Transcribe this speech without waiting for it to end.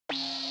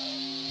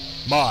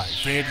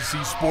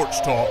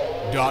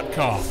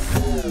myfantasysportstalk.com.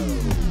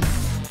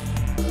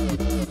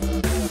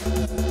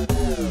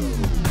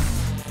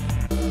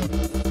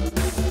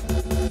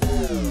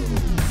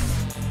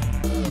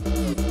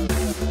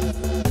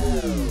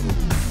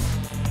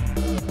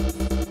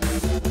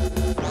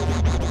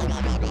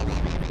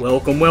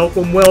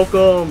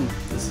 Welcome.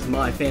 This is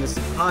My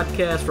Fantasy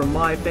Podcast from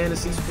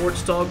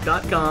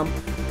myfantasysportstalk.com.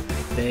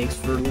 Thanks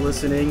for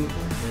listening.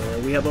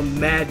 We have a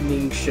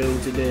maddening show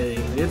today.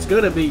 It's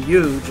going to be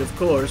huge, of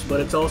course, but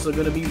it's also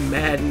going to be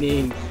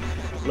maddening.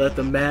 Let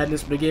the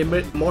madness begin.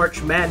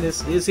 March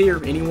Madness is here.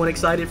 Anyone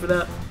excited for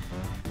that?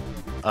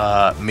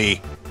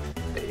 Me.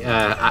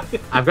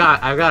 I've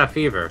got a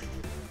fever,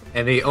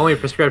 and the only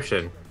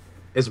prescription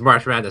is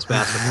March Madness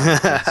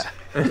basketball.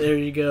 There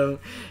you go.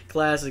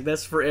 Classic.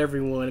 That's for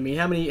everyone. I mean,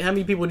 how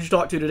many people did you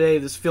talk to today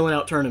that's filling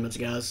out tournaments,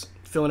 guys?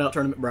 Filling out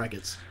tournament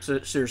brackets.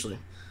 Seriously.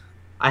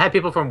 I had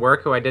people from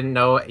work who I didn't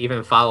know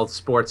even followed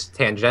sports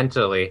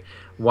tangentially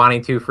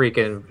wanting to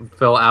freaking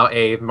fill out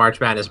a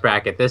March Madness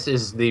bracket. This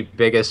is the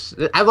biggest.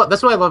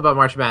 That's what I love about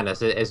March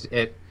Madness.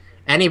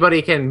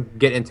 Anybody can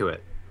get into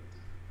it.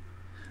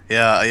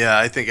 Yeah.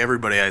 I think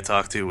everybody I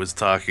talked to was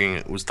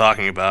talking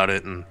about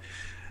it, and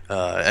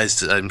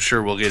as I'm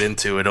sure we'll get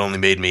into, it only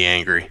made me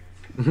angry.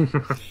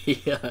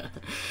 Yeah.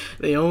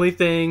 The only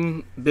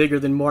thing bigger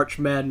than March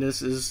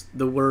Madness is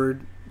the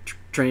word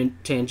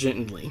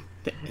tangentially.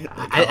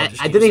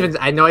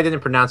 I know I didn't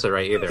pronounce it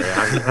right either.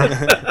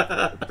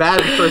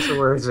 Bad first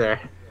words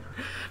there.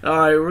 All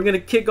right, we're going to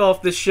kick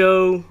off the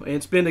show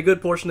and spend a good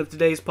portion of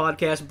today's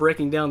podcast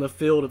breaking down the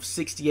field of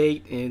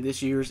 68 in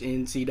this year's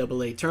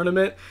NCAA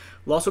tournament.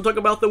 We'll also talk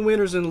about the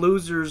winners and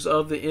losers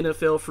of the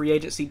NFL free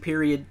agency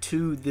period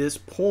to this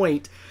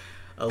point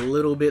a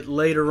little bit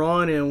later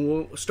on, and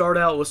we'll start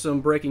out with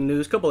some breaking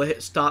news, a couple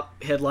of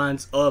top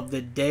headlines of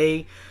the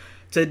day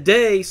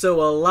today.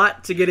 So a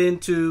lot to get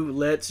into.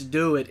 Let's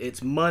do it.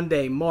 It's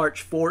Monday,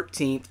 March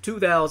 14th,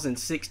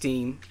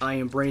 2016. I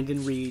am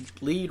Brandon Reed,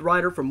 lead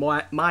writer from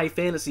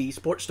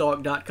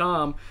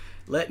myfantasysportstalk.com.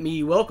 Let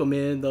me welcome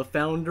in the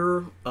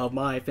founder of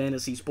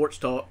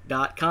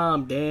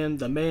myfantasysportstalk.com, Dan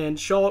the Man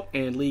Schalk,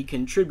 and lead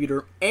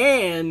contributor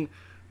and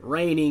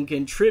reigning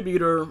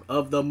contributor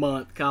of the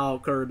month, Kyle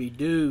Kirby.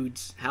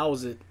 Dudes,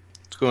 how's it?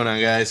 What's going on,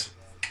 guys?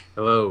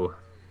 Hello.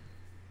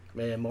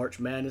 Man, March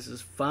Madness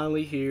is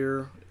finally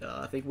here.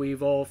 I think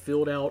we've all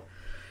filled out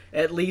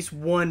at least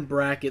one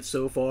bracket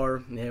so far,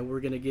 and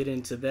we're going to get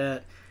into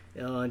that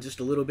in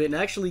just a little bit and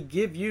actually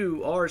give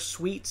you our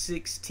Sweet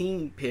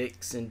 16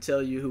 picks and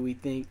tell you who we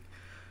think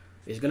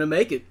is going to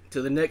make it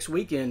to the next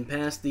weekend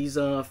past these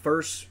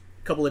first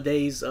couple of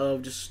days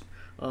of just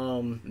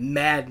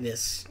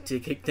madness to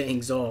kick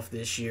things off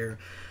this year.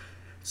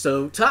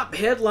 So top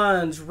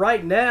headlines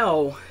right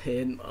now,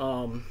 and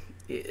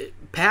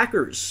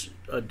Packers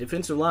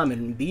defensive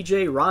lineman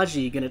B.J.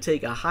 Raji going to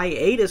take a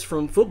hiatus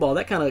from football.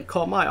 That kind of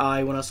caught my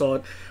eye when I saw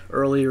it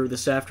earlier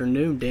this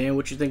afternoon. Dan,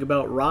 what you think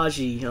about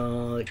Raji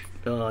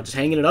just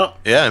hanging it up?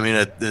 Yeah, I mean,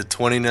 at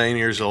 29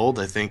 years old,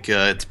 I think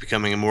it's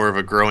becoming more of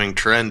a growing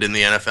trend in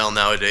the NFL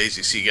nowadays.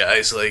 You see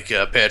guys like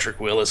Patrick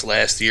Willis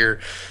last year,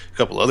 a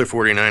couple other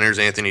 49ers,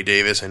 Anthony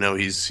Davis. I know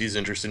he's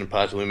interested in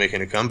possibly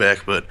making a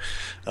comeback, but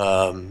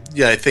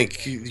yeah, I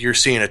think you're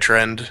seeing a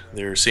trend.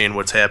 They're seeing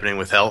what's happening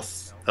with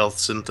health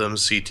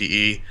symptoms,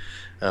 CTE,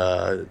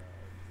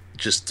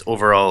 just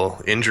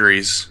overall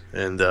injuries,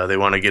 and they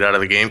want to get out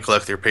of the game,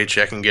 collect their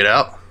paycheck, and get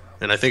out.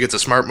 And I think it's a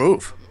smart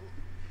move.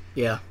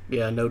 Yeah,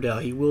 no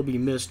doubt. He will be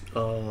missed,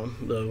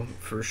 though,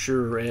 for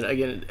sure. And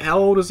again, how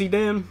old is he,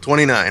 Dan?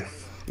 29.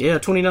 Yeah,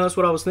 29, that's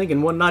what I was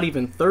thinking. Well, not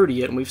even 30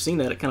 yet, and we've seen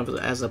that kind of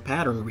as a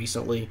pattern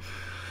recently.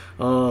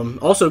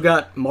 Also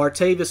got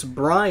Martavis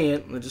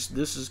Bryant.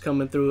 This is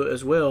coming through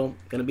as well.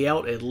 Going to be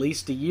out at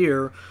least a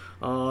year.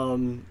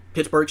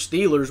 Pittsburgh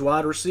Steelers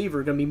wide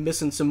receiver going to be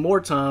missing some more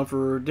time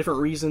for different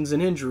reasons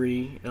and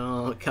injury.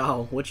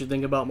 Kyle, what you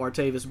think about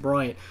Martavis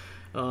Bryant?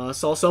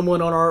 Saw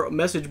someone on our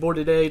message board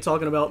today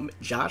talking about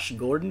Josh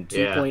Gordon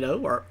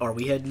 2.0. Yeah. Are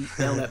we heading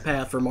down that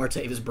path for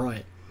Martavis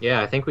Bryant?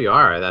 Yeah, I think we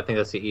are. I think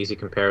that's the easy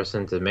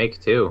comparison to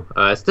make too.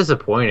 It's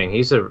disappointing.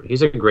 He's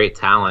a great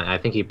talent. I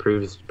think he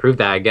proved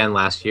that again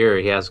last year.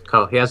 He has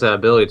the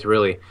ability to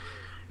really,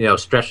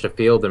 stretch the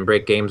field and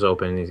break games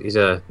open. He's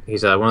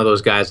one of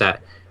those guys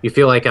that you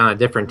feel like on a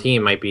different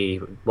team might be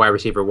wide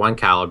receiver 1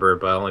 caliber,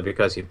 but only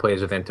because he plays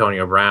with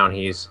Antonio Brown,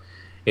 he's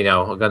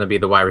going to be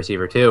the wide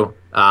receiver 2.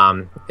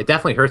 It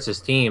definitely hurts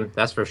his team,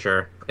 that's for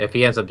sure. If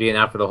he ends up being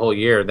out for the whole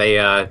year, they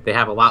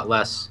have a lot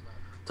less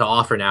to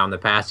offer now in the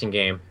passing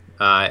game.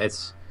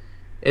 It's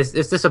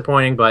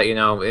disappointing, but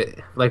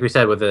like we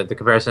said with the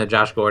comparison to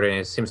Josh Gordon,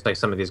 it seems like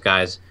some of these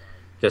guys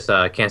just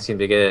can't seem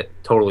to get it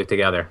totally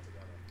together.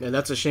 And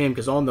that's a shame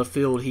because on the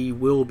field he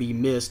will be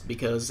missed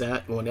because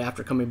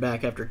after coming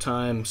back after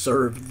time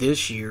served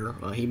this year,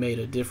 he made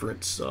a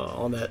difference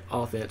on that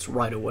offense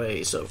right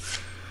away. So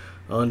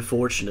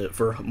unfortunate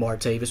for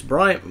Martavis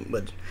Bryant,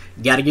 but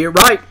got to get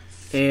right.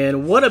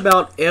 And what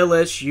about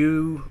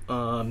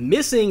LSU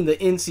missing the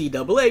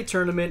NCAA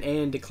tournament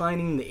and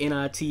declining the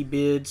NIT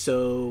bid?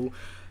 So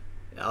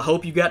I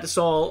hope you got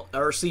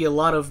to see a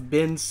lot of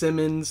Ben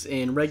Simmons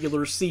in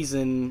regular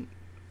season,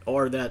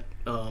 or that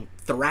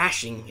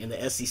thrashing in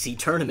the SEC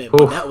tournament.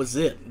 But that was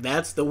it.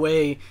 That's the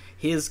way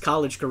his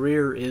college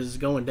career is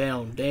going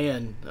down.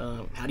 Dan,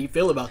 how do you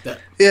feel about that?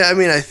 Yeah, I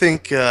mean, I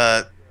think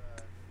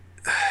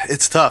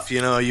it's tough.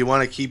 You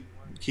want to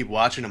keep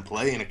watching him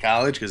play in a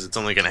college because it's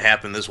only going to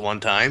happen this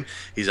one time.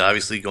 He's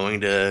obviously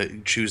going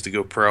to choose to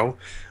go pro.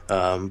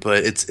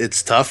 But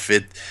it's tough.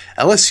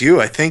 LSU,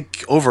 I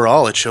think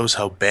overall it shows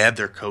how bad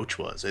their coach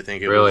was. I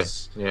think it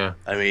was. Yeah.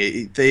 I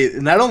mean, they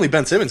not only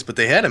Ben Simmons, but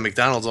they had a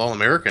McDonald's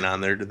All-American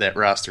on that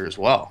roster as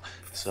well.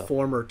 So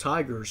former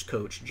Tigers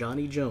coach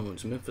Johnny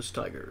Jones, Memphis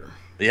Tiger.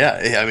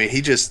 Yeah, I mean,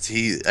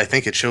 I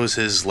think it shows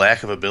his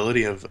lack of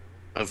ability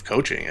of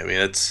coaching. I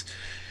mean,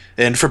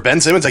 and for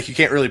Ben Simmons, like, you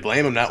can't really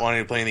blame him not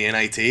wanting to play in the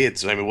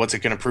NIT. What's it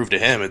going to prove to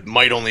him? It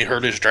might only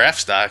hurt his draft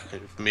stock,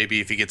 maybe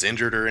if he gets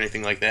injured or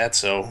anything like that.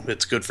 So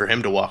it's good for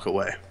him to walk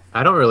away.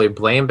 I don't really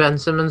blame Ben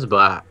Simmons,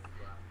 but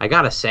I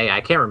gotta say,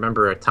 I can't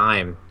remember a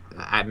time.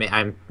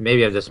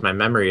 My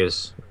memory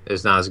is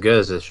not as good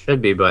as it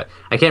should be, but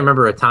I can't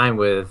remember a time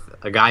with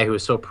a guy who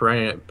was so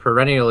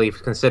perennially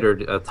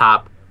considered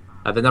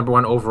the number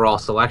one overall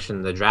selection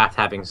in the draft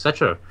having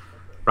such a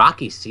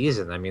rocky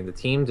season. I mean, the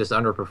team just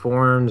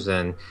underperforms,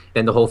 and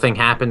then the whole thing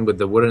happened with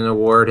the Wooden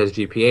Award. His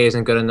GPA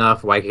isn't good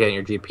enough. Why can't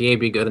your GPA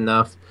be good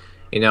enough?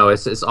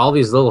 It's all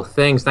these little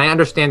things. And I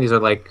understand these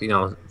are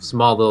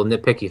small little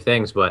nitpicky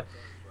things, but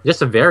just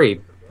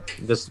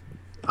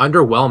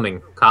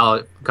underwhelming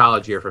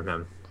college year from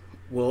him.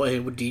 Well,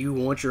 and do you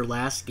want your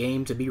last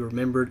game to be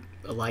remembered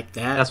like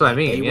that? That's what I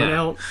mean. They went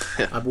out.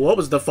 What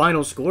was the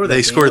final score?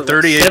 They scored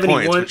 38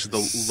 points, which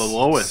is the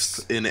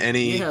lowest in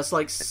any. Yeah, it's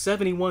like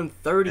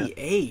 71-38.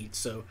 Yeah.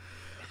 So,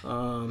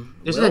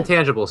 there's an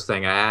intangibles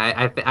thing.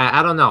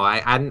 I don't know.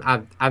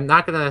 I'm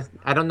not gonna.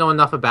 I don't know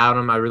enough about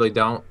him. I really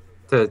don't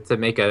to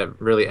make a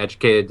really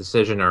educated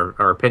decision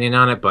or opinion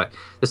on it. But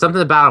there's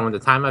something about him. When the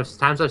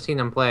times I've seen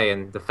him play,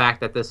 and the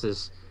fact that this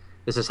is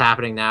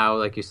happening now,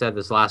 like you said,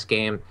 this last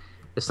game.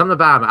 There's something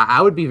about him.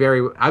 I'd be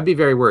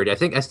very worried.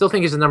 I still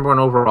think he's the number one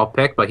overall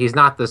pick, but he's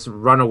not this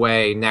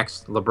runaway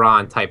next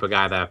LeBron type of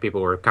guy that people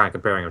were kind of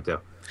comparing him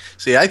to.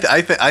 See, I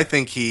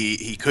think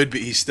he could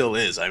be. He still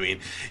is. I mean,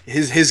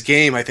 his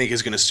game, I think,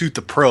 is going to suit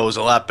the pros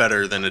a lot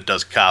better than it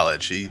does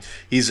college.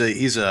 He's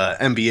a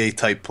NBA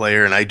type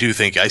player, and I do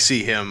think I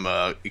see him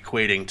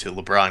equating to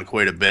LeBron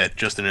quite a bit,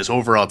 just in his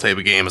overall type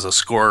of game as a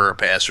scorer, a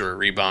passer, a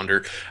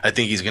rebounder. I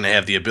think he's going to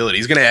have the ability.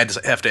 He's going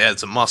to have to add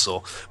some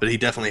muscle, but he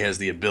definitely has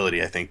the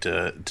ability, I think,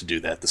 to do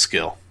that. The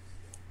skill.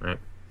 Right.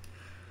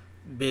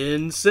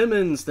 Ben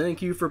Simmons,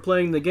 thank you for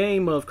playing the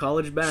game of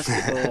college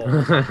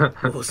basketball.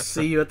 We'll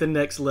see you at the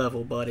next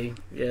level, buddy.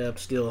 Yeah,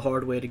 still a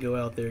hard way to go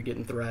out there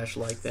getting thrashed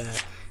like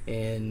that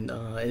and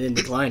then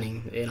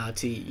declining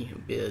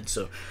NIT bid.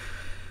 So,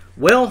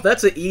 well,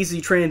 that's an easy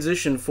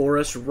transition for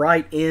us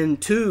right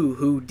into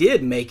who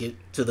did make it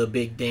to the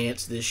big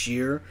dance this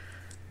year.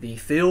 The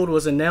field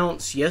was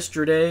announced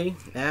yesterday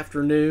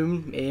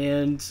afternoon,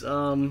 and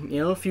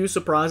a few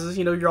surprises.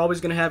 You're always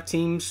going to have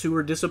teams who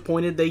are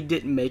disappointed they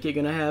didn't make it.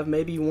 Going to have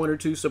maybe one or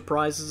two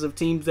surprises of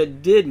teams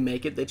that did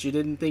make it that you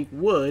didn't think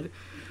would.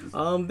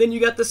 Then you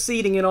got the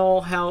seeding and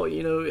all how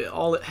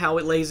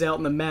it lays out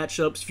in the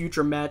matchups,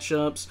 future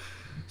matchups.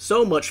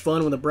 So much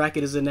fun when the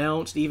bracket is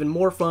announced. Even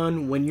more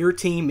fun when your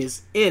team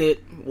is in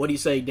it. What do you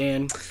say,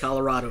 Dan?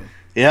 Colorado.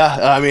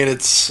 Yeah, I mean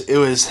it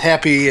was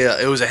happy.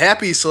 It was a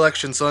happy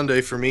selection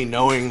Sunday for me,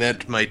 knowing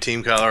that my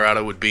team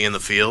Colorado would be in the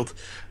field.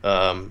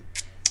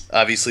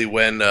 Obviously,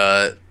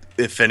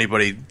 if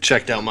anybody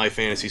checked out my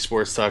fantasy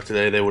sports talk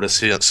today, they would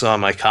have saw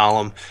my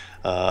column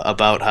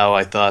about how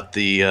I thought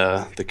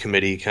the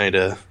committee kind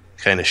of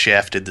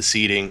shafted the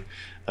seeding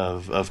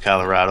of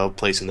Colorado,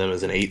 placing them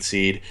as an 8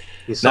 seed.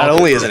 Not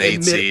only as an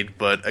 8 seed,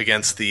 but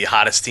against the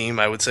hottest team,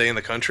 I would say, in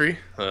the country,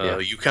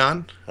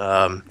 UConn.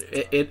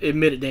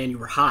 Admit it, Dan, you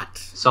were hot.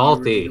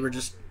 Salty.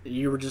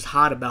 You were just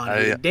hot about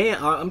it.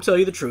 Dan, I'm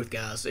telling you the truth,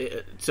 guys.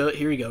 So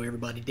here you go,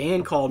 everybody.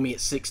 Dan called me at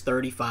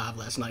 6:35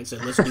 last night and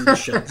said, let's do the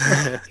show.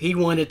 He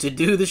wanted to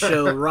do the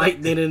show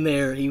right then and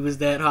there. He was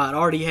that hot.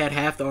 Already had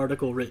half the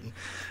article written.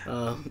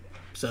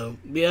 So,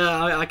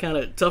 yeah, I kind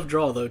of tough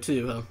draw, though,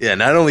 too. Huh? Yeah,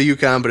 not only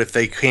UConn, but if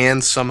they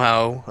can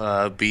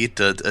somehow beat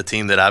a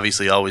team that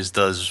obviously always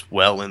does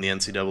well in the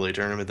NCAA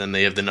tournament, then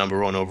they have the number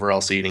one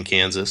overall seed in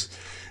Kansas.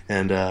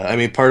 And,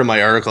 part of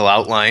my article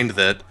outlined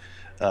that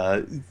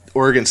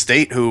Oregon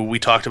State, who we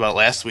talked about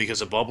last week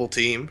as a bubble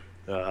team,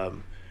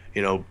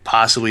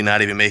 possibly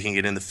not even making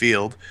it in the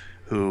field,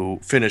 who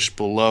finished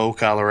below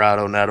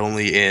Colorado not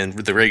only in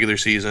the regular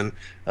season,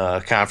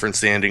 conference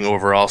standing,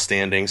 overall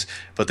standings,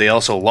 but they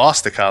also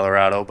lost to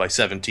Colorado by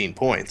 17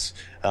 points.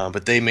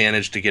 But they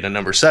managed to get a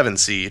number 7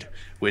 seed,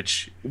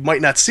 which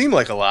might not seem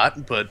like a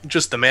lot, but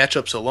just the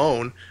matchups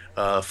alone,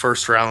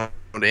 first round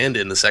and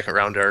in the second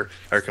round, are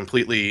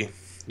completely,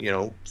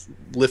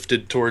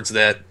 lifted towards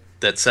that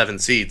 7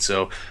 seed.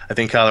 So I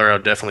think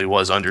Colorado definitely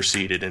was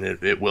underseeded,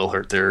 and it will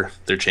hurt their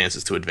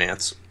chances to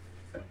advance.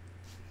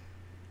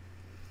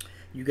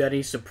 You got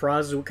any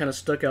surprises? What kind of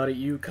stuck out at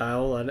you,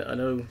 Kyle? I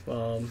know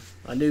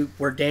I knew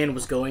where Dan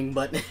was going,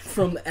 but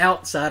from the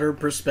outsider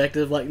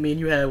perspective, like me and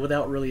you had,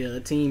 without really a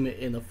team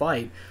in the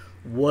fight,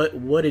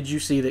 what did you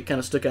see that kind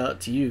of stuck out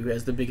to you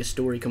as the biggest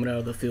story coming out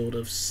of the field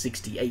of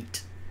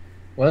 68?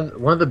 One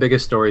of the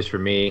biggest stories for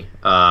me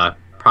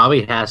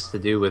probably has to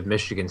do with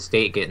Michigan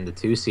State getting the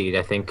 2 seed.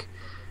 I think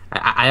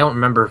I don't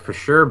remember for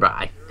sure, but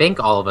I think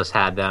all of us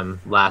had them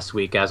last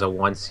week as a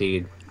 1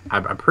 seed.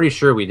 I'm pretty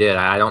sure we did.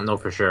 I don't know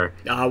for sure.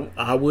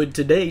 I would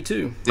today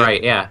too.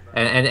 Right, yeah,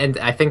 and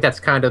I think that's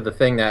kind of the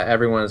thing that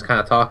everyone is kind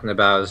of talking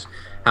about is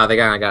how they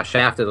kind of got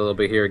shafted a little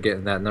bit here,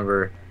 getting that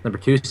number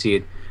 2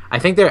 seed. I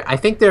think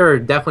they're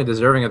definitely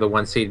deserving of the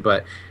 1 seed,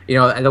 but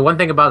the one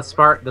thing about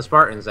the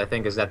Spartans, I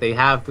think, is that they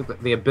have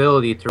the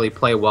ability to really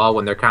play well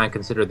when they're kind of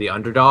considered the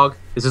underdog.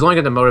 This is only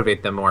going to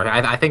motivate them more.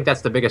 I think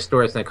that's the biggest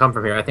story that's going to come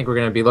from here. I think we're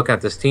going to be looking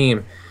at this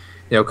team,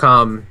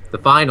 come the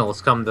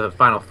finals, come the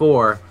Final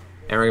Four.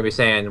 And we're going to be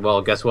saying,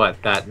 well, guess what?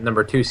 That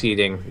number 2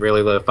 seeding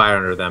really lit a fire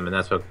under them, and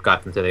that's what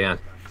got them to the end.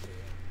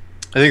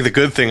 I think the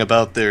good thing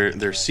about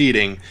their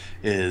seeding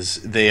is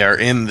they are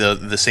in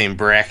the same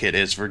bracket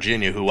as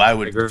Virginia, who I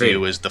would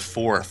view as the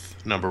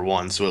 4th number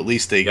 1. So at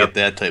least they get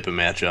that type of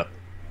matchup.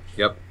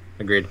 Yep,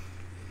 agreed.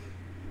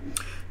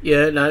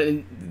 Yeah,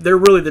 and they're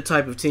really the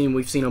type of team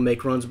we've seen them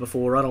make runs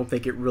before. I don't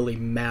think it really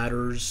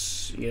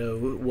matters,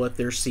 what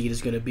their seed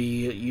is going to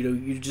be.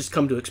 You just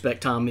come to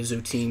expect Tom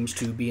Izzo teams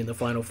to be in the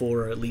Final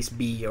Four, or at least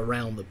be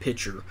around the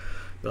picture,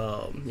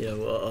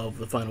 of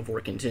the Final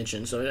Four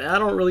contention. So I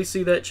don't really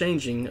see that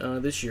changing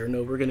this year.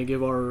 No, we're going to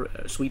give our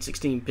Sweet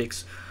 16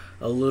 picks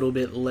a little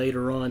bit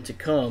later on to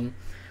come.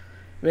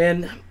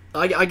 Man,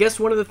 I guess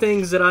one of the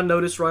things that I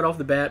noticed right off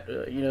the bat,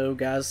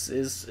 guys,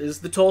 is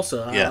the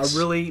Tulsa. Yes. I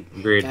really,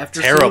 Agreed.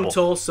 after Terrible. seeing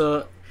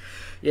Tulsa,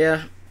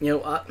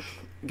 I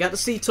got to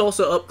see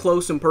Tulsa up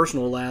close and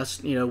personal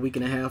last, week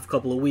and a half,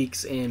 couple of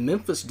weeks, and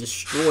Memphis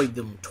destroyed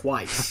them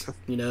twice,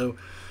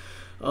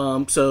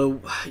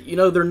 So,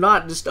 they're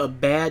not just a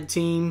bad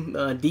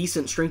team.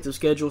 Decent strength of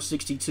schedule,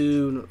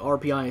 62, and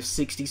RPI is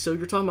 60. So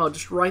you're talking about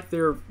just right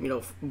there,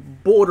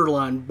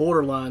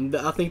 borderline.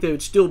 I think they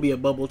would still be a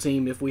bubble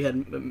team if we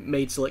had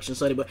made Selection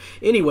Sunday. But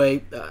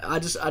anyway, I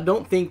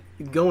don't think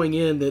going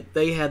in that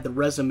they had the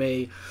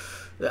resume.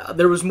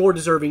 There was more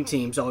deserving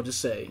teams, I'll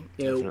just say,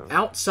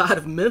 outside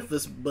of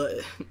Memphis. But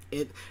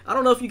I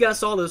don't know if you guys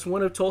saw this.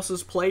 One of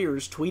Tulsa's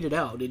players tweeted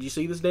out. Did you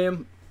see this,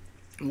 Dan?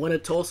 One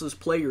of Tulsa's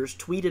players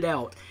tweeted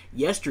out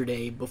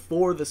yesterday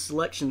before the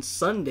Selection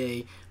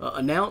Sunday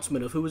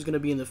announcement of who was going to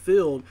be in the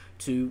field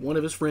to one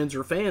of his friends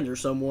or fans or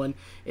someone,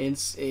 and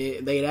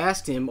they had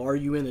asked him, "Are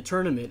you in the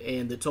tournament?"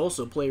 And the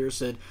Tulsa player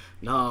said,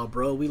 "Nah,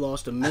 bro, we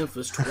lost to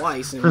Memphis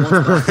twice and once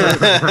by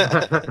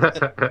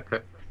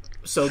 30."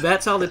 So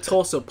that's how the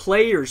Tulsa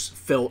players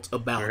felt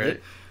about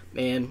it.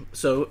 And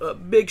so a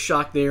big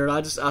shock there.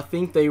 I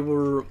think they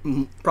were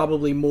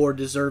probably more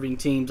deserving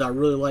teams. I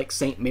really like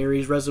St.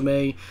 Mary's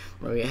resume.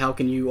 I mean, how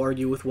can you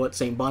argue with what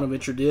St.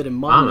 Bonaventure did? And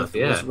Monmouth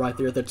was right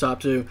there at the top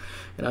too.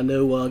 And I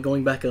know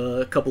going back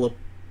a couple of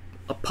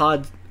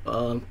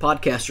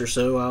podcasts or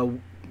so,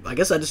 I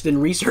guess I just didn't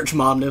research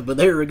Monmouth, but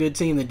they were a good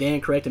team. That Dan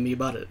corrected me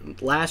about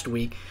it last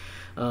week.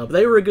 But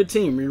they were a good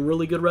team,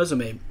 really good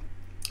resume.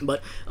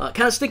 But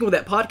kind of sticking with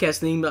that podcast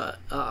theme,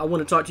 I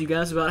want to talk to you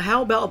guys about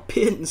how about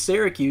Pitt and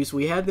Syracuse.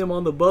 We had them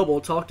on the bubble,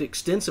 talked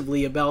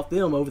extensively about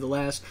them over the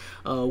last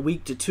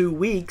week to 2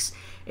 weeks,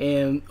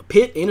 and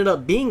Pitt ended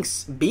up beating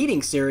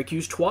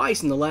Syracuse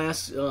twice in the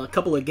last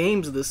couple of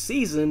games of the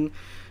season.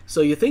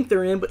 So you think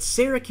they're in, but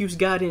Syracuse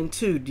got in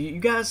too. Do you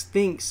guys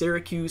think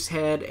Syracuse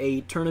had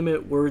a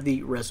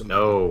tournament-worthy resume?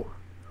 No.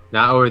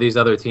 Not over these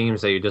other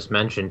teams that you just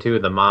mentioned too,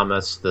 the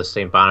Monmouths, the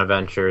St.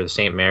 Bonaventure, the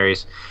St.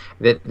 Mary's.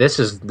 This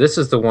is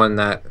the one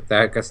that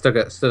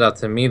stood out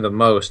to me the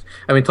most.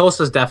 I mean,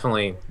 Tulsa's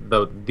definitely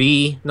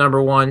the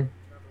number 1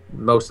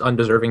 most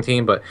undeserving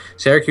team, but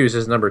Syracuse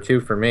is number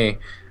 2 for me.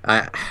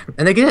 And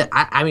again,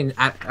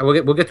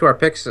 we'll get to our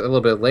picks a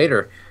little bit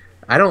later.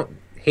 I don't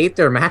hate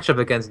their matchup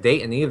against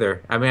Dayton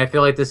either. I mean, I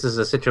feel like this is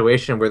a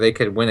situation where they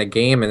could win a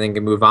game and then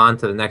can move on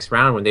to the next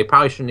round when they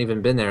probably shouldn't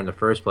even been there in the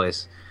first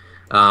place.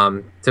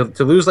 To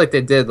lose like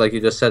they did, like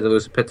you just said, to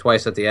lose Pitt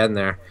twice at the end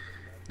there.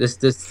 This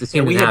team.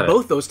 And we had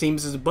both those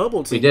teams as a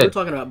bubble team. We did. We're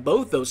talking about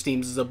both those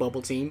teams as a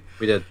bubble team.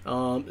 We did.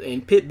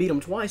 And Pitt beat them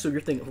twice, so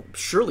you're thinking, oh,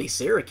 surely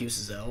Syracuse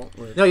is out.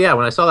 No, yeah.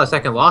 When I saw that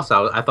second loss,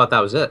 I thought that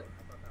was it.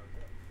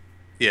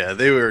 Yeah,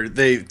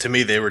 to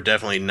me they were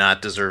definitely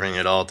not deserving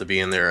at all to be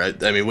in there.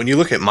 I mean, when you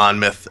look at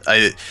Monmouth,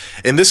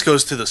 and this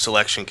goes to the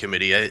selection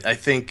committee. I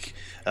think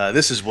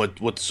this is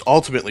what's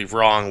ultimately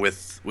wrong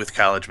with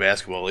college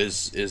basketball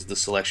is the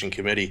selection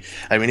committee.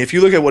 I mean, if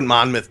you look at what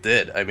Monmouth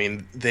did, I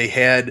mean, they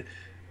had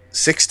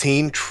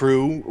 16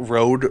 true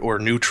road or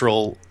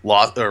neutral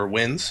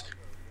wins.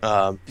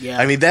 I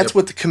mean, that's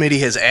what the committee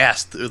has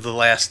asked the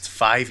last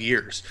 5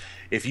 years.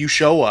 If you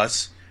show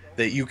us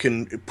that you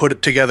can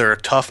put together a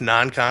tough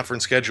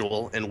non-conference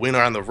schedule and win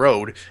on the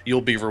road, you'll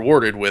be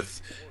rewarded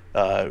with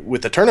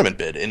a tournament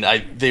bid. And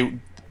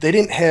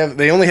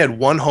they only had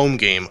one home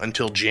game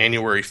until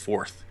January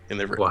 4th. in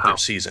their Wow.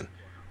 season.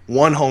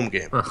 One home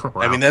game. Wow.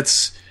 I mean, that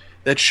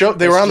show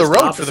they That's were on the just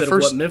the road for the opposite of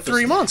what first Memphis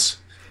 3 did. months.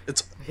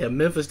 It's Yeah,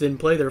 Memphis didn't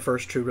play their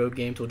first true road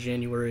game till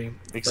January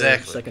 3rd,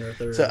 exactly 2nd or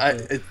 3rd.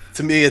 So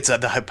to me, it's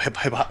the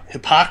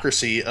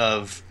hypocrisy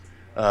of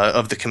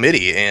the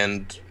committee,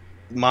 and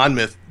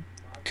Monmouth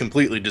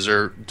completely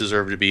deserve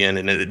to be in,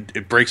 and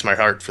it breaks my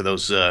heart for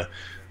those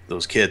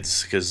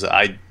kids, because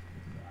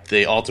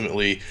they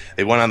ultimately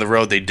went on the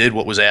road, they did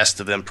what was asked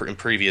of them in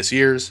previous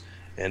years,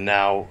 and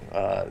now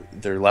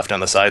they're left on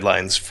the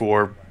sidelines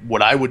for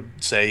what I would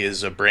say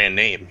is a brand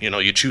name.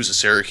 You choose a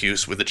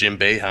Syracuse with a Jim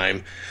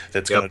Boeheim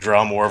that's going to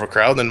draw more of a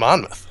crowd than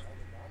Monmouth.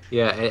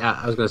 Yeah,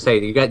 I was going to say,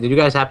 did you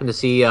guys happen to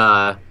see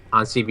on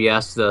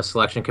CBS the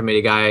selection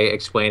committee guy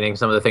explaining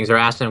some of the things? They're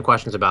asking him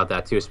questions about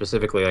that too,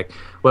 specifically like,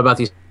 what about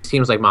these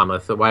teams like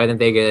Monmouth? Why didn't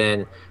they get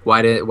in?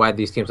 Why did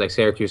these teams like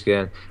Syracuse get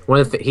in? One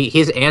of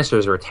his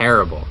answers were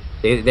terrible.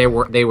 They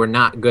were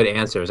not good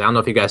answers. I don't know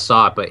if you guys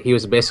saw it, but he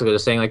was basically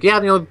just saying like, yeah,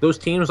 those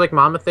teams like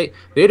Monmouth, they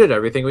did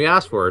everything we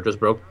asked for. It just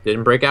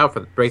didn't break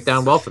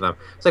down well for them.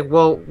 It's like,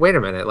 well, wait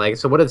a minute. Like,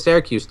 so what did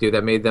Syracuse do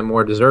that made them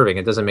more deserving?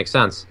 It doesn't make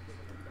sense.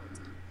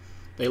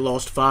 They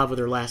lost 5 of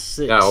their last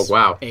 6. Oh,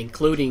 wow.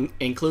 Including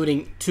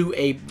to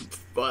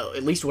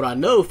at least what I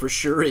know for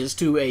sure is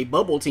to a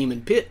bubble team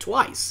in Pitt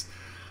twice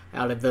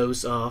out of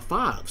those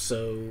 5.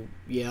 So,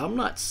 yeah, I'm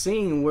not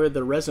seeing where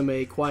the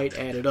resume quite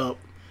added up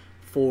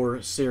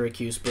for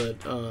Syracuse,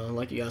 but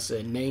like you guys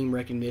said, name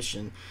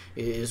recognition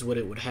is what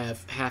it would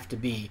have to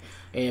be.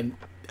 And,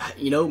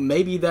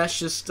 maybe that's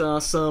just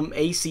some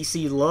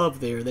ACC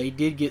love there. They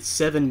did get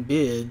 7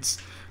 bids.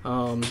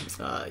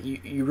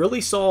 You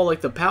really saw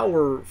like the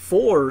Power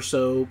 4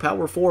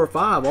 or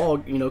 5 all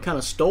kind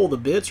of stole the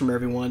bids from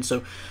everyone.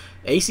 So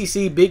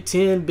ACC, Big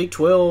 10, Big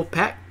 12,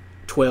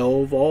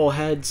 Pac-12 all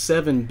had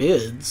 7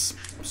 bids.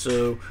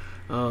 So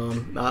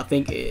I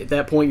think at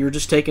that point you're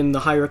just taking the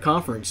higher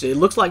conference. It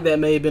looks like that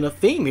may have been a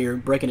theme here,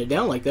 breaking it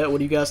down like that. What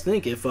do you guys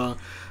think? If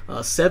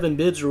 7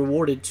 bids were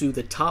awarded to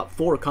the top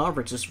 4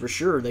 conferences, for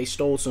sure they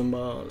stole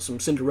some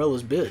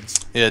Cinderella's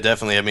bids. Yeah,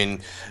 definitely. I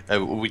mean,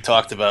 we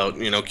talked about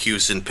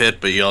Cuse and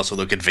Pitt, but you also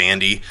look at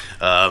Vandy.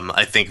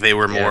 I think they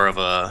were more of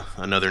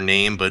another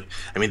name, but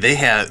I mean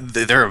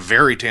they're a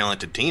very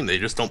talented team. They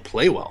just don't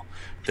play well.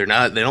 They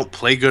don't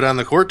play good on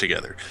the court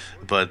together,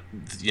 but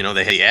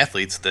they have the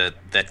athletes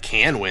that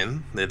can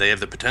win. They have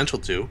the potential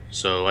to.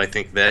 So I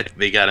think that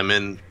they got them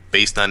in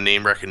based on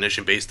name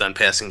recognition, based on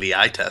passing the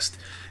eye test,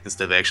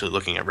 instead of actually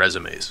looking at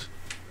resumes.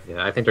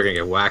 Yeah, I think they're going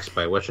to get waxed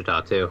by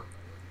Wichita, too.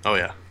 Oh,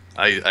 yeah.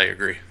 I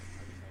agree.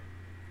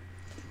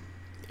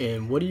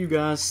 And what do you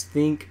guys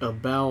think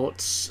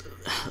about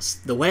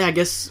the way, I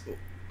guess,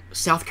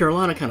 South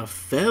Carolina kind of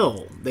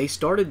fell? They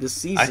started the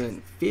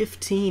season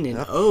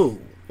 15-0,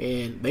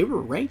 and they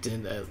were ranked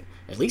in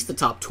at least the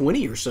top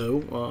 20 or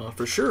so,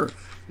 for sure.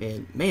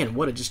 And, man,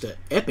 just an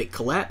epic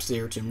collapse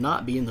there to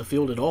not be in the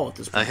field at all at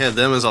this point. I had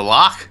them as a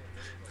lock.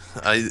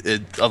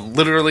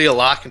 Literally a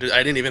lock. I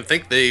didn't even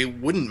think they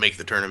wouldn't make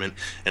the tournament,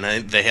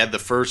 and they had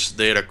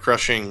a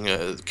crushing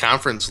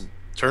conference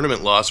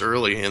tournament loss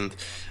early, and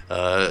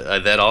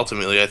that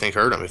ultimately I think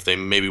hurt them. If they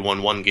maybe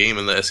won one game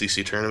in the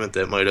SEC tournament,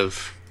 that might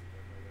have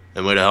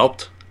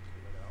helped.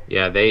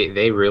 Yeah,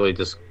 they really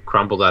just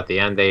crumbled at the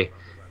end. They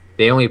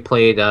only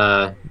played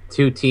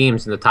 2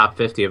 teams in the top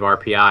 50 of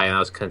RPI, and that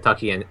was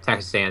Kentucky and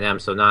Texas A&M.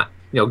 So not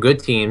good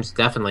teams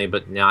definitely,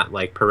 but not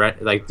like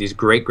these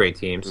great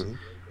teams. Mm-hmm.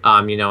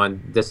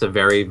 And this is a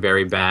very,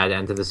 very bad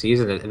end to the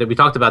season. And we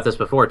talked about this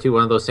before too.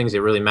 One of those things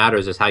that really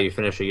matters is how you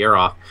finish a year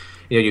off.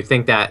 You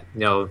think that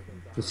the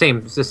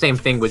same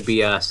thing would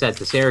be said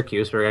to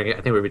Syracuse. I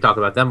think we'd be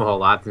talking about them a whole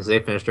lot since they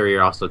finished their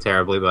year off so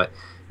terribly. But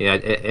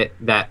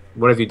that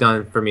what have you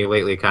done for me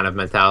lately kind of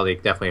mentality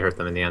definitely hurt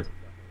them in the end.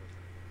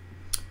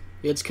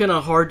 It's kind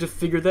of hard to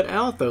figure that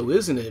out, though,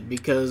 isn't it?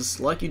 Because,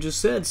 like you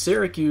just said,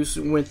 Syracuse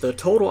went the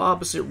total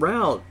opposite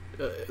route,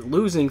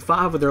 losing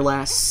 5 of their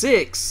last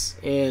 6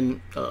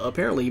 and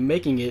apparently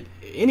making it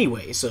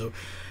anyway. So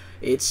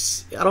I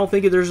don't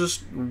think there's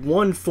just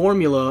one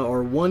formula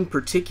or one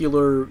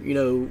particular,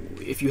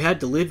 if you had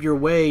to live your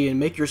way and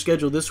make your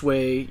schedule this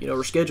way,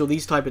 or schedule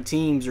these type of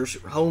teams or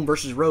home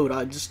versus road.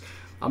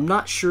 I'm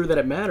not sure that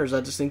it matters. I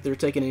just think they're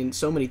taking in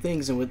so many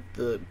things, and with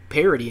the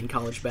parity in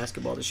college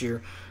basketball this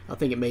year, I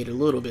think it made it a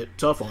little bit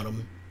tough on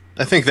them.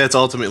 I think that's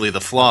ultimately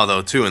the flaw,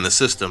 though, too, in the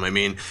system. I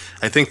mean,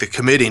 I think the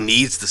committee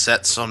needs to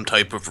set some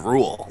type of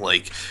rule,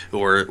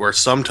 or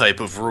some type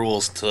of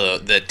rules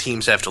that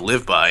teams have to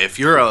live by. If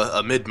you're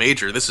a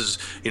mid-major, this is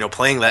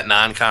playing that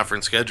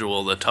non-conference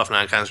schedule, the tough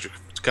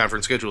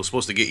non-conference schedule is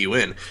supposed to get you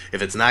in.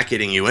 If it's not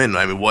getting you in,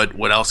 I mean,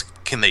 what else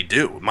can they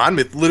do?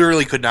 Monmouth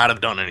literally could not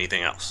have done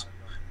anything else.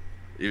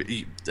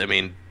 I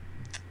mean,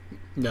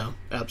 no,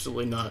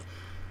 absolutely not.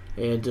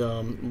 And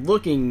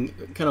look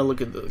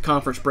at the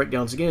conference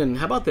breakdowns again.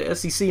 How about the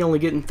SEC only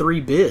getting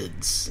 3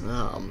 bids?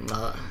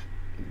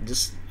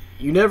 Just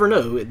you never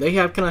know. They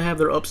kind of have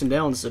their ups and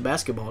downs as a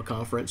basketball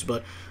conference,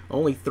 but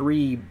only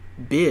 3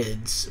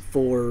 bids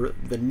for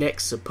the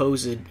next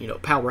supposed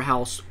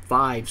powerhouse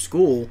 5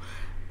 school.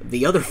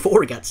 The other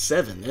 4 got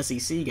 7.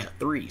 SEC got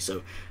 3.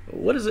 So,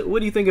 what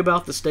do you think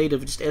about the state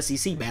of just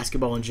SEC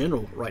basketball in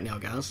general right now,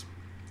 guys?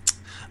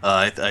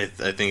 I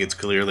think it's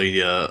clearly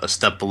a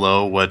step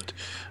below what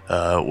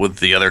with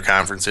the other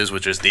conferences,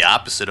 which is the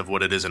opposite of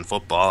what it is in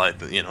football.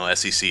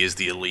 SEC is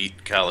the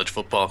elite college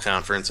football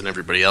conference, and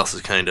everybody else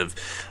is kind of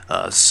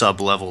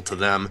sub-level to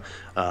them.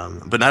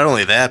 But not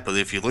only that, but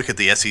if you look at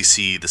the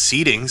SEC, the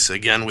seedings,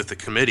 again with the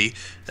committee,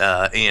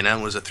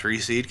 A&M was a 3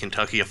 seed,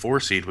 Kentucky a 4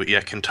 seed, but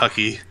yet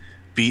Kentucky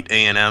beat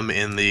A&M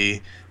in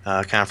the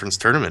conference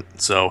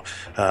tournament. So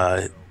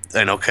I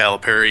know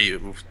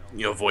Calipari,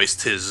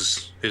 voiced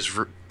his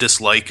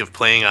dislike of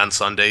playing on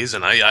Sundays,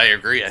 and I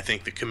agree. I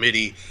think the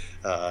committee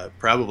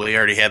probably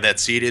already had that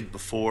seeded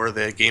before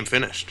the game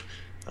finished,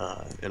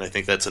 and I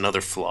think that's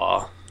another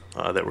flaw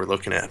that we're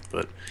looking at.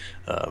 But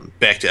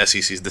back to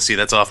SEC,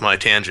 that's off my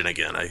tangent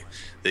again.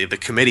 The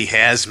committee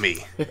has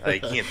me. I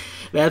can't.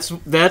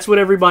 That's what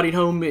everybody at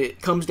home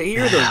comes to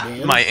hear, though,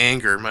 Dan. My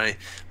anger, my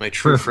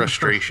true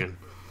frustration.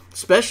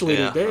 Especially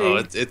today.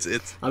 Oh,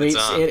 it's. I mean,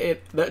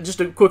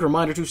 just a quick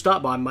reminder to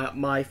stop by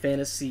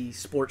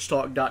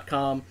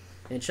myfantasysportstalk.com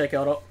and check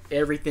out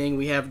everything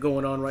we have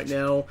going on right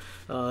now.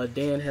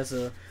 Dan has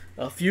a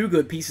few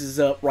good pieces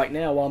up right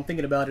now while I'm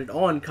thinking about it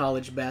on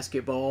college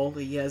basketball.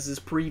 He has this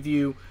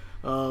preview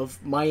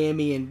of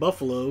Miami and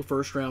Buffalo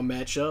first round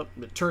matchup.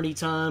 The tourney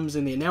times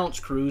and the announce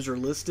crews are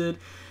listed.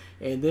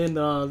 And then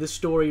this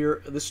story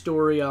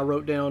I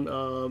wrote down.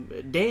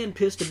 Dan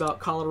pissed about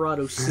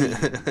Colorado City.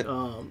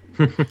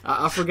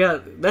 I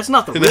forgot. That's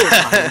not the real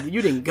time.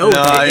 You didn't go.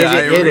 No,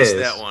 I erased is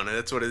that one.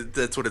 That's what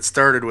it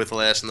started with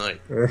last night.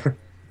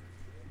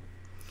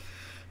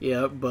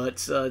 Yeah, but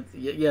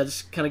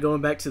just kind of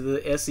going back to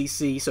the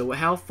SEC. So,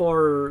 how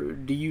far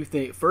do you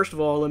think? First of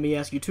all, let me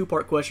ask you a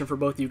 2-part question for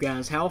both you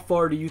guys. How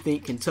far do you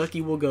think Kentucky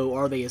will go?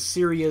 Are they a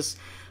serious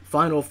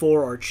Final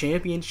Four or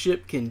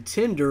championship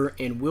contender,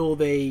 and will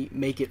they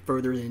make it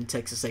further than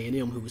Texas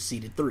A&M, who was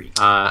seeded 3?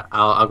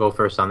 I'll go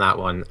first on that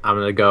one. I'm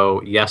going to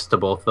go yes to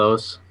both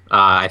those.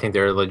 I think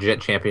they're a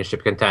legit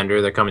championship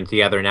contender. They're coming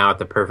together now at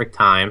the perfect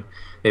time.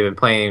 They've been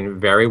playing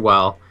very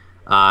well,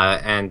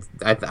 and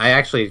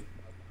I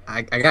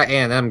got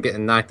A&M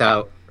getting knocked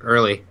out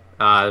early.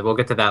 We'll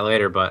get to that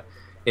later, but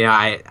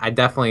I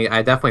definitely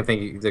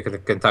think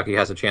that Kentucky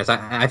has a chance.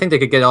 I think they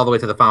could get all the way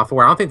to the Final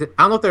Four. I don't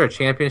know if they're a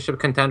championship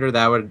contender.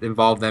 That would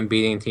involve them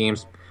beating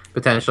teams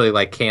potentially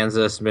like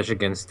Kansas,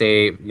 Michigan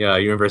State,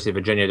 University of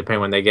Virginia,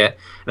 depending when they get.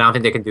 And I don't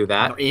think they can do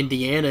that. Or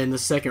Indiana in the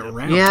second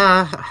round.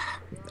 Yeah,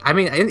 I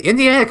mean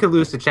Indiana could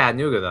lose to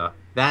Chattanooga though.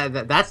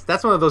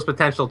 That's one of those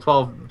potential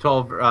 12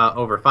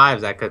 over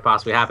 5s that could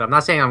possibly happen. I'm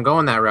not saying I'm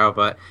going that route,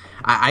 but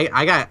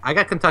I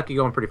got Kentucky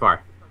going pretty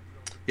far.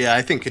 Yeah,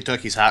 I think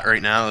Kentucky's hot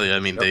right now. I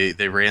mean, Yep.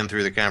 they ran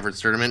through the conference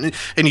tournament,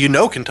 and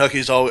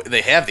Kentucky's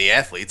they have the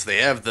athletes, they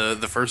have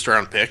the first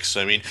round picks.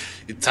 I mean,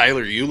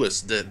 Tyler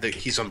Ulis,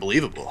 he's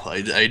unbelievable.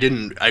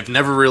 I've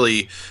never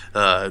really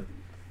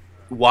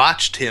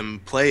watched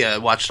him play. I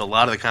watched a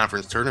lot of the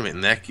conference tournament,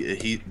 and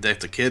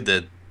that's a kid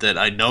that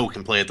I know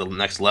can play at the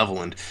next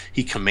level, and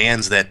he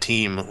commands that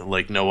team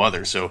like no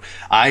other. So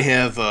I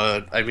have,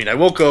 I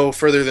won't go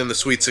further than the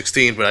Sweet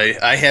 16, but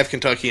I have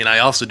Kentucky, and I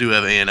also do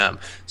have A&M.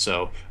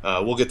 So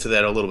we'll get to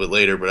that a little bit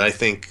later, but I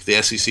think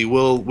the SEC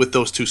with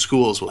those 2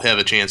 schools, will have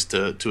a chance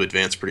to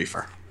advance pretty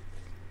far.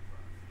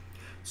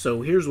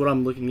 So here's what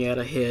I'm looking at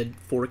ahead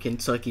for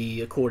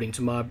Kentucky, according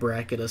to my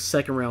bracket: a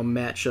second-round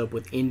matchup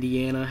with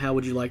Indiana. How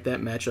would you like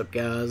that matchup,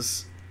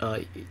 guys?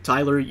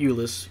 Tyler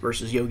Ulis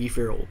versus Yogi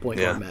Ferrell,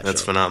 point guard matchup. Yeah,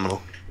 that's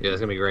phenomenal. Yeah, it's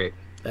gonna be great.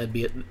 That'd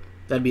be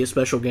a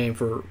special game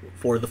for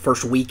the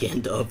first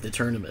weekend of the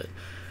tournament.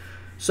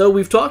 So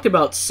we've talked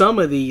about some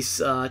of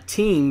these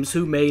teams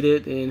who made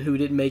it and who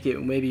didn't make it.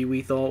 Maybe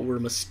we thought were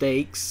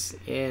mistakes,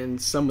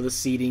 and some of the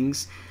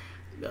seedings.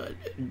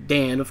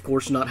 Dan, of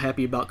course, not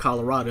happy about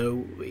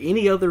Colorado.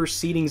 Any other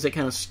seedings that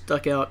kind of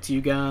stuck out to you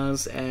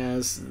guys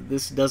as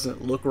this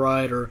doesn't look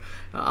right, or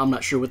I'm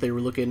not sure what they were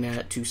looking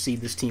at to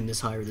seed this team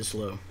this high or this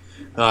low?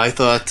 I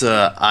thought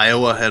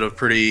Iowa had a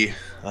pretty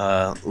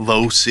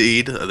low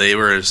seed. They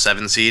were a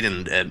 7 seed,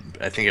 and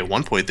I think at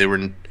one point they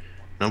were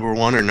number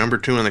 1 or number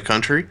 2 in the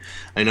country.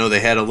 I know they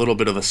had a little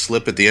bit of a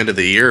slip at the end of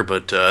the year,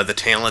 but the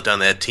talent on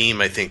that team,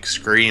 I think,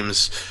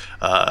 screams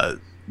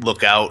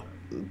look out.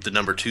 The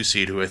number 2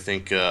 seed, who I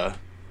think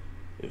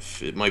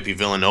if it might be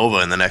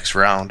Villanova in the next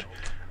round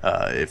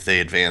if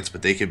they advance,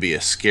 but they could be a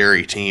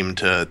scary team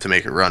to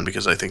make a run,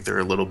 because I think they're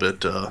a little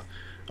bit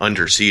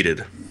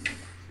underseeded.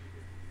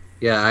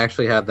 Yeah, I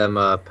actually have them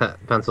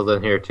penciled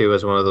in here too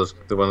as one of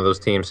those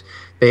teams.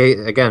 They,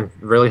 again,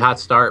 really hot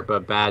start,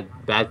 but bad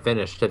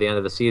finish to the end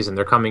of the season.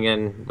 They're coming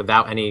in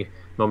without any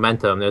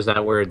momentum. There's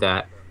that word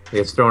that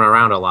gets thrown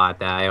around a lot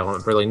that I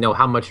don't really know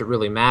how much it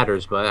really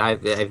matters,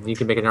 but you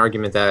can make an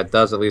argument that it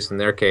does, at least in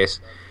their case.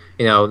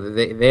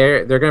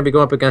 They're going to be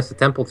going up against the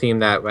Temple team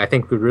that I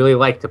think would really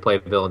like to play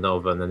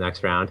Villanova in the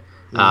next round.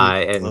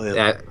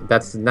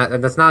 That's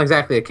not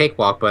exactly a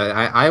cakewalk, but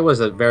Iowa's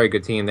a very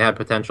good team. They have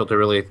potential to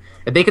really,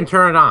 if they can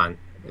turn it on,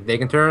 they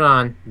can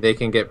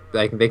get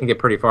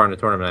pretty far in the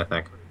tournament, I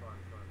think.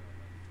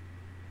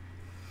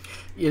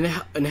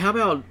 And how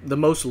about the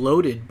most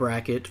loaded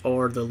bracket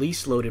or the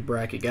least loaded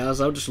bracket,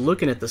 guys? I was just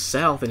looking at the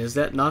South, and is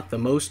that not the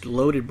most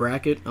loaded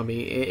bracket? I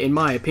mean, in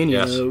my opinion,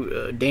 Yes.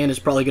 though, Dan is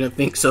probably going to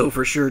think so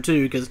for sure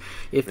too. Because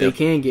if they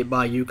can get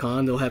by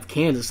UConn, they'll have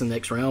Kansas in the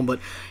next round. But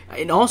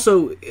and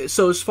also,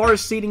 so as far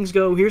as seedings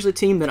go, here's a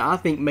team that I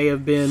think may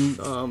have been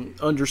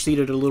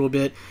underseeded a little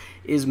bit.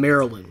 Is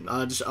Maryland.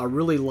 I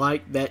really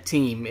like that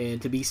team, and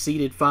to be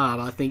seeded 5,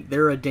 I think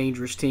they're a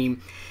dangerous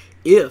team.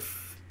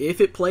 If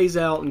it plays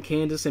out and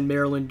Kansas and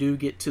Maryland do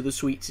get to the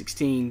Sweet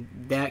 16,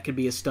 that could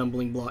be a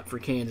stumbling block for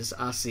Kansas.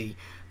 I see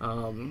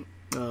with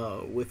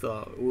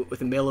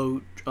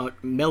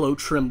Melo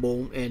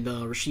Trimble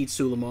and Rashid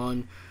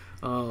Suleiman.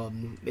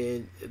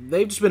 And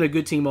they've just been a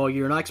good team all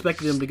year, and I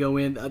expected them to go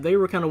in. They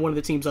were kind of one of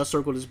the teams I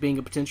circled as being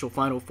a potential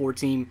Final Four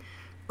team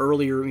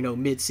earlier,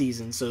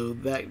 mid-season. So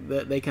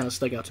that they kind of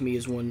stuck out to me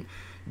as one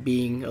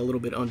being a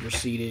little bit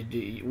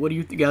underseeded. What do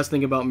you guys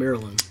think about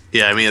Maryland?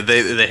 Yeah, I mean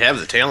they have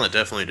the talent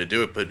definitely to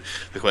do it, but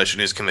the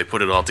question is, can they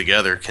put it all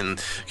together? Can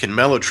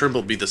Melo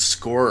Trimble be the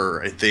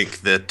scorer? I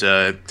think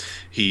that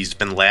he's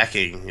been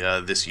lacking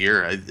this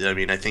year. I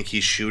mean, I think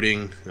he's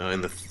shooting in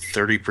the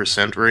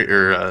 30% rate,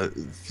 or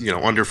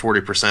under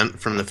 40%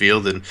 from the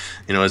field, and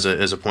as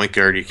a point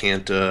guard, you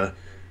can't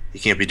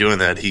be doing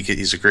that.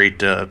 He's a great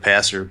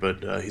passer,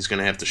 but he's going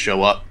to have to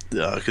show up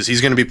because he's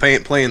going to be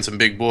playing some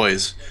big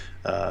boys,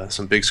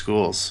 some big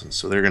schools.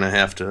 So they're going to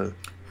have to.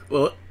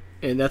 Well,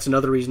 and that's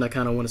another reason I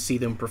kind of want to see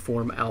them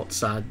perform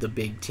outside the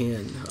Big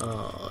Ten,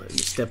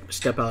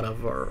 step out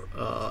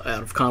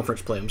of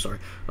conference play. I'm sorry,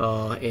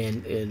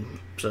 and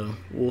so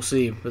we'll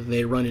see if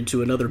they run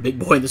into another big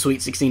boy in the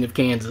Sweet 16 of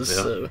Kansas.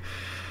 Yeah. So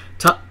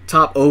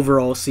top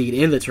overall seed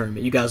in the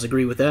tournament. You guys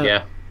agree with that?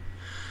 Yeah.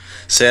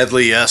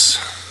 Sadly, yes.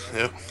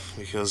 Yep.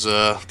 Because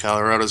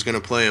Colorado's going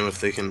to play them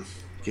if they can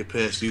get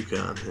past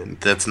UConn,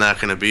 and that's not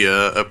going to be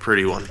a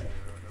pretty one.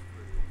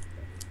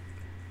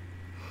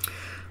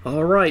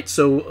 All right,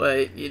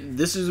 so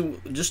this is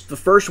just the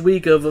first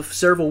week of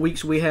several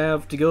weeks we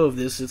have to go of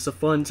this. It's a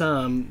fun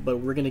time, but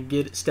we're going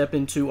to step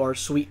into our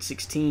Sweet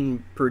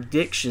 16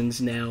 predictions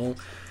now.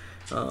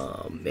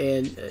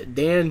 And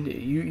Dan,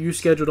 you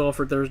scheduled all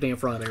for Thursday and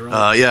Friday,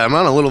 right? Yeah, I'm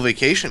on a little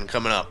vacation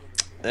coming up.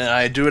 And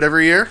I do it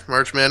every year.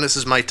 March Madness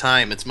is my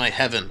time. It's my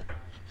heaven.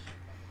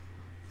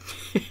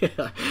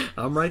 Yeah,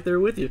 I'm right there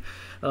with you.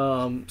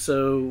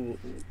 So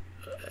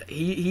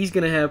he's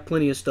going to have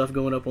plenty of stuff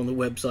going up on the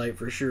website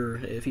for sure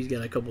if he's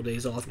got a couple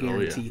days off,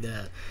 guarantee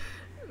that.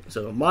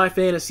 So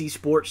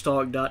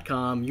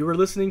myfantasysportstalk.com. You are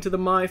listening to the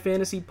My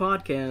Fantasy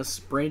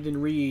Podcast.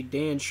 Brandon Reed,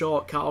 Dan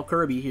Shaw, Kyle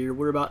Kirby here.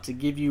 We're about to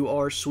give you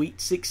our Sweet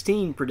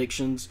 16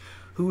 predictions.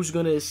 Who's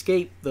going to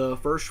escape the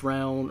first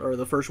round or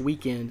the first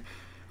weekend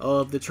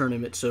of the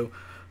tournament. So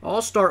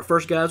I'll start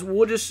first, guys.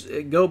 We'll just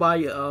go by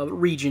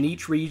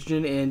each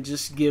region, and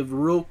just give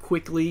real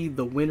quickly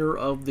the winner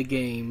of the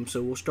game.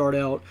 So we'll start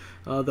out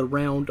the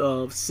round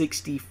of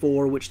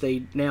 64, which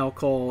they now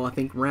call, I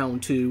think,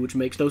 round 2, which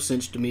makes no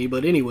sense to me.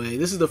 But anyway,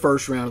 this is the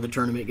first round of the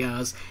tournament,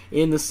 guys.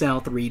 In the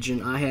South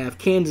region, I have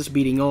Kansas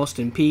beating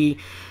Austin Peay.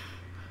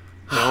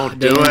 Don't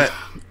do it.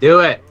 Do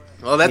it.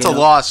 Well, that's a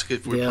loss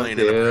if we're playing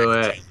in a do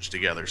bracket it. challenge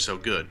together. So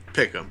good.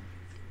 Pick them.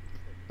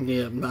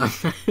 Yeah,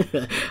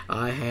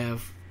 I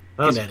have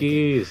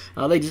Huskies.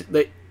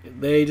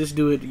 They just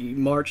do it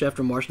March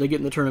after March. They get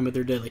in the tournament,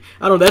 they're deadly.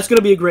 I don't know. That's going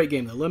to be a great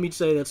game, though. Let me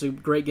say that's a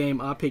great game.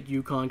 I picked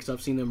UConn because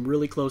I've seen them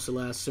really close the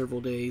last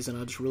several days, and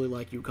I just really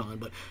like UConn.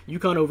 But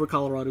UConn over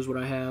Colorado is what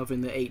I have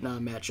in the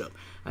 8-9 matchup.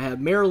 I have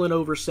Maryland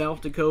over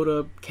South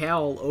Dakota,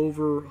 Cal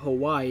over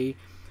Hawaii,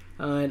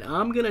 and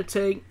I'm going to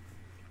take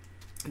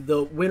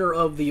the winner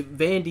of the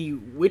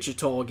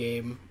Vandy-Wichita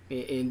game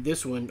in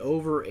this one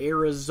over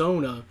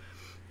Arizona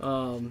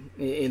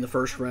in the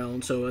first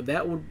round. So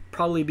that would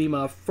probably be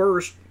my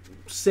first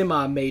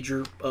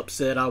semi-major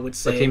upset, I would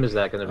say. What team is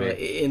that going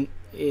to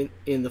be?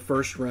 In the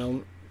first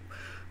round?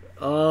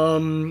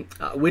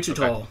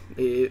 Wichita.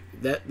 Okay.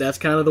 That's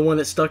kind of the one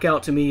that stuck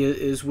out to me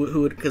is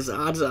who, because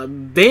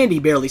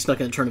Vandy barely snuck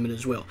in the tournament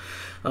as well.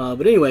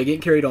 But anyway,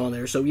 getting carried on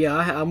there. So yeah,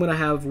 I'm going to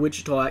have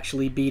Wichita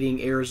actually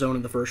beating Arizona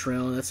in the first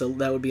round.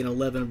 That would be an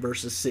 11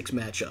 versus 6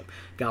 matchup.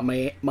 Got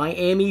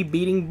Miami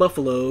beating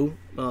Buffalo.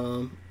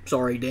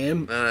 Sorry,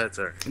 Dan. That's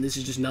all right. This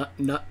is just not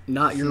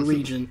your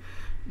region.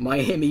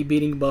 Miami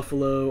beating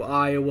Buffalo,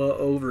 Iowa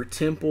over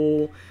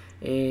Temple,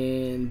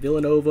 and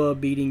Villanova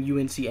beating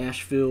UNC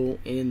Asheville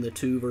in the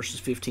 2 versus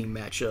 15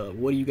 matchup.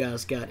 What do you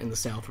guys got in the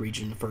South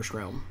region in the first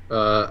round?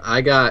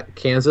 I got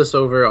Kansas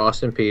over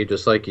Austin Peay,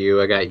 just like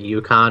you. I got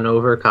UConn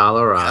over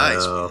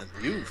Colorado.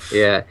 Nice, man.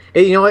 Yeah,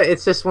 and you know what?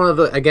 It's just one of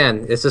those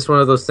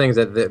things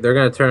that they're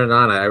going to turn it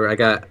on. I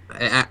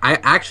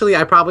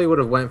probably would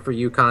have went for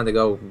UConn to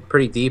go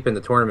pretty deep in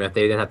the tournament if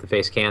they didn't have to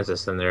face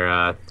Kansas in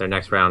their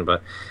next round,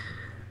 but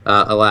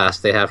alas,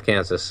 they have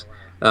Kansas.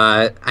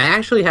 I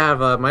actually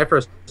have my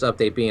first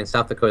update being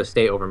South Dakota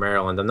State over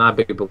Maryland. I'm not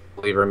a big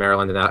believer in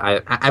Maryland,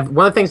 and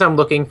one of the things I'm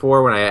looking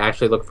for when I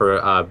actually look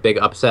for big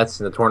upsets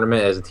in the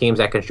tournament is the teams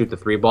that can shoot the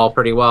 3 ball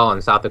pretty well,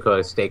 and South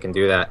Dakota State can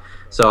do that.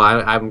 So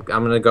I'm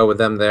going to go with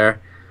them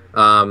there.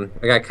 I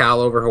got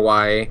Cal over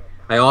Hawaii.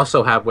 I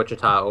also have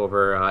Wichita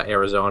over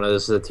Arizona.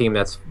 This is a team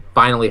that's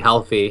finally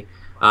healthy.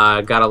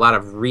 Got a lot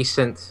of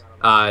recent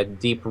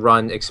deep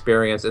run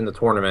experience in the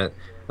tournament.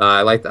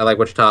 I like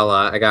Wichita a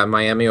lot. I got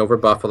Miami over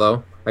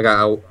Buffalo. I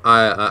got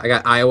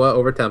Iowa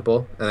over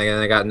Temple, and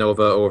then I got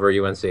Nova over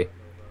UNC.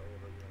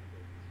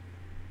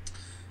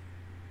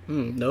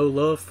 No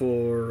love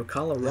for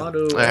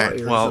Colorado All or right.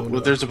 Arizona.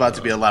 Well, there's about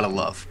to be a lot of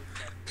love.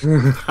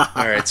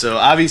 All right. So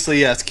obviously,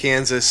 yes,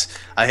 Kansas.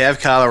 I have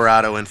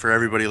Colorado, and for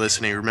everybody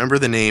listening, remember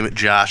the name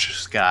Josh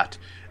Scott,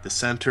 the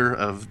center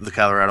of the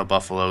Colorado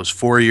Buffaloes,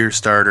 4-year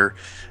starter.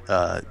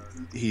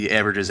 He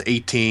averages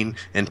 18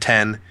 and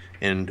 10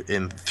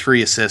 and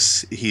 3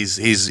 assists.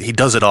 He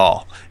does it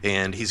all,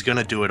 and he's going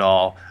to do it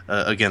all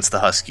against the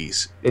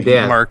Huskies. Hey,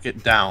 Dan. Mark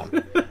it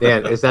down.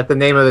 Dan, is that the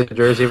name of the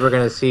jersey we're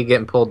going to see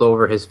getting pulled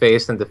over his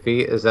face in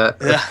defeat? Is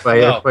that why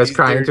everybody's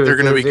crying to his They're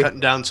going to be jersey? cutting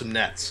down some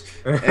nets.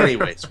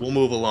 Anyways, we'll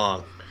move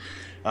along.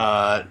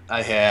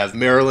 I have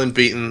Maryland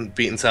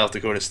beating South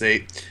Dakota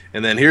State,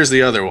 and then here's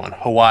the other one,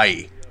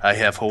 Hawaii. I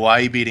have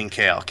Hawaii beating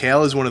Cal.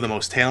 Cal is one of the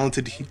most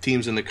talented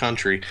teams in the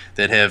country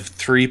that have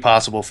 3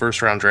 possible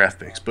first-round draft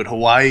picks. But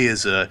Hawaii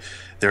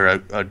they're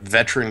a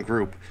veteran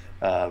group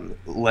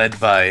led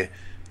by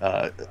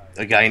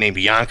a guy named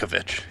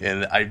Yankovic.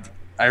 And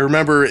I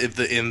remember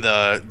in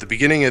the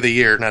beginning of the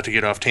year, not to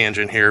get off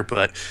tangent here,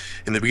 but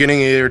in the beginning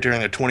of the year during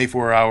the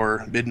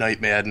 24-hour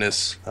Midnight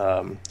Madness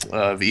of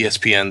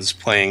ESPN's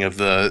playing of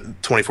the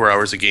 24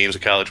 hours of games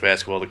of college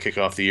basketball to kick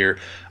off the year,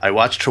 I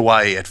watched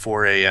Hawaii at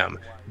 4 a.m.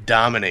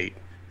 dominate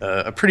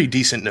a pretty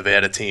decent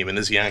Nevada team, and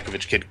this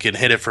Yankovic kid can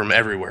hit it from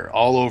everywhere,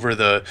 all over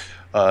the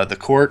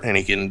court, and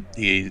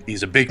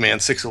he's a big man,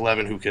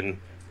 6'11", who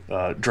can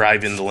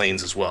drive in the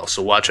lanes as well.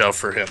 So watch out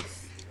for him.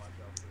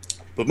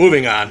 But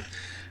moving on,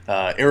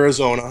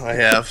 Arizona, I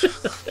have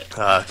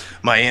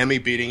Miami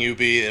beating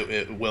UB.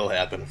 It will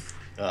happen.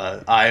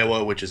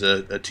 Iowa, which is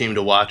a team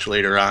to watch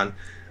later on,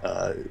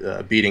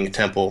 beating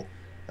Temple,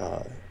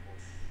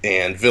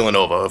 and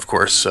Villanova, of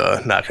course,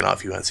 knocking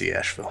off UNC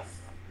Asheville.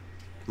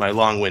 My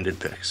long-winded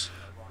picks.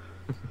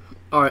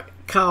 All right,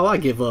 Kyle, I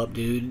give up,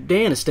 dude.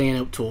 Dan is staying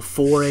up till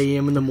 4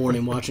 a.m. in the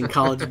morning watching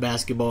college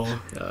basketball.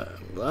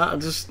 I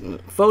just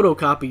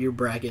photocopy your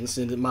bracket and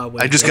send it my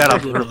way. I just got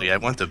up early. I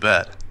went to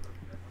bed.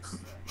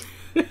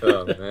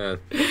 Oh, man.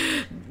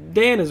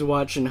 Dan is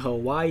watching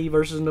Hawaii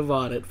versus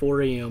Nevada at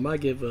 4 a.m. I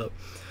give up.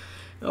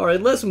 All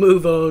right, let's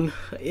move on.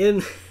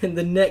 In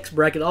the next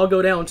bracket, I'll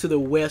go down to the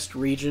West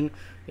region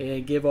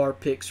and give our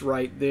picks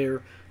right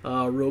there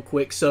real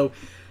quick. So,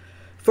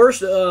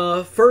 first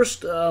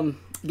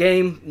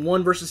game,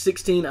 1 versus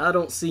 16. I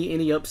don't see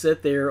any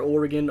upset there.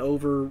 Oregon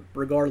over,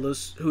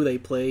 regardless who they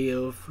play,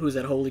 of who's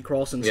at Holy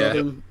Cross and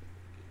Southern.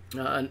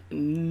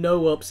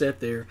 No upset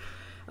there.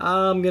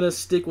 I'm going to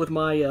stick with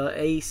my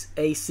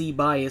AC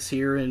bias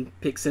here and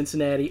pick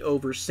Cincinnati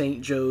over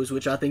St. Joe's,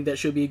 which I think that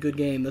should be a good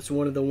game. That's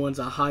one of the ones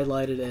I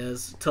highlighted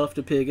as tough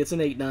to pick. It's an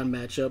 8-9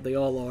 matchup. They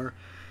all are.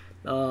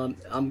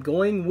 I'm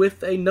going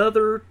with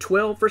another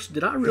 12 versus...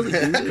 Did I really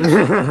do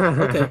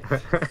this?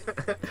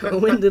 Okay.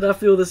 When did I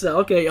feel this out?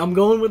 Okay, I'm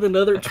going with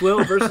another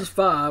 12 versus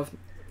 5.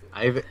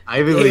 Ivy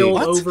League.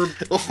 Over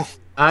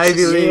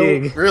Ivy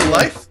League. Real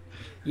life?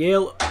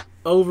 Yale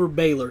over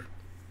Baylor.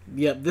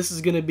 Yep, this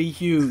is gonna be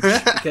huge.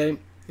 Okay,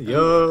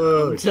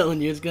 Yo, I'm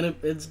telling you, it's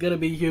gonna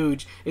be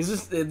huge.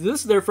 Is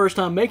this their first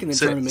time making the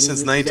tournament? Since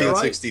is that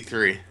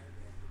 1963.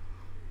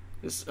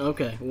 Right?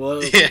 Okay,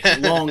 well,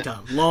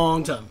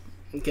 long time.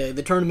 Okay,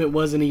 the tournament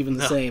wasn't even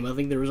the same. I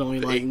think there was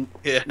only like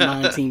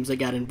 9 teams that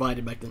got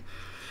invited back then.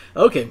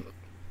 Okay,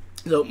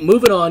 so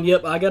moving on.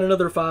 Yep, I got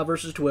another 5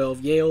 versus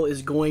 12. Yale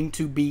is going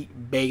to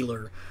beat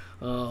Baylor.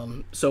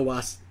 So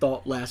I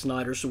thought last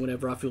night or so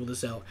whenever I filled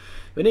this out.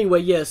 But anyway,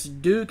 yes,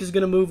 Duke is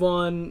going to move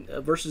on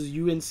versus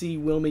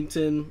UNC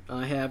Wilmington.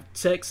 I have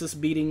Texas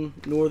beating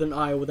Northern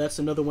Iowa. That's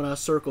another one I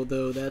circled,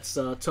 though. That's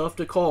tough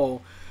to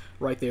call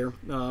right there.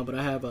 But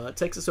I have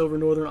Texas over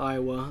Northern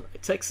Iowa,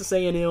 Texas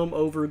A&M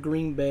over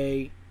Green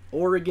Bay,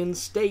 Oregon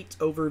State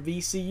over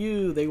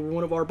VCU. They were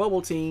one of our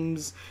bubble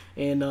teams.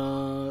 And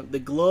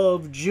the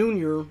Glove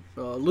Junior,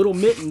 Little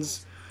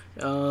Mittens,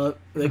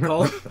 they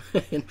call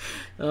it.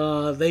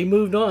 They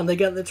moved on. They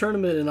got in the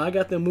tournament, and I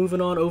got them moving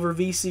on over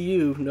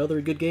VCU.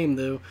 Another good game,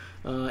 though.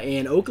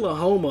 And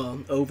Oklahoma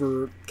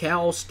over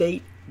Cal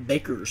State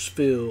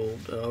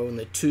Bakersfield on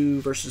the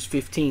 2 versus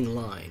 15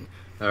 line.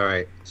 All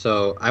right,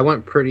 so I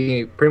went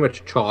pretty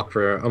much chalk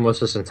for almost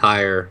this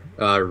entire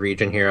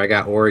region here. I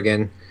got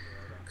Oregon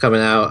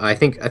coming out. I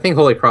think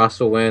Holy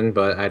Cross will win,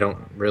 but I don't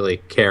really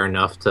care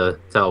enough to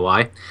tell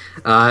why.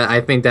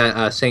 I think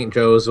that St.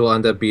 Joe's will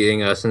end up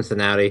beating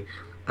Cincinnati.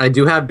 I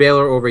do have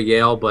Baylor over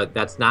Yale, but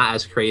that's not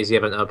as crazy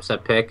of an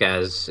upset pick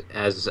as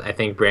I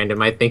think Brandon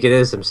might think it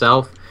is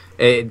himself.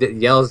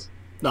 Yale's.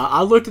 No,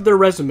 I looked at their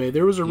resume.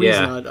 There was a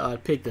reason I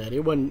picked that. It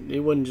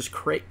wasn't just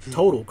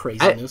total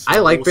craziness. I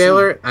like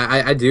Baylor.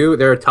 I do.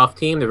 They're a tough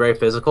team. They're very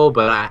physical,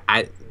 but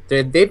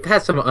they've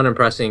had some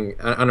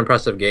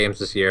unimpressive games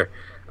this year.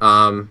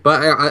 But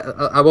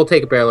I will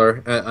take Baylor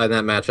in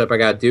that matchup. I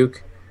got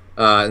Duke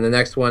And the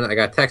next one, I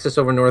got Texas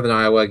over Northern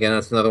Iowa. Again,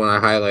 that's another one I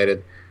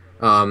highlighted.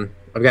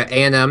 I've got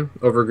A&M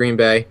over Green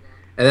Bay.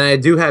 And then I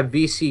do have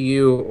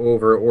VCU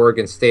over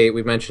Oregon State.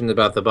 We mentioned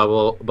about the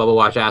bubble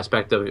watch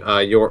aspect of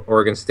your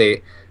Oregon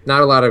State.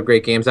 Not a lot of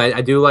great games.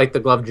 I do like the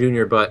Glove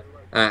Jr., but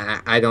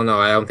I don't know.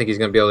 I don't think he's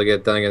going to be able to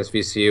get it done against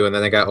VCU. And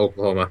then I got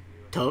Oklahoma.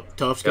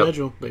 Tough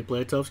schedule. Yep. They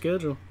play a tough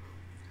schedule.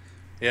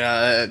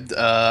 Yeah,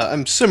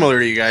 I'm similar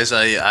to you guys.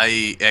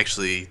 I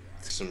actually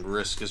some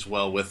risk as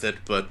well with it,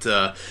 but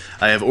I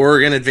have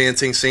Oregon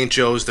advancing. St.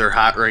 Joe's, they're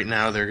hot right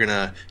now. They're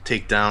gonna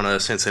take down a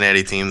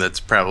Cincinnati team that's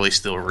probably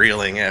still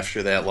reeling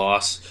after that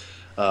loss.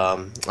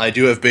 I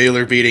do have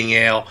Baylor beating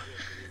Yale.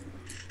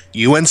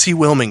 UNC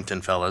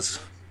Wilmington, fellas.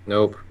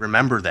 Nope.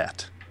 Remember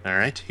that. All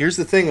right. Here's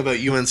the thing about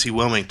UNC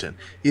Wilmington.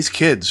 These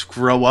kids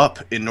grow up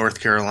in North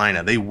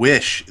Carolina. They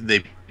wish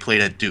they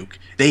played at Duke.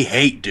 They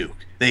hate Duke.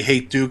 They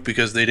hate Duke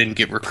because they didn't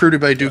get recruited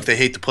by Duke. They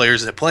hate the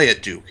players that play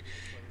at Duke.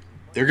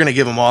 They're going to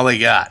give them all they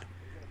got.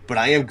 But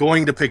I am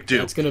going to pick Duke.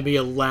 That's going to be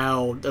a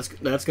loud. That's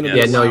going to be.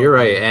 Yeah, no, you're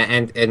right.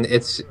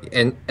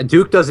 And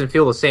Duke doesn't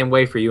feel the same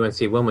way for UNC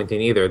Wilmington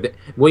either.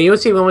 When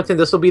UNC Wilmington,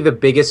 this will be the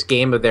biggest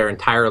game of their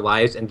entire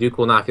lives, and Duke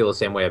will not feel the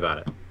same way about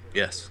it.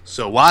 Yes.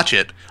 So watch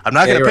it. I'm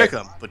not going to pick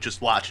them, but just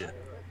watch it.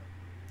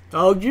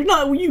 Oh, you're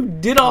not. You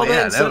did all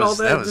that and said all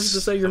that just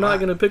to say you're not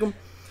going to pick them.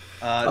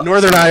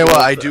 Northern Iowa,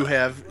 I do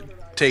have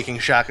taking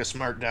Shaka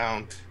Smart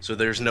down, so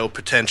there's no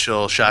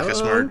potential Shaka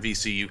Smart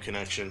VCU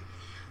connection.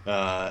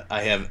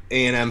 I have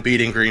A&M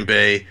beating Green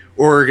Bay,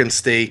 Oregon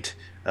State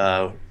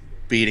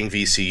beating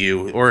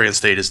VCU. Oregon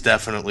State is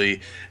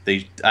definitely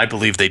I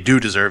believe they do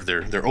deserve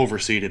they're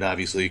overseeded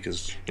obviously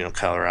because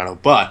Colorado,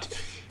 but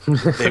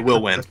they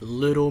will win.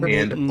 Little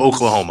and mittens,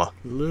 Oklahoma.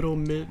 Little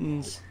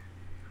mittens.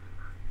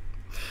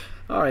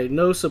 All right,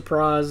 no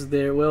surprise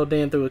there. Well,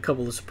 Dan threw a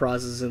couple of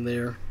surprises in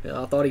there.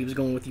 I thought he was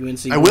going with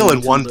UNC. I will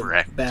in one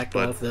bracket, backed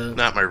but off the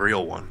not my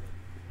real one.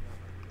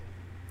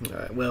 All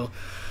right, well,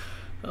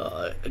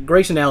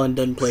 Grayson Allen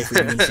doesn't play for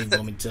UNC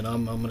Wilmington.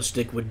 I'm going to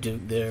stick with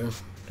Duke there.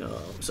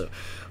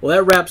 Well,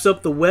 that wraps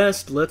up the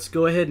West. Let's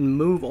go ahead and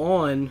move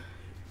on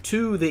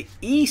to the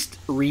East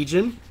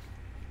region.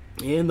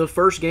 In the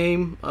first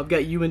game, I've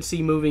got UNC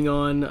moving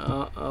on.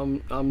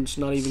 I'm just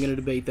not even going to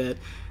debate that.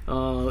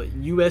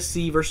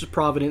 USC versus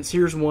Providence.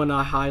 Here's one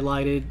I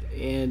highlighted,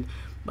 and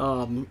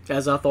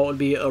as I thought would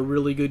be a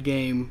really good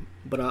game,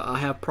 but I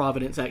have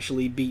Providence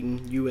actually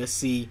beating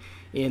USC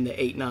in the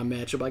 8-9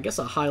 matchup. I guess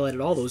I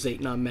highlighted all those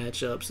 8-9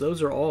 matchups.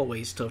 Those are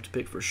always tough to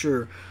pick for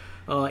sure.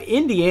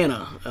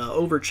 Indiana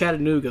over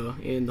Chattanooga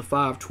in the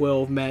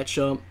 5-12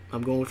 matchup.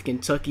 I'm going with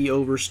Kentucky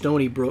over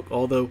Stony Brook,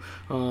 although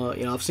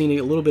I've seen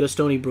a little bit of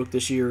Stony Brook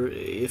this year.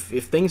 If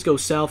things go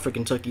south for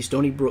Kentucky,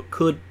 Stony Brook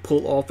could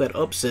pull off that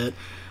upset.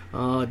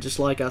 Just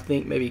like I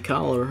think maybe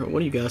Kyle or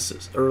one of you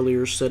guys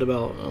earlier said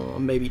about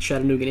maybe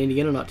Chattanooga and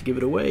Indiana, not to give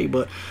it away,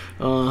 but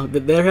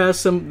there has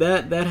some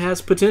that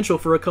has potential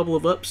for a couple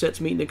of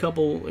upsets meeting a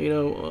couple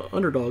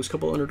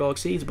underdog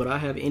seeds. But I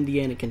have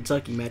Indiana and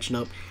Kentucky matching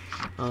up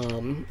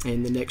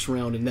in the next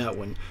round in that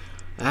one.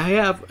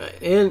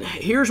 And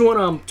here's one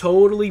I'm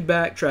totally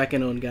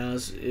backtracking on,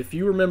 guys. If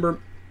you remember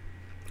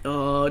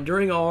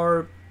during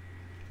our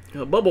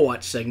Bubble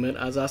Watch segment,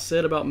 as I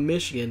said about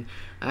Michigan,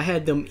 I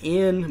had them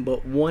in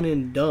but one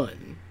and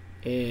done,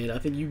 and I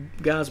think you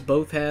guys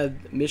both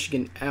had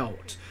Michigan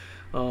out.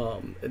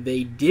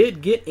 They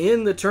did get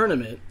in the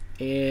tournament,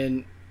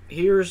 and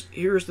here's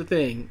the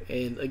thing.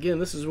 And again,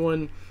 this is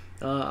one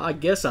I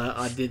guess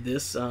I did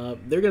this.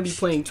 They're going to be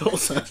playing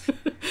Tulsa.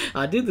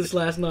 I did this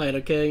last night.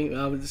 Okay,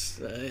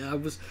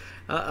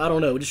 I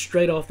don't know, just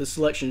straight off the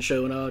selection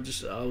show, and I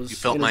was you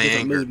felt in a my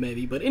different anger. mood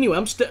maybe. But anyway,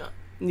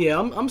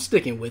 I'm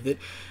sticking with it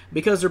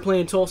because they're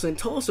playing Tulsa, and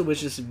Tulsa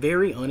was just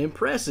very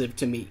unimpressive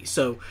to me.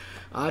 So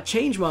I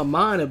changed my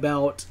mind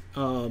about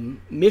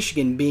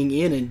Michigan being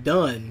in and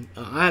done.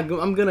 I'm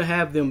going to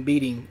have them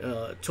beating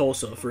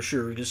Tulsa for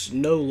sure. Just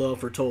no love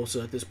for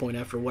Tulsa at this point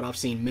after what I've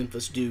seen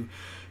Memphis do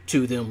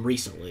to them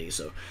recently.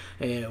 So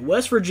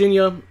West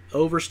Virginia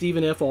over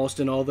Stephen F.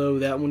 Austin, although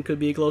that one could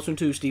be a close one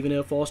too. Stephen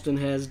F. Austin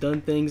has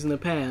done things in the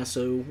past,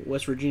 so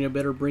West Virginia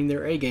better bring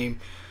their A game.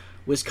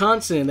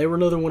 Wisconsin, they were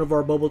another one of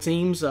our bubble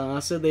teams. I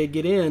said they'd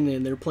get in,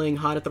 and they're playing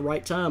hot at the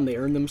right time. They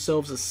earned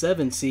themselves a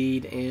 7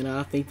 seed, and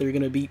I think they're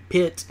going to beat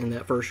Pitt in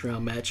that first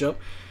round matchup.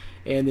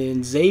 And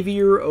then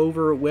Xavier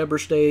over Weber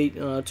State,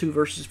 2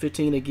 versus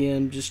 15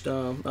 again. Just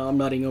I'm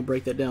not even going to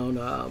break that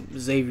down.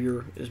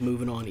 Xavier is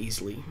moving on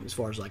easily as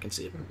far as I can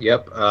see it.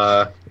 Yep.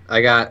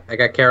 I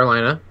got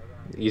Carolina,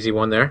 easy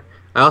one there.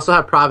 I also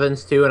have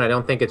Providence too, and I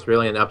don't think it's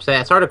really an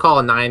upset. It's hard to call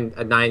a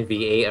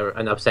 9v8 or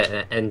an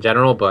upset in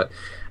general, but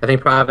I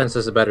think Providence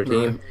is a better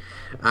team.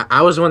 Right.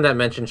 I was the one that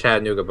mentioned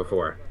Chattanooga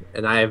before,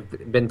 and I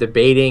have been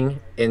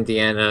debating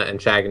Indiana and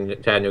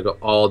Chattanooga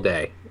all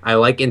day. I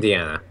like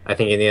Indiana. I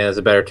think Indiana is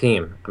a better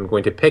team. I'm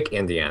going to pick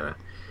Indiana.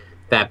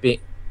 That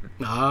being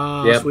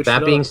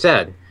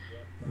said,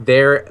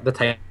 they're the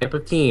type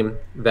of team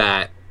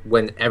that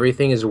when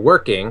everything is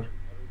working,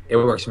 it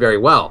works very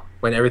well.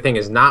 When everything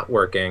is not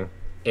working,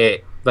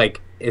 it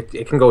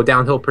can go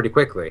downhill pretty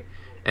quickly.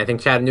 And I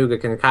think Chattanooga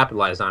can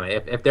capitalize on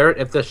it. If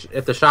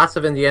the shots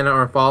of Indiana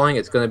aren't falling,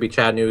 it's going to be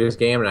Chattanooga's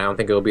game, and I don't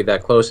think it will be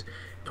that close.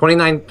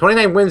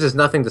 29 wins is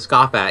nothing to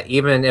scoff at,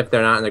 even if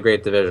they're not in a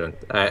great division,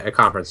 a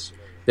conference.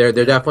 They're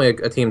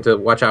definitely a team to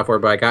watch out for,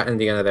 but I got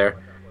Indiana there.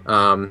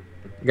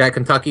 Got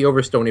Kentucky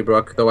over Stony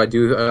Brook, though I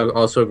do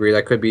also agree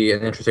that could be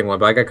an interesting one.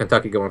 But I got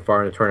Kentucky going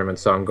far in the tournament,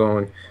 so I'm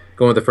going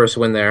with the first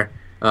win there.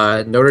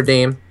 Notre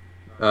Dame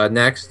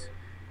next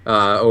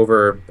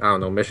over, I don't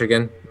know,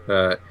 Michigan.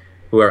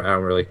 Whoever, I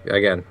don't really,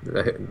 again,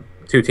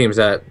 two teams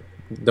that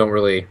don't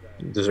really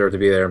deserve to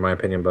be there in my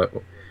opinion, but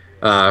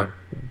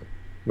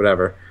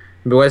whatever.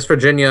 But West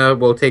Virginia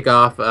will take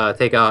out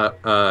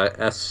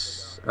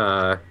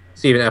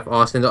Stephen F.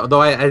 Austin.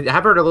 Though I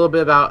have heard a little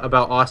bit about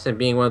Austin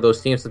being one of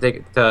those teams to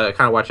kind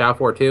of watch out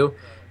for too.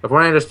 But from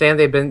what I understand,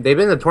 they've been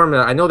in the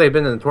tournament. I know they've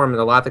been in the tournament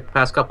a lot the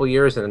past couple of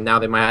years, and now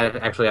they might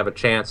actually have a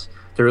chance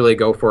to really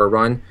go for a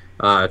run,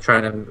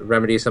 trying to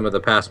remedy some of the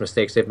past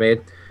mistakes they've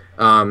made.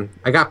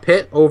 I got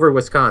Pitt over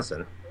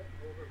Wisconsin.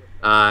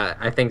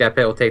 I think that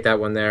Pitt will take that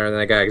one there, and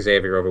then I got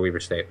Xavier over Weber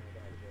State.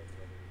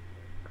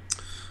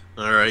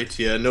 All right,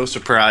 yeah, no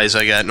surprise.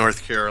 I got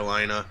North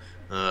Carolina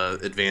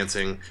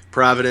advancing.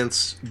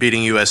 Providence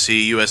beating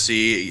USC.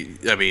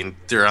 USC, I mean,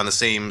 they're on the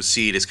same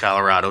seed as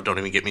Colorado. Don't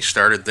even get me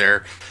started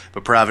there.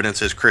 But Providence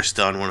has Chris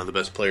Dunn, one of the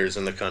best players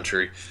in the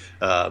country.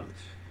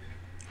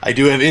 I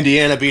do have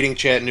Indiana beating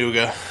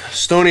Chattanooga.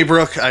 Stony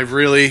Brook, I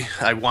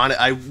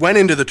went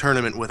into the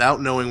tournament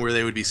without knowing where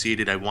they would be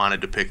seeded. I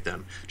wanted to pick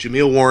them.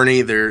 Jameel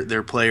Warney,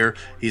 their player,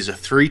 he's a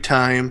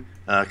 3-time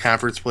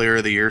Conference Player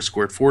of the Year,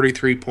 scored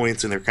 43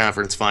 points in their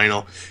conference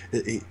final.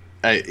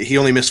 He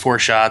only missed 4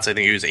 shots. I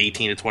think he was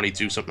 18 to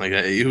 22, something like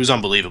that. He was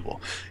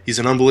unbelievable. He's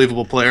an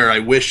unbelievable player. I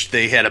wish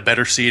they had a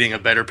better seeding, a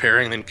better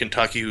pairing than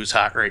Kentucky, who's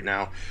hot right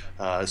now.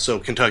 So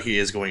Kentucky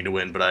is going to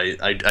win, but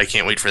I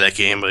can't wait for that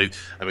game.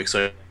 I'm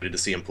excited to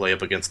see him play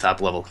up against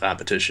top-level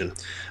competition.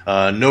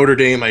 Notre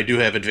Dame, I do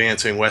have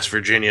advancing. West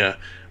Virginia,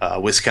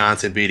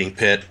 Wisconsin beating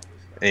Pitt,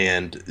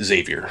 and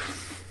Xavier.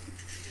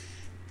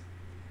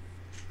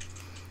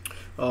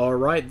 All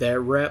right, that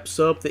wraps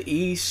up the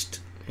East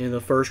in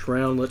the first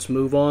round. Let's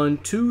move on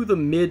to the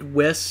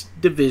Midwest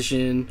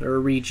division or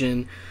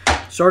region.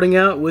 Starting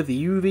out with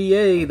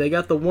UVA, they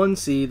got the 1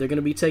 seed. They're going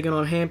to be taking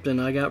on Hampton.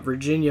 I got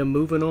Virginia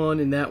moving on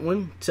in that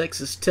one.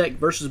 Texas Tech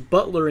versus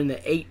Butler in the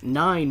 8-9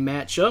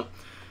 matchup.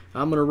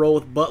 I'm going to roll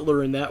with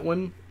Butler in that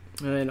one.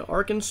 And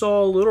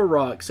Arkansas Little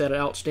Rocks had an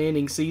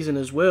outstanding season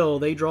as well.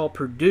 They draw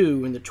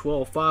Purdue in the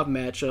 12-5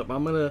 matchup.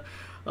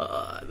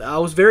 I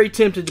was very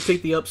tempted to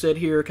pick the upset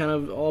here, kind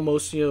of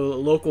almost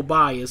local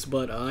bias,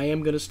 but I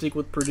am going to stick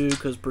with Purdue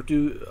because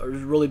Purdue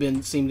has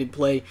really seemed to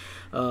play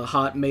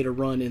hot, made a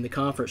run in the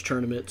conference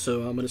tournament,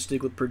 so I'm going to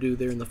stick with Purdue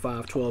there in the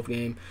 5-12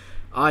 game.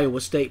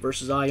 Iowa State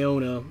versus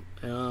Iona.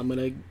 I'm going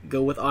to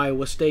go with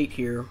Iowa State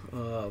here.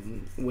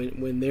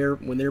 When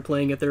they're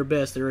playing at their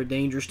best, they're a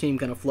dangerous team.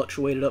 Kind of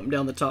fluctuated up and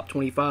down the top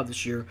 25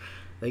 this year.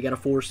 They got a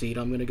 4 seed.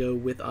 I'm going to go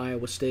with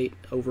Iowa State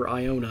over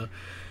Iona.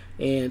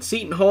 And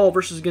Seton Hall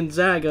versus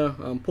Gonzaga,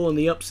 I'm pulling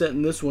the upset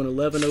in this one,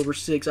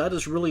 11-6. I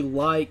just really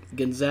like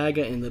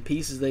Gonzaga and the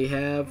pieces they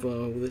have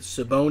with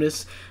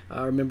Sabonis.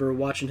 I remember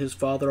watching his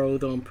father,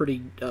 although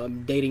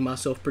I'm dating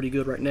myself pretty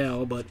good right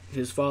now, but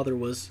his father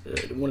was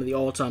one of the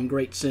all-time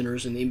great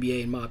centers in the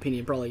NBA, in my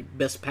opinion, probably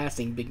best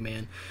passing big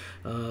man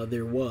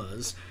there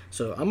was.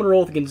 So I'm going to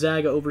roll with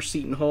Gonzaga over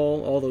Seton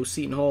Hall, although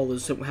Seton Hall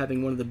is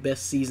having one of the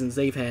best seasons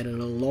they've had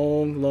in a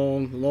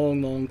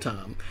long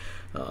time.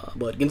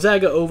 But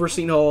Gonzaga over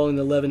Seton Hall in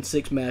the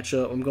 11-6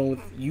 matchup. I'm going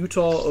with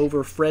Utah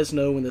over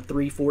Fresno in the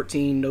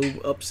 3-14. No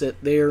upset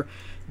there.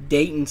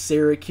 Dayton,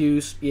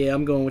 Syracuse. Yeah,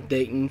 I'm going with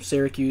Dayton.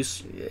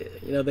 Syracuse,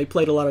 they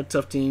played a lot of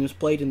tough teams,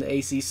 played in the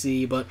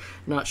ACC, but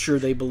not sure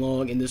they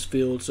belong in this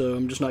field, so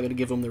I'm just not going to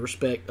give them the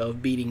respect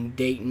of beating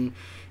Dayton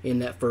in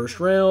that first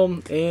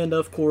round. And,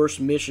 of course,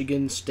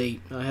 Michigan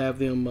State. I have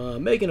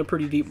them making a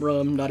pretty deep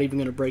run. Not even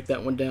going to break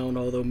that one down,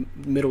 although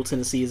Middle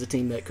Tennessee is a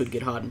team that could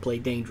get hot and play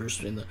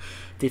dangerous in the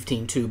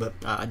 15-2, but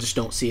I just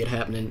don't see it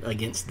happening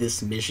against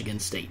this Michigan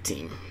State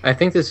team. I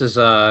think this is,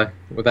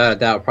 without a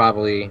doubt,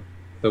 probably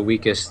the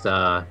weakest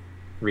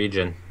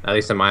region, at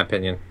least in my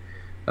opinion,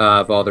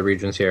 of all the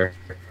regions here.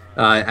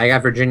 I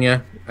got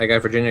Virginia.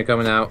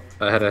 Coming out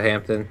ahead of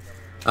Hampton.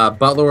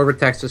 Butler over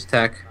Texas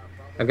Tech.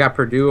 I've got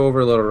Purdue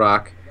over Little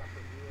Rock.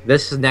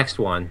 This next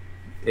one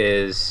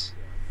is,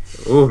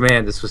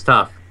 this was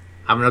tough.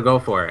 I'm gonna go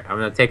for it. I'm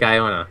gonna take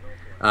Iona.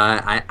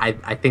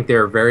 I think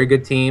they're a very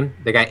good team.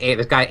 They got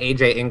this guy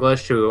AJ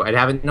English, who I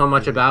haven't known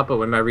much about, but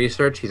with my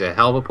research, he's a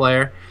hell of a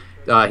player.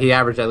 He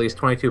averaged at least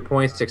 22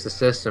 points, 6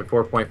 assists, and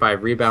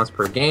 4.5 rebounds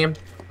per game.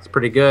 It's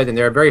pretty good, and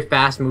they're a very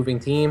fast-moving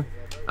team.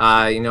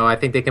 I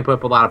think they can put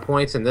up a lot of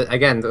points. And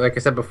again, like I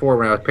said before,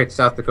 when I picked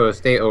South Dakota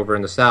State over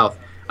in the South,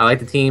 I like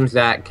the teams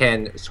that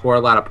can score a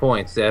lot of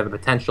points. They have the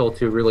potential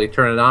to really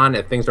turn it on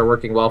if things are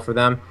working well for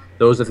them.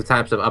 Those are the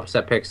types of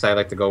upset picks I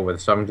like to go with.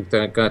 So I'm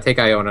going to take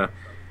Iona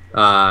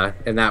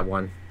in that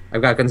one.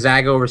 I've got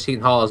Gonzaga over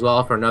Seton Hall as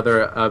well for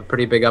another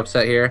pretty big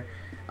upset here.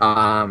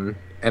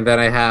 And then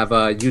I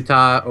have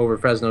Utah over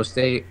Fresno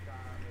State.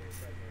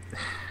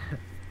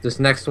 This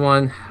next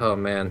one, oh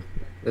man,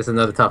 this is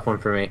another tough one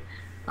for me.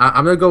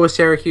 I'm gonna go with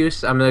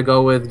Syracuse. I'm gonna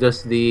go with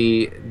just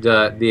the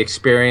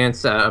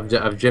experience of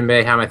Jim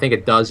Boeheim. I think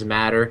it does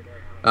matter,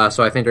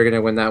 so I think they're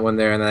gonna win that one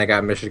there. And then I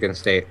got Michigan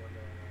State.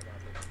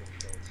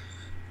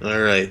 All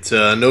right,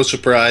 no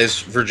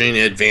surprise,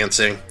 Virginia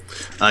advancing.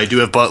 I do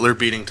have Butler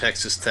beating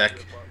Texas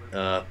Tech.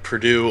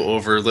 Purdue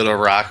over Little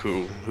Rock,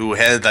 who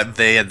had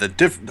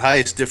the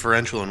highest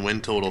differential in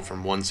win total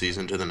from one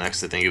season to the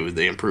next. I think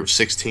they improved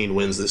 16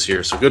 wins this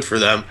year, so good for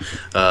them.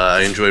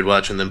 I enjoyed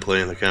watching them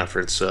play in the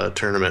conference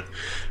tournament.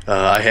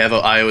 I have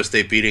Iowa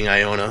State beating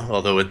Iona,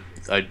 although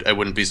I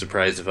wouldn't be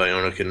surprised if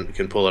Iona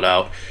can pull it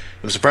out.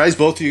 I'm surprised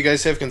both of you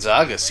guys have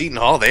Gonzaga. Seton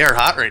Hall, they are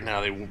hot right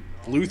now. They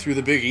blew through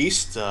the Big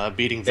East,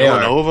 beating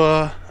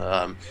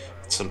Villanova.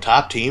 Some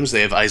top teams.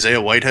 They have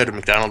Isaiah Whitehead, a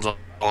McDonald's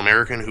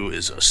All-American, who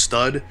is a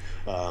stud.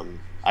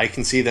 I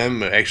can see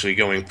them actually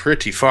going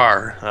pretty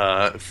far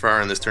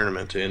in this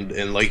tournament.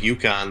 And like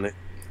UConn,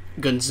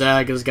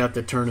 Gonzaga's got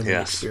the tournament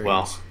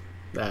experience.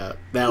 Well,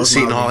 that was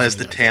Seton Hall has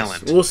the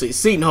talent. We'll see.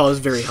 Seton Hall is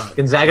very hot.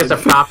 Gonzaga's a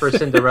proper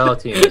Cinderella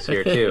team this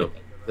year too.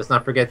 Let's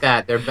not forget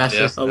that. Their best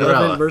is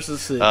Cinderella. 11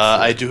 versus 6.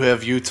 I do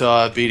have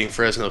Utah beating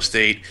Fresno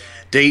State.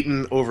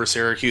 Dayton over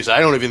Syracuse. I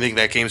don't even think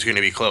that game's going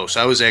to be close.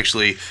 I was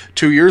actually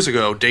 2 years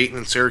ago, Dayton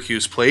and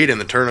Syracuse played in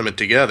the tournament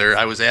together.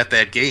 I was at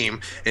that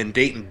game, and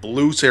Dayton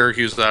blew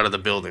Syracuse out of the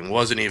building.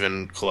 Wasn't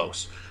even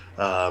close.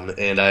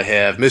 And I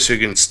have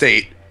Michigan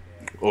State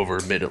over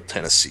Middle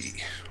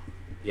Tennessee.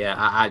 Yeah,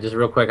 I just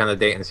real quick on the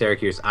Dayton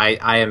Syracuse.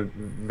 I am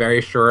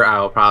very sure I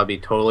will probably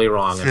be totally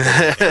wrong.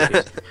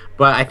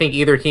 But I think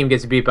either team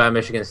gets beat by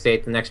Michigan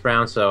State the next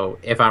round. So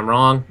if I'm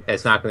wrong,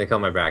 it's not going to kill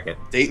my bracket.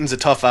 Dayton's a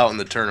tough out in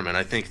the tournament.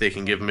 I think they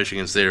can give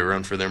Michigan State a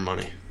run for their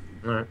money.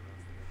 All right.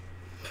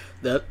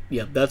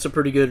 That's a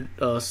pretty good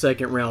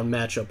second round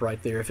matchup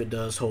right there if it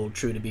does hold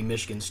true to be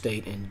Michigan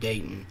State and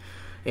Dayton.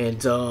 And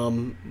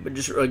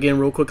just again,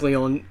 real quickly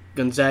on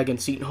Gonzaga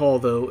and Seton Hall,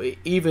 though,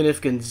 even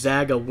if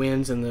Gonzaga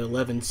wins in the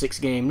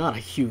 11-6 game, not a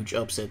huge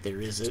upset there,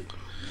 is it?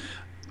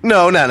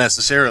 No, not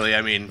necessarily.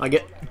 I mean,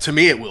 to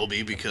me it will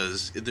be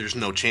because there's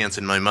no chance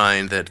in my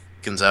mind that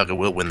Gonzaga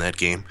will win that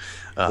game.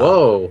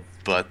 Whoa.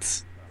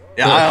 But,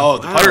 the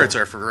Pirates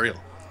are for real.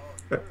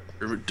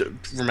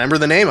 Remember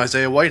the name,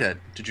 Isaiah Whitehead.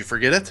 Did you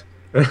forget it?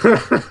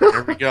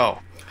 There we go.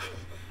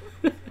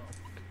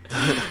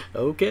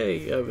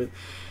 Okay.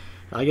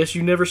 I guess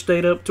you never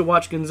stayed up to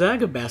watch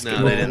Gonzaga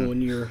basketball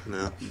when you're...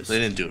 No, they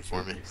didn't do it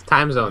for me. It's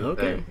time zone.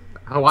 Okay.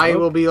 Hawaii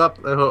will be up.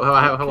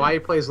 Hawaii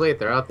plays late.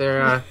 They're out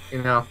there,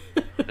 Yeah,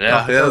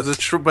 that's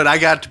true. But I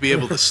got to be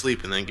able to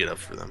sleep and then get up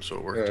for them, so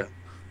it worked out.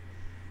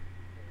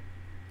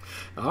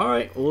 All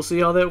right, we'll see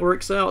how that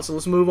works out. So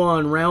let's move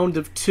on. Round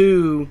of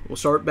 2. We'll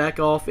start back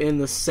off in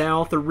the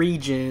South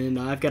region.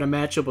 I've got a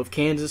matchup of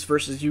Kansas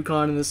versus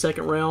UConn in the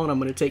second round. I'm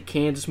going to take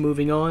Kansas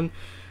moving on.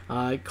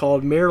 I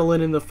called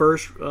Maryland in the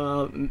first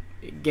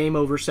game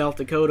over South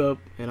Dakota,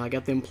 and I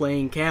got them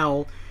playing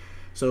Cal.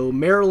 So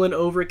Maryland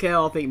over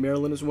Cal. I think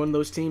Maryland is one of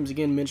those teams.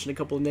 Again, mentioned a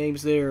couple of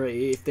names there.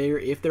 If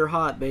they're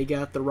hot, they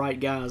got the right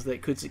guys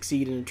that could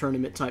succeed in a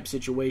tournament type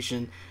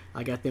situation.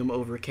 I got them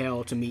over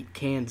Cal to meet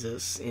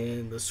Kansas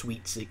in the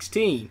Sweet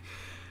 16,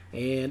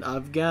 and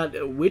I've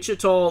got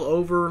Wichita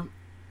over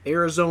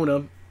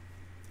Arizona.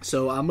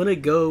 So I'm gonna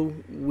go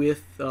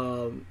with.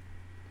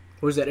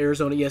 What was that,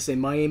 Arizona? Yes, and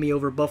Miami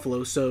over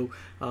Buffalo. So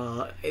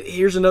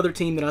here's another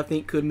team that I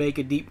think could make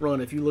a deep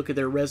run. If you look at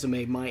their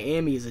resume,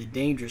 Miami is a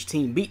dangerous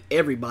team. Beat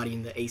everybody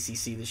in the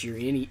ACC this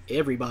year.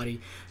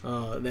 Everybody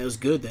that was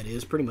good, that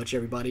is. Pretty much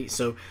everybody.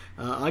 So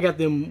I got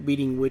them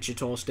beating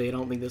Wichita State. I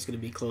don't think that's going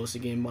to be close.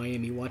 Again,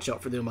 Miami, watch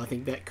out for them. I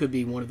think that could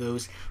be one of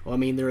those. Well, I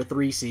mean, they're a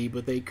 3 seed,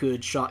 but they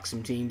could shock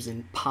some teams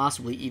and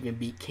possibly even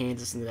beat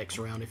Kansas in the next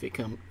round if it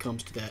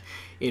comes to that,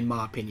 in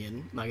my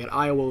opinion. I got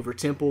Iowa over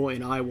Temple,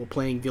 and Iowa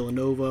playing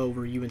Villanova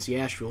over UNC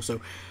Asheville.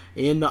 So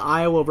in the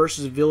Iowa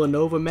versus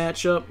Villanova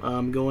matchup,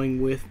 I'm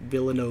going with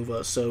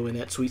Villanova. So in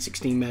that Sweet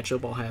 16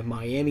 matchup, I'll have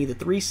Miami, the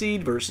 3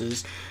 seed,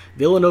 versus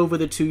Villanova,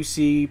 the 2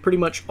 seed. Pretty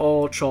much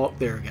all chalk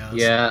there, guys.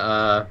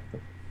 Yeah,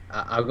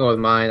 I'll go with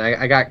mine.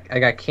 I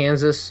got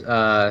Kansas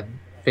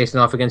facing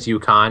off against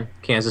UConn.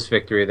 Kansas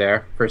victory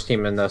there. First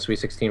team in the Sweet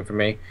 16 for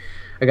me.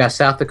 I got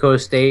South Dakota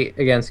State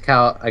against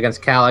Cal. I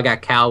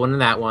got Cal winning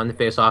that one to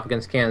face off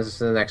against Kansas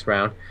in the next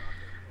round.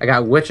 I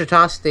got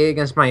Wichita State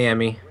against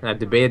Miami, and I've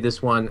debated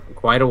this one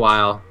quite a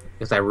while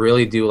because I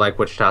really do like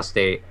Wichita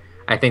State.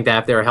 I think that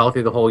if they were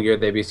healthy the whole year,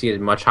 they'd be seated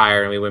much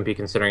higher, and we wouldn't be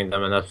considering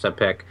them an upset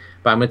pick.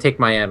 But I'm going to take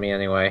Miami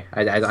anyway.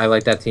 I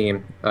like that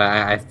team.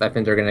 I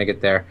think they're going to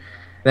get there.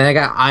 Then I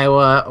got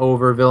Iowa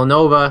over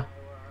Villanova.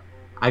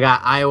 I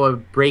got Iowa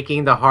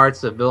breaking the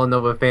hearts of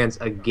Villanova fans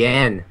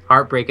again.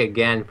 Heartbreak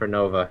again for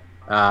Nova.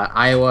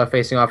 Iowa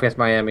facing off against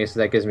Miami, so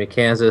that gives me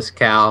Kansas,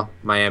 Cal,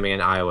 Miami,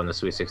 and Iowa in the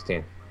Sweet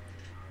 16.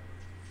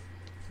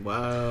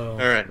 Wow. All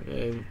right.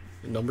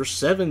 Number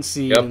 7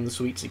 seed in the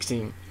Sweet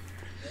 16.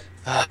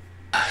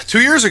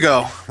 2 years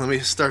ago, let me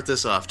start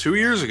this off. 2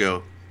 years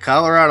ago,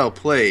 Colorado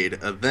played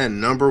a then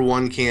number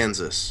 1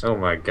 Kansas. Oh,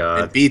 my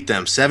God. And beat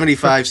them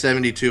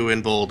 75-72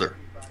 in Boulder.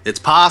 It's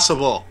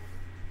possible.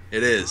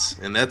 It is,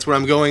 and that's what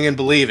I'm going in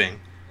believing.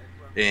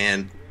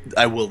 And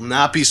I will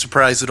not be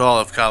surprised at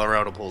all if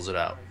Colorado pulls it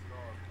out.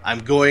 I'm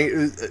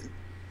going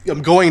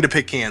to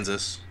pick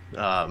Kansas.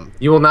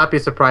 You will not be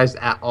surprised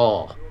at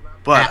all.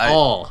 But at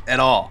all. At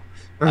all.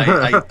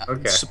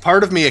 Okay. So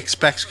part of me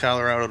expects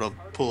Colorado to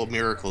pull a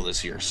miracle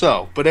this year.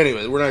 So, but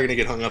anyway, we're not going to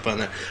get hung up on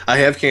that. I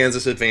have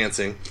Kansas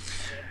advancing.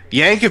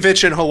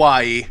 Yankovic and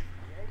Hawaii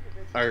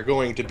are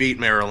going to beat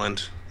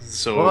Maryland.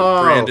 So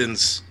Whoa.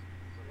 Brandon's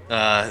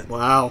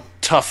Wow.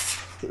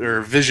 tough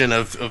or vision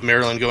of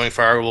Maryland going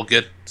far will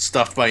get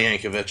stuffed by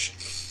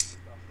Yankovic.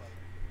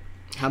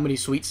 How many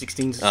Sweet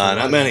 16s?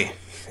 Not many,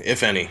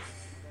 if any.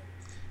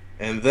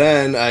 And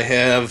then I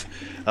have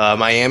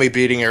Miami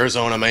beating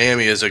Arizona.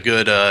 Miami is a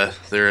good,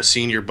 they're a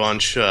senior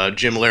bunch.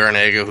 Jim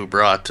Larinaga, who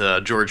brought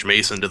George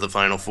Mason to the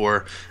Final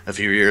Four a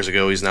few years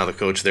ago, he's now the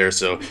coach there.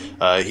 So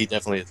he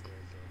definitely is.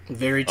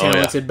 Very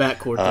talented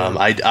backcourt.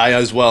 I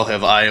as well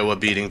have Iowa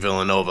beating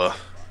Villanova.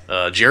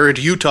 Jared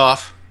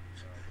Utoff,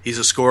 he's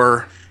a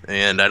scorer,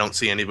 and I don't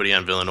see anybody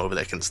on Villanova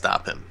that can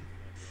stop him.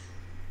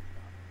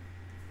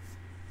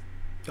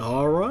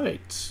 All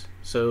right.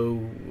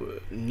 So,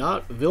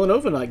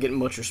 Villanova not getting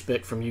much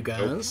respect from you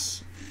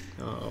guys.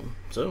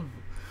 So,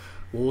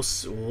 we'll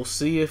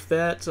see if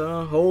that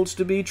holds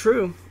to be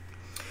true.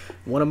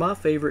 One of my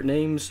favorite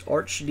names,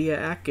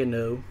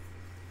 Archdiakono.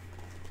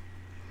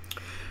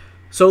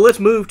 So let's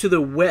move to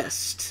the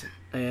West,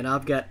 and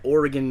I've got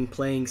Oregon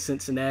playing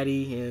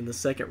Cincinnati in the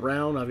second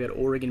round. I've got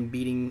Oregon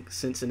beating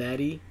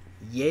Cincinnati.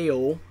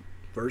 Yale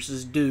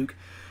versus Duke.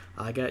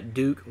 I got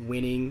Duke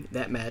winning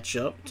that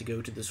matchup to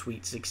go to the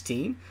Sweet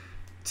 16.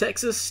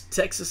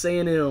 Texas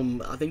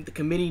A&M. I think the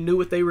committee knew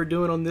what they were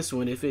doing on this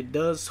one. If it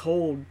does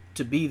hold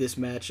to be this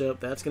matchup,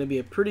 that's going to be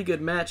a pretty good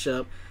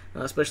matchup,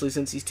 especially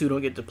since these two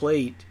don't get to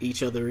play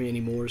each other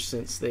anymore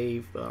since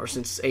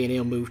since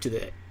A&M moved to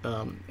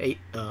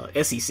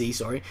the SEC.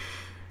 Sorry.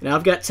 Now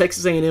I've got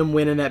Texas A&M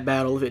winning that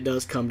battle if it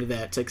does come to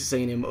that. Texas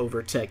A&M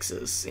over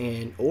Texas,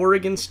 and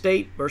Oregon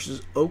State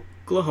versus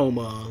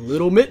Oklahoma.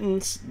 Little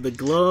Mittens, the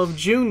Glove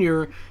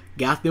Junior,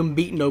 got them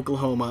beating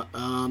Oklahoma.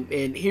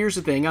 And here's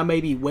the thing, I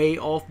may be way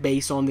off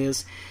base on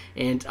this,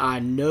 and I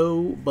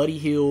know Buddy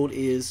Hield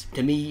is,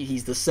 to me,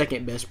 he's the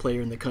second best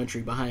player in the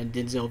country behind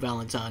Denzel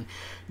Valentine.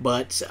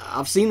 But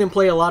I've seen them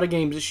play a lot of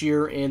games this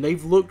year, and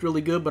they've looked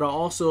really good, but I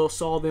also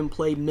saw them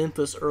play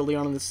Memphis early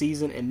on in the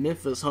season, and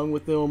Memphis hung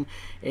with them,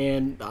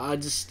 and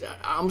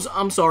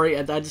I'm sorry,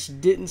 I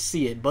just didn't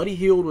see it. Buddy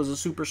Hield was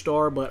a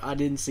superstar, but I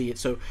didn't see it.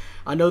 So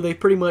I know they've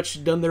pretty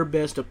much done their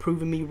best of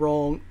proving me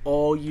wrong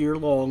all year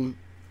long.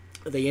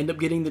 They end up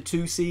getting the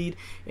 2 seed,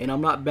 and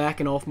I'm not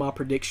backing off my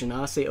prediction.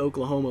 I say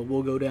Oklahoma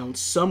will go down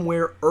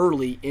somewhere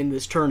early in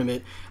this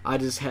tournament. I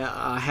just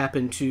I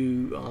happen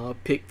to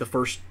pick the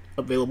first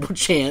available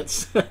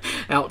chance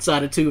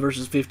outside of 2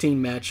 versus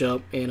 15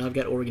 matchup, and I've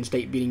got Oregon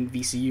State beating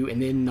VCU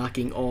and then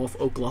knocking off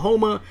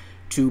Oklahoma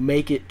to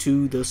make it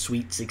to the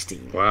Sweet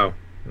 16. Wow.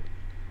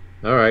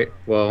 All right.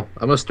 Well,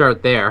 I'm going to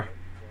start there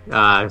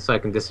so I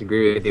can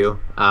disagree with you.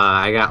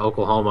 I got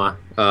Oklahoma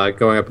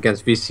going up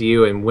against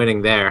VCU and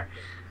winning there.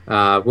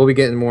 We'll be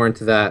getting more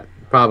into that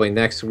probably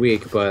next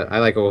week, but I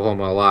like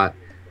Oklahoma a lot.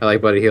 I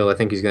like Buddy Hield. I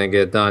think he's going to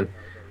get it done.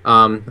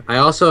 I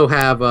also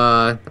have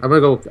I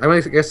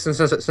guess since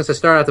I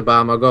start at the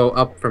bottom, I'll go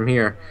up from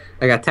here.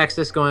 I got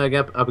Texas going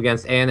up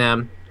against A&M.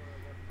 I'm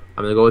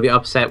going to go with the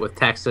upset with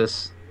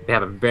Texas. They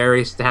have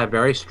very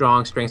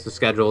strong strengths of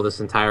schedule this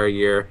entire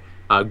year.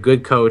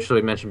 Good coach, that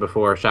we mentioned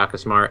before, Shaka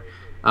Smart.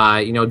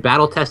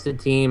 Battle-tested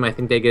team. I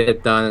think they get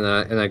it done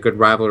in a good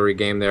rivalry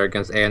game there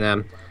against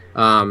A&M.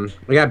 I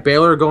got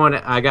Baylor going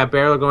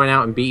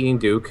out and beating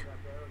Duke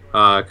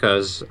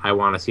because I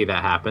want to see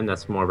that happen.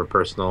 That's more of a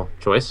personal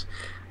choice.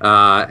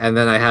 And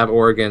then I have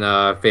Oregon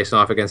facing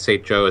off against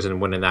St. Joe's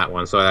and winning that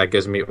one. So that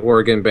gives me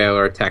Oregon,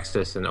 Baylor,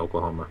 Texas, and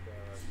Oklahoma.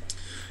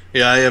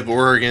 Yeah, I have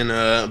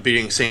Oregon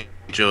beating St.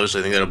 Joe's.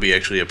 I think that'll be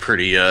actually a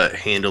pretty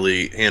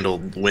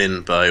handled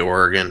win by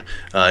Oregon.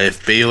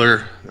 If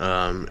Baylor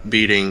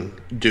beating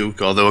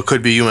Duke, although it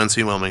could be UNC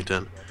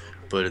Wilmington,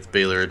 but it's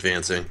Baylor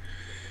advancing.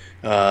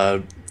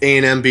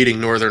 A&M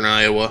beating Northern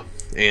Iowa,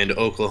 and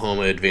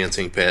Oklahoma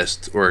advancing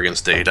past Oregon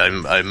State.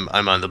 I'm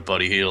on the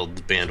Buddy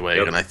Hield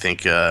bandwagon. Yep.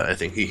 I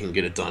think he can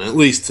get it done at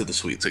least to the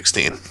Sweet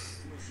 16.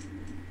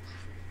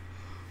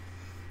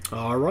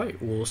 All right,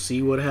 we'll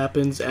see what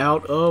happens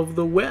out of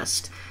the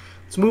West.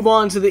 Let's move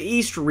on to the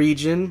East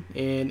region,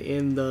 and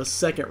in the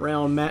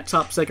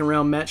top second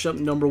round matchup,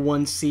 number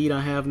 1 seed,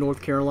 I have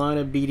North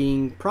Carolina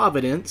beating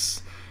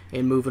Providence.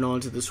 And moving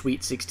on to the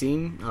Sweet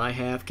 16, I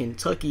have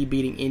Kentucky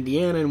beating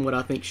Indiana in what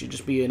I think should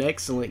just be an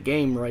excellent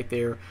game right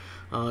there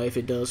if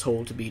it does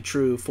hold to be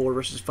true. 4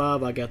 versus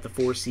 5, I got the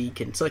 4 seed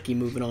Kentucky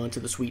moving on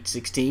to the Sweet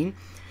 16.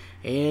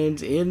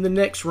 And in the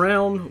next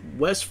round,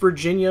 West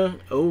Virginia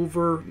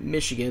over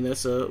Michigan.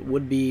 That's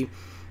would be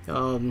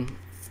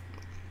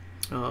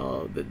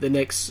the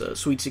next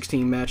Sweet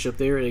 16 matchup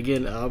there. And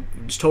again, I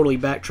just totally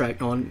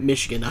backtracked on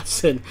Michigan. I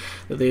said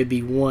that they'd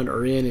be one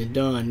or in and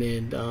done,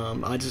 and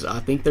I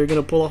think they're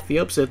going to pull off the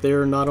upset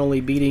there, not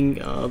only beating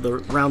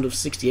the round of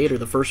 68 or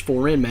the first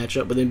 4-in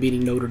matchup, but then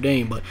beating Notre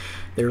Dame. But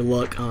their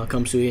luck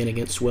comes to an end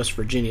against West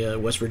Virginia.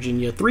 West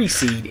Virginia 3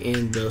 seed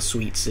in the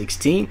Sweet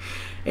 16.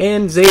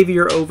 And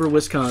Xavier over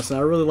Wisconsin.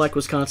 I really like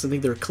Wisconsin. I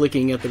think they're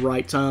clicking at the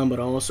right time,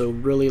 but I also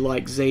really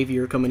like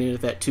Xavier coming in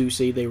at that 2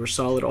 seed. They were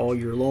solid all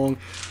year long.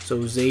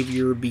 So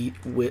Xavier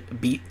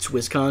beats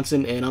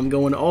Wisconsin, and I'm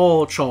going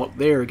all chalk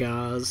there,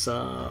 guys.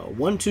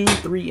 1, 2,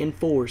 3, and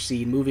 4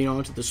 seed. Moving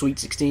on to the Sweet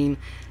 16.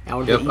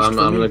 Out of the East. I'm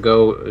going to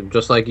go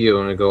just like you.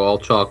 I'm going to go all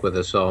chalk with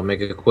this, so I'll make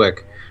it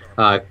quick.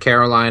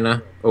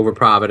 Carolina over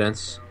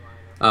Providence.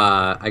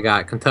 I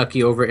got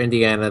Kentucky over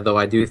Indiana, though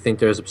I do think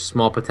there's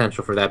small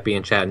potential for that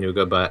being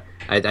Chattanooga, but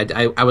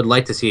I would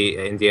like to see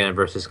Indiana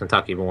versus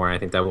Kentucky more. I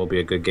think that will be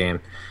a good game.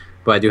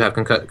 But I do have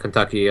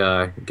Kentucky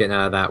getting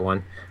out of that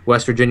one.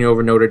 West Virginia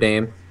over Notre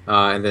Dame,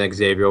 and then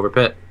Xavier over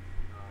Pitt.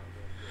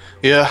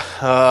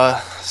 Yeah,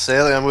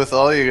 sadly, I'm with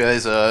all you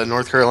guys.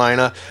 North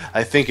Carolina,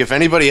 I think if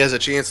anybody has a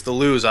chance to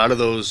lose out of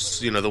those,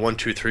 the 1,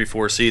 2, 3,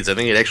 4 seeds, I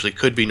think it actually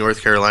could be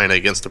North Carolina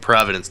against the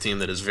Providence team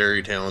that is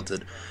very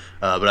talented.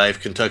 But I have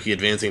Kentucky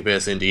advancing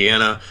past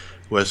Indiana,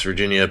 West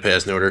Virginia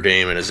past Notre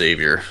Dame, and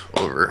Xavier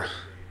over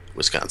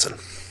Wisconsin.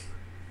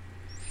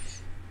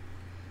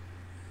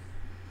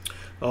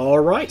 All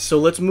right, so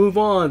let's move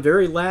on.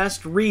 Very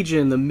last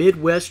region, the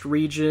Midwest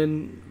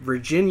region,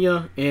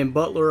 Virginia and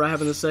Butler I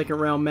have in the second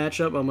round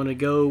matchup. I'm going to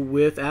go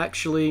with,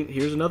 actually,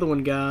 here's another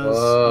one, guys.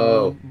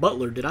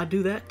 Butler. Did I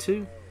do that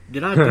too?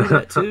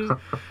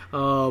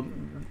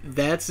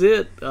 That's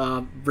it.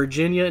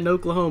 Virginia and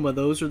Oklahoma.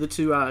 Those are the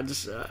two. I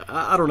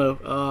don't know.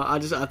 I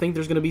think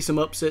there's going to be some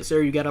upsets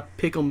there. You got to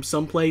pick them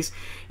someplace.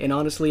 And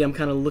honestly, I'm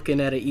kind of looking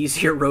at an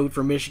easier road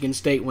for Michigan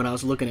State when I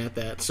was looking at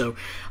that. So,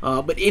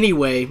 but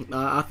anyway,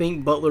 I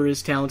think Butler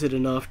is talented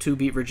enough to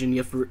beat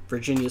Virginia.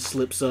 Virginia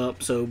slips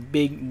up. So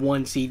big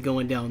 1 seed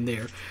going down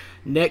there.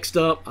 Next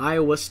up,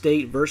 Iowa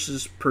State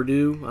versus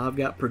Purdue. I've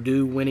got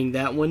Purdue winning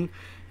that one.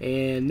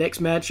 And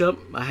next matchup,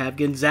 I have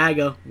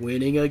Gonzaga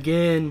winning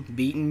again,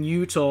 beating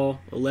Utah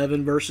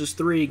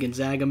 11-3.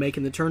 Gonzaga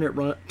making the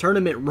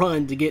tournament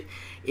run to get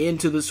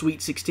into the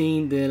Sweet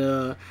 16.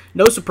 Then,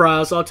 no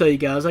surprise, I'll tell you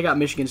guys, I got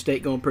Michigan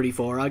State going pretty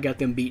far. I got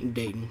them beating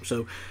Dayton.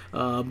 So,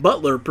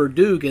 Butler,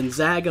 Purdue,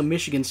 Gonzaga,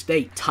 Michigan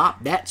State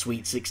top that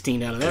Sweet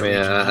 16 out of that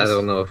region. I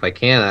don't know if I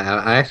can.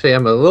 I actually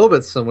am a little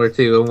bit similar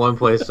to in one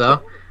place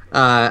though.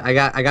 I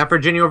got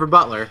Virginia over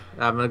Butler.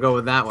 I'm gonna go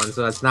with that one.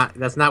 So that's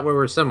not where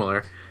we're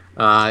similar.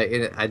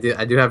 I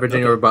do have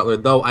Virginia over Butler,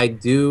 though I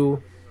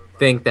do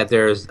think that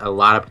there's a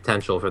lot of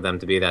potential for them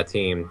to be that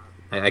team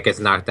that gets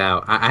knocked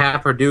out. I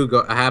have Purdue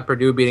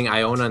beating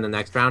Iona in the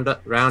next round,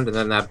 and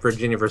then that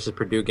Virginia versus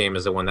Purdue game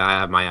is the one that I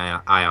have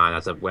my eye on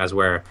as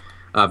where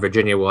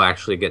Virginia will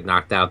actually get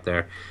knocked out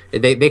there.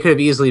 They could have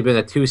easily been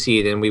a 2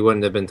 seed, and we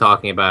wouldn't have been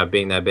talking about it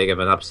being that big of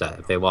an upset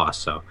if they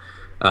lost. So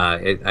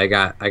I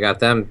got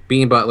them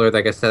beating Butler.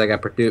 Like I said, I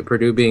got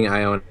Purdue beating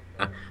Iona.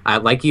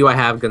 Like you, I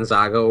have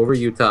Gonzaga over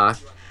Utah.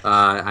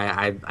 That's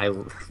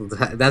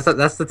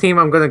the team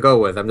I'm gonna go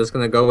with. I'm just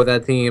gonna go with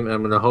that team, and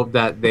I'm gonna hope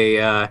that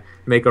they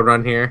make a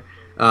run here.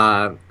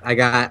 And then I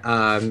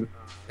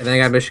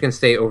got Michigan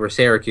State over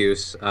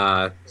Syracuse.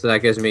 So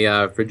that gives me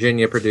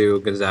Virginia, Purdue,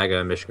 Gonzaga,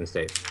 and Michigan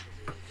State.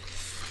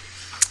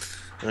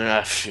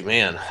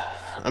 Man,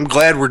 I'm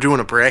glad we're doing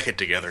a bracket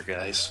together,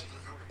 guys.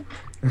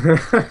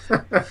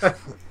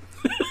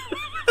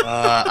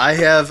 I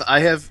have.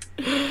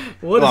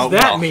 What does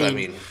that mean? I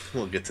mean,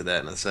 we'll get to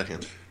that in a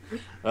second.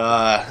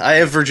 I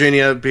have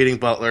Virginia beating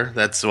Butler.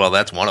 That's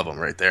one of them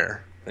right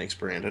there. Thanks,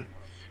 Brandon.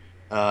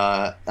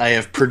 I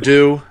have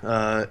Purdue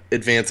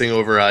advancing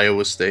over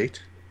Iowa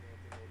State.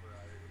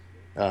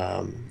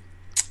 I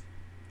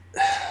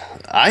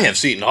have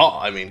Seton Hall.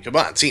 I mean, come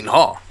on, Seton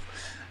Hall.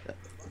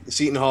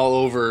 Seton Hall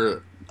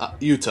over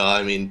Utah.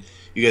 I mean,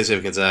 you guys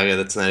have Gonzaga.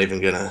 That's not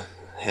even gonna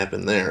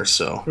happen there.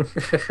 So,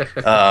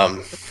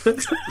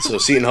 so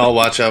Seton Hall,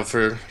 watch out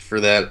for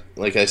that.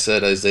 Like I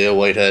said, Isaiah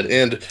Whitehead,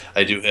 and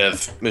I do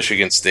have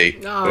Michigan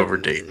State over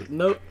Dayton.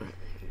 Nope,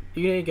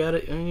 you ain't got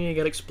it. You ain't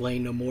got to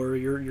explain no more.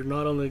 You're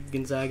not on the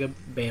Gonzaga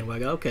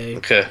bandwagon. Okay.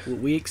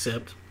 We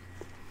accept.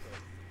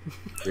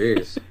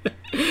 Jeez.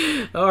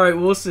 All right,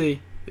 we'll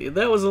see.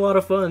 That was a lot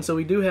of fun. So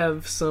we do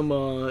have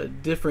some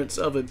difference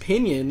of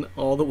opinion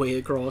all the way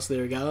across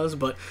there, guys,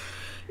 but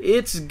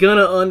it's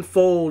gonna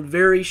unfold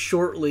very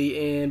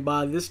shortly, and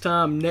by this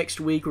time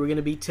next week we're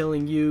gonna be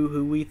telling you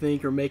who we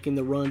think are making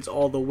the runs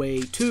all the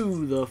way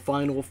to the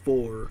Final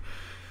Four.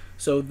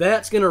 So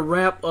that's gonna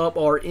wrap up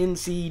our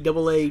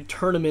NCAA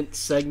tournament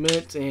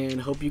segment,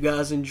 and hope you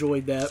guys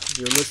enjoyed that.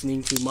 You're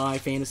listening to My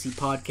Fantasy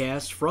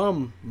Podcast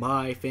from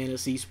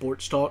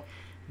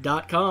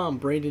MyFantasySportsTalk.com.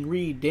 Brandon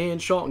Reed, Dan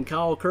Shelton,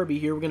 Kyle Kirby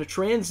here. We're gonna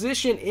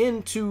transition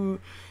into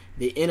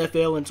the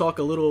NFL and talk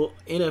a little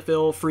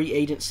NFL free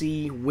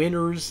agency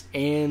winners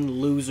and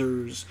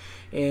losers.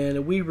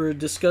 And we were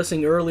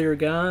discussing earlier,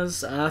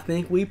 guys, I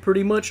think we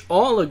pretty much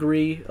all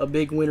agree a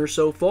big winner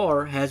so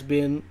far has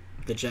been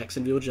the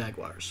Jacksonville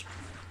Jaguars.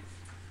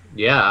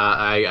 Yeah,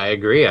 I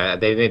agree.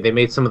 They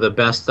made some of the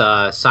best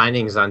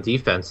signings on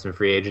defense in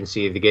free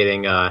agency,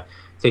 getting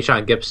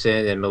Tayshaun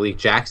Gibson and Malik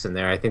Jackson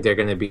there. I think they're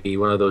going to be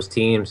one of those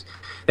teams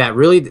that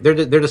really they're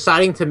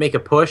deciding to make a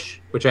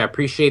push, which I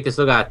appreciate. They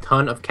still got a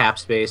ton of cap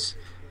space.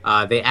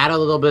 They add a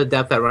little bit of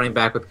depth at running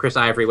back with Chris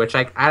Ivory, which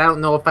I don't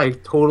know if I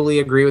totally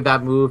agree with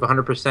that move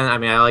 100%. I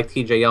mean, I like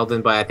TJ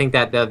Yeldon, but I think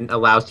that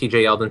allows TJ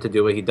Yeldon to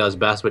do what he does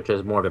best, which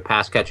is more of a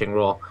pass-catching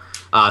role.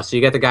 So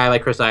you got the guy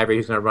like Chris Ivory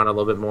who's going to run a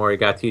little bit more. You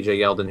got TJ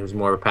Yeldon who's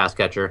more of a pass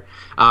catcher.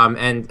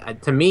 And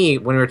to me,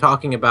 when we're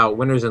talking about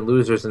winners and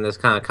losers in this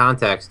kind of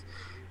context,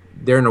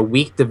 they're in a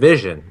weak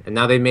division, and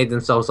now they made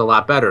themselves a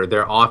lot better.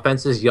 Their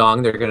offense is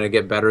young. They're going to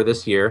get better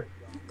this year.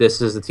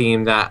 This is the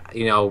team that,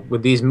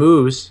 with these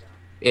moves,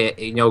 and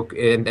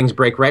things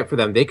break right for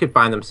them, they could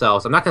find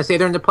themselves, I'm not going to say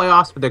they're in the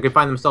playoffs, but they could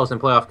find themselves in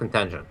playoff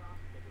contention.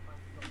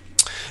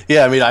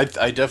 Yeah, I mean, I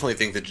definitely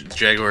think the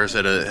Jaguars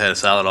had a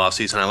solid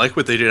offseason. I like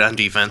what they did on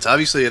defense.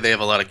 Obviously, they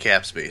have a lot of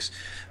cap space.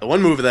 The one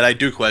move that I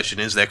do question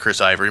is that Chris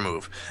Ivory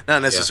move.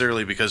 Not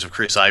necessarily because of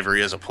Chris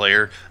Ivory as a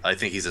player. I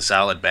think he's a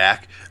solid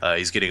back.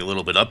 He's getting a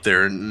little bit up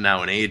there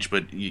now in age,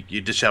 but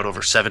you dish out over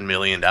 $7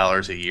 million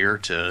a year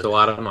to... It's a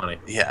lot of money.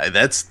 Yeah,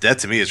 that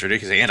to me is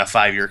ridiculous. And a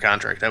 5-year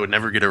contract. I would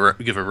never give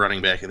a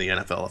running back in the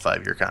NFL a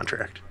 5-year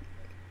contract.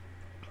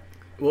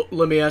 Well,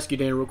 let me ask you,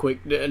 Dan, real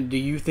quick. Do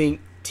you think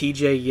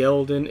TJ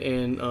Yeldon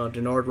and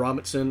Denard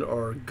Robinson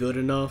are good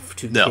enough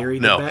to carry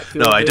the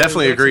backfield? No, I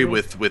definitely agree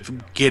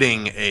with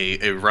getting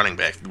a running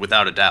back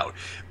without a doubt.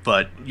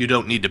 But you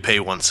don't need to pay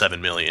over $7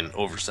 million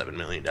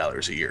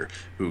a year,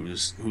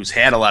 who's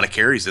had a lot of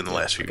carries in the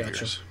last few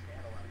years.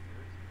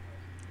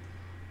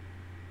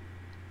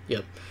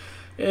 Yep.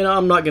 And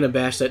I'm not going to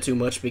bash that too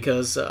much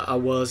because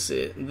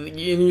and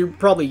you're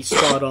probably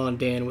spot on,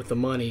 Dan, with the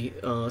money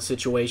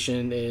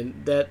situation,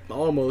 and that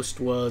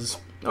almost was,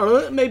 I don't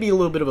know, maybe a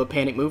little bit of a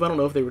panic move. I don't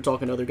know if they were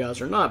talking to other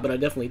guys or not, but I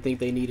definitely think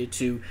they needed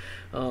to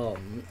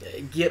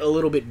get a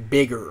little bit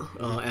bigger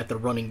at the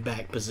running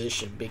back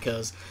position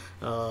because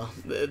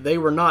they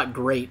were not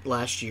great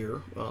last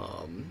year,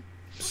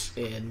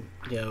 and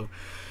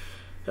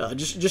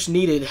just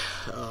needed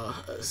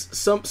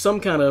some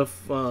kind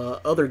of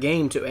other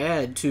game to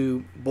add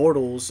to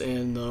Bortles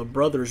and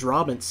brothers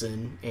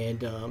Robinson,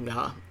 and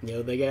now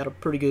they got a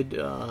pretty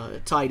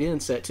good tight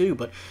end set too.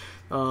 But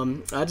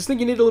I just think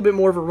you need a little bit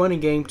more of a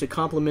running game to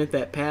complement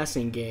that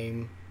passing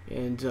game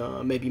and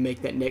maybe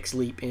make that next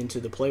leap into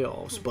the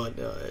playoffs. But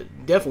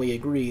definitely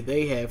agree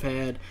they have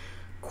had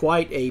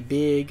quite a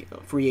big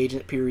free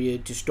agent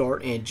period to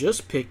start and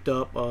just picked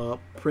up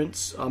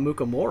Prince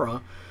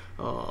Amukamara.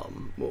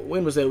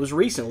 When was that? It was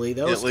recently.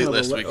 That was late kind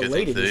of last week. a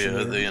late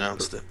edition. They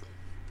announced it.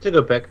 It's a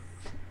good pick.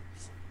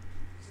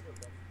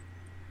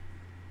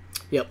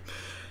 Yep.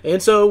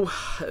 And so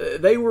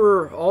they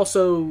were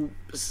also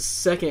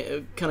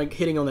second, kind of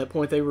hitting on that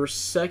point, they were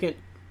second,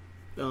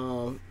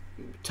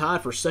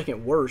 tied for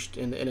second worst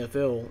in the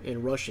NFL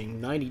in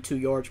rushing, 92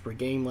 yards per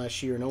game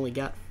last year, and only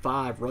got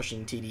 5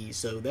 rushing TDs.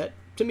 So that,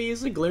 to me,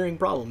 is a glaring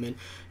problem, and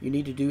you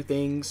need to do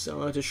things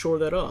to shore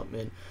that up.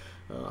 And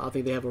I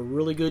think they have a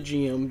really good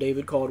GM,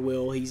 David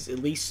Caldwell. He's at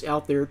least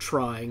out there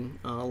trying,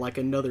 like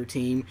another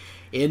team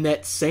in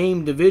that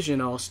same division.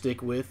 I'll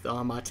stick with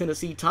my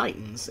Tennessee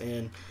Titans,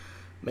 and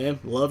man,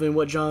 loving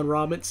what John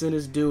Robinson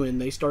is doing.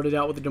 They started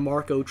out with the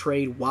DeMarco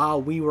trade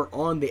while we were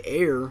on the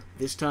air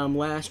this time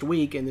last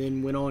week, and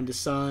then went on to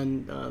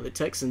sign the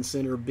Texans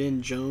center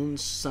Ben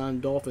Jones,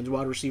 signed Dolphins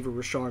wide receiver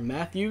Rashard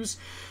Matthews.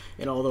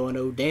 And although I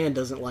know Dan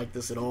doesn't like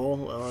this at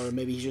all, or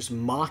maybe he's just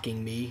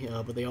mocking me,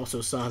 but they also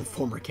signed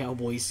former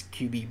Cowboys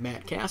QB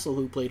Matt Castle,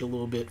 who played a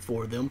little bit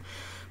for them.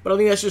 But I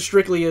think that's just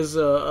strictly as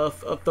a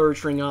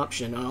third-string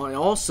option.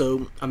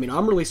 Also, I mean,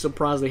 I'm really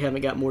surprised they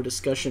haven't got more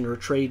discussion or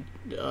trade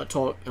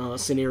talk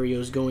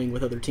scenarios going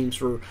with other teams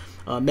for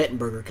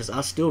Mettenberger, because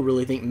I still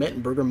really think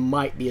Mettenberger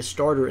might be a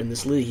starter in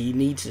this league. He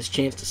needs his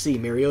chance to see.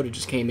 Mariota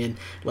just came in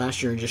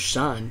last year and just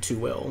shined too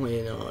well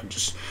and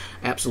just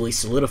absolutely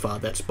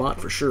solidified that spot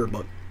for sure.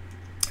 But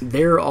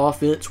their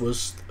offense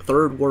was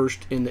third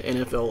worst in the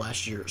NFL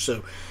last year.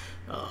 So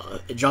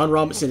John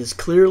Robinson is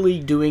clearly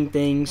doing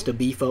things to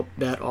beef up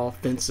that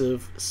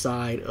offensive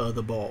side of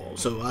the ball.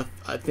 So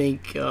I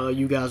think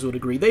you guys would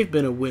agree they've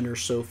been a winner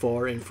so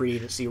far in free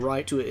agency,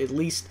 right? To at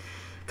least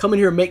come in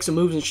here and make some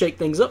moves and shake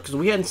things up, because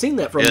we hadn't seen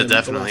that from them. Yeah,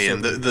 definitely.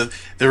 And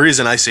the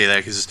reason I say that,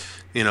 because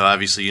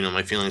obviously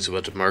my feelings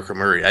about DeMarco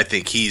Murray. I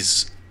think he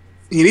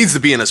needs to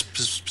be in a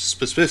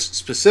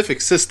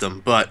specific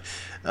system, but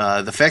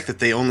the fact that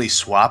they only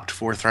swapped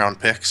 4th-round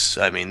picks,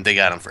 I mean, they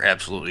got them for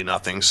absolutely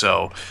nothing.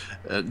 So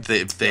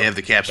they have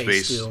the cap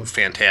space.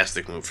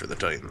 Fantastic move for the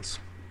Titans.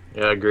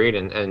 Yeah, agreed.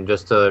 And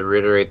just to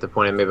reiterate the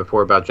point I made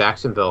before about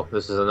Jacksonville,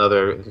 this is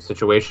another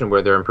situation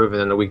where they're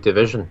improving in the weak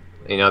division.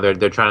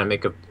 They're trying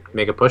to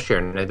make a push here,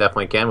 and they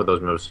definitely can with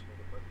those moves.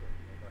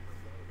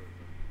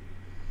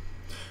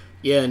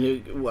 Yeah,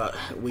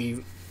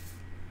 and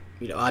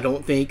I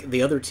don't think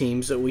the other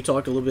teams that we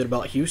talked a little bit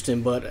about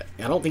Houston, but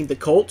I don't think the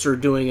Colts are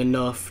doing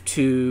enough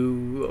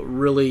to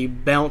really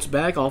bounce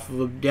back off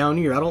of a down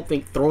year. I don't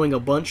think throwing a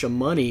bunch of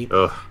money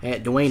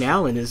at Dwayne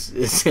Allen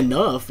is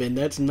enough, and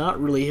that's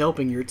not really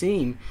helping your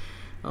team.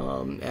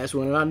 As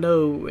when I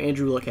know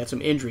Andrew Luck had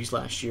some injuries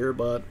last year,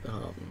 but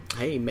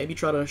hey, maybe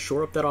try to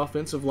shore up that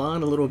offensive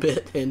line a little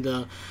bit,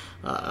 and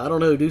I don't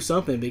know, do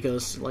something,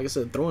 because like I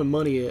said, throwing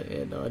money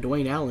at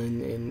Dwayne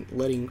Allen and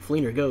letting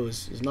Fleener go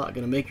is not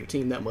going to make your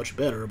team that much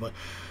better. But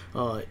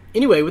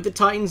anyway, with the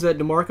Titans, that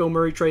DeMarco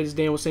Murray trade, as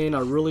Dan was saying,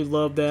 I really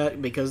love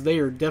that, because they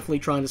are definitely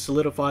trying to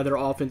solidify their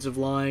offensive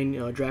line.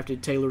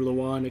 Drafted Taylor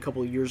Lewan a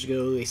couple of years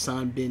ago. They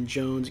signed Ben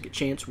Jones, get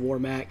Chance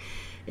Warmack.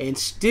 And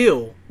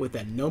still, with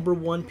that number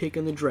 1 pick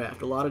in the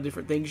draft, a lot of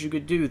different things you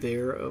could do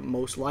there.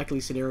 Most likely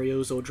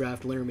scenarios, they'll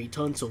draft Laramie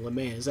Tunsil. And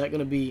man, is that going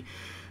to be...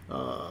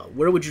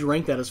 where would you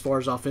rank that as far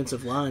as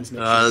offensive lines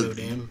next year go,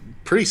 Dan?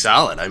 Pretty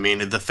solid. I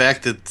mean, the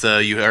fact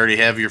that you already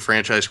have your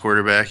franchise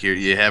quarterback,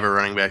 you have a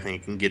running back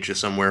that can get you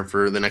somewhere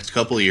for the next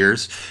couple of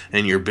years,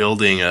 and you're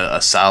building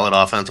a solid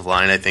offensive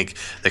line. I think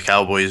the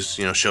Cowboys,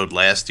 showed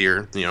last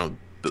year, the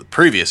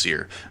previous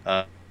year,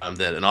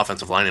 that an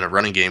offensive line and a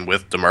running game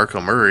with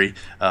DeMarco Murray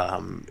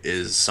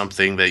is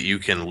something that you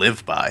can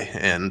live by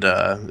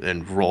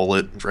and roll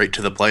it right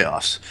to the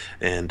playoffs.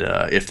 And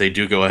if they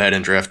do go ahead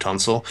and draft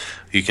Tunsil,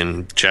 you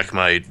can check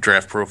my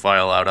draft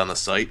profile out on the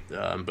site,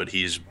 but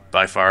he's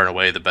by far and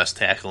away the best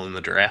tackle in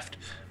the draft.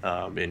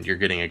 And you're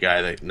getting a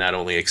guy that not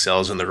only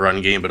excels in the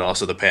run game, but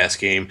also the pass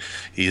game.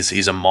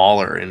 He's a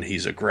mauler, and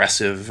he's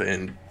aggressive,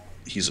 and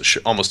he's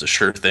almost a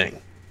sure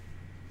thing.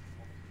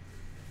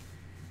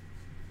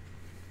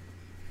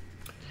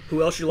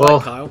 Who else you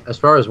like, Kyle? As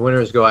far as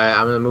winners go,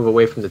 I'm going to move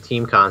away from the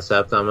team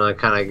concept. I'm going to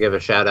kind of give a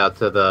shout-out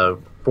to the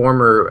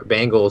former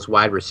Bengals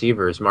wide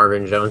receivers,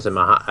 Marvin Jones and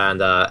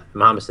Mohamed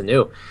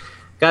Sanu.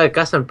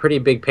 Got some pretty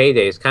big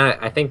paydays.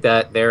 I think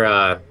that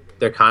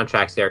their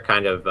contracts there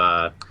kind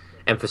of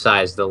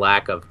emphasized the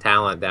lack of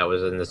talent that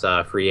was in this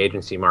free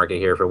agency market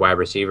here for wide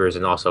receivers,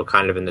 and also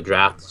kind of in the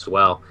draft as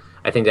well.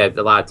 I think that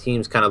a lot of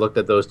teams kind of looked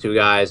at those two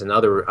guys and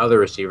other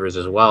receivers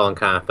as well and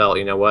kind of felt,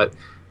 you know what,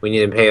 we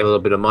need to pay a little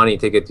bit of money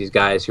to get these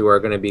guys who are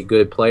going to be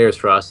good players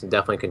for us and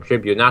definitely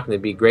contribute. Not going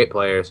to be great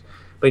players.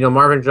 But,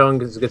 Marvin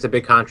Jones gets a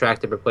big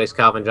contract to replace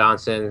Calvin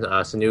Johnson.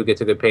 Sanu gets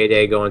a good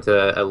payday going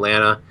to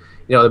Atlanta.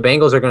 The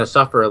Bengals are going to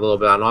suffer a little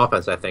bit on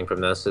offense, I think,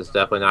 from this. It's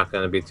definitely not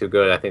going to be too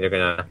good. I think they're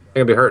going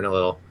to be hurting a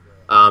little.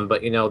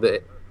 But,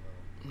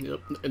 Yep.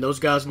 And those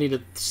guys need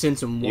to send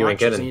some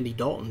watches Andy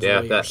Dalton's way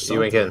or something.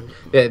 You ain't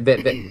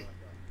kidding.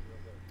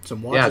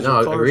 Some watches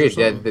agreed.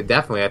 Yeah,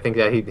 definitely. I think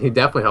that he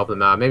definitely helped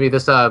them out. Maybe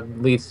this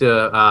leads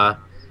to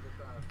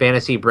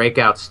fantasy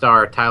breakout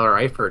star Tyler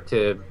Eifert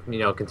to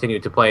continue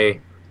to play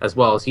as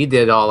well as he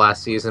did all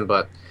last season.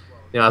 But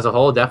as a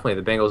whole,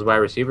 definitely the Bengals wide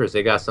receivers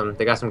they got some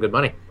good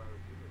money.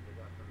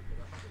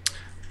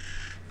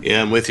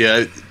 Yeah, I'm with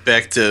you.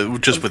 Back to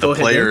just with a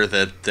player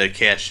that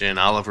cashed in,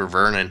 Oliver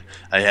Vernon.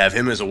 I have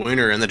him as a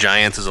winner and the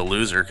Giants as a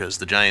loser, because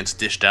the Giants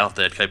dished out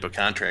that type of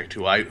contract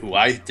who I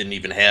didn't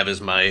even have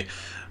as my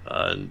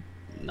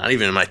not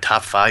even in my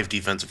top 5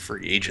 defensive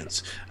free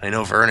agents. I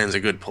know Vernon's a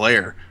good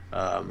player,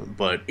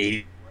 but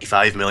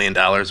 $85 million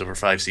over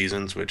 5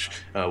 seasons, which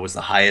was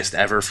the highest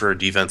ever for a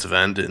defensive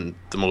end, and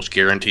the most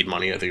guaranteed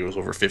money, I think it was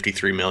over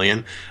 $53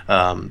 million.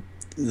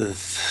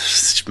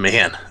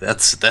 Man,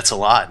 that's a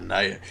lot, and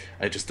I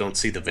just don't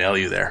see the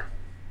value there.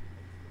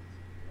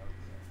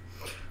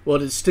 Well,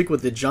 to stick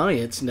with the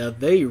Giants, now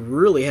they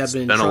really have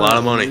been spent a lot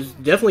of money.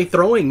 Definitely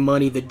throwing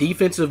money the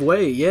defensive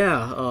way,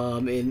 yeah.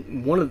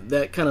 And one of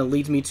that kind of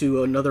leads me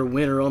to another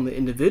winner on the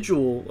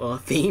individual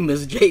theme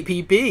is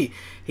JPP.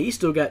 He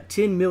still got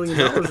 $10 million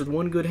with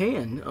one good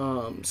hand.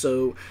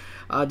 So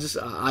I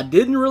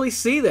didn't really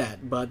see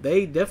that, but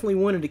they definitely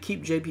wanted to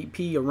keep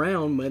JPP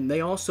around. And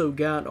they also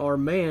got our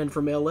man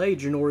from LA,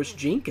 Janoris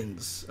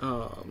Jenkins.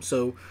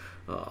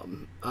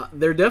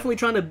 They're definitely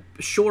trying to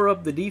shore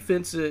up the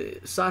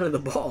defensive side of the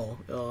ball,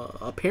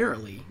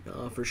 apparently,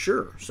 for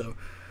sure. So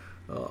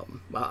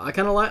I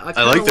kind of like.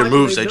 I like their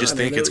moves. I just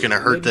think it's going to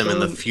hurt them in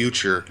the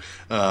future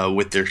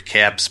with their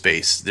cap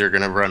space. They're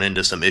going to run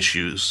into some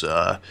issues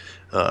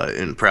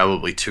in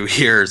probably 2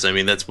 years. I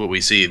mean, that's what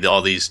we see.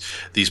 All these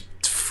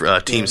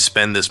teams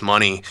spend this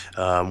money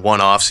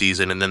one off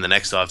season, and then the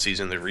next off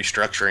season they're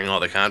restructuring all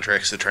the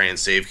contracts to try and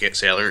save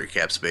salary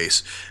cap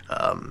space.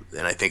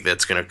 And I think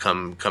that's going to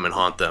come and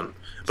haunt them.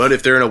 But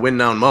if they're in a win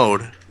now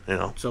mode,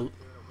 So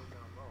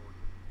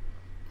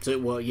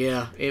well,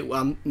 yeah.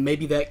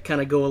 Maybe that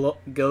kind of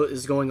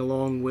is going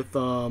along with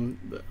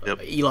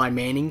Eli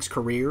Manning's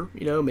career.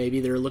 Maybe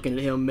they're looking at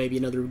him maybe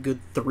another good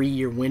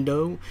 3-year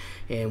window.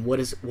 And what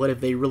have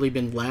they really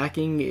been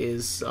lacking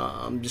is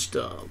just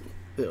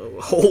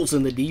holes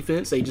in the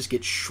defense. They just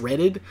get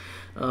shredded.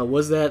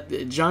 Was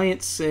that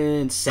Giants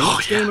and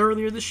Saints game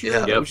earlier this year?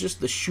 Yeah. It was just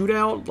the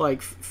shootout,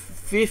 like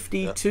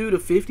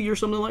 52-50 or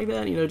something like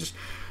that. Just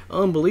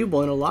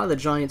unbelievable, and a lot of the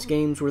Giants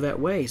games were that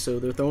way. So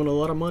they're throwing a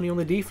lot of money on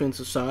the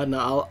defensive side, and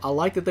I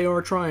like that they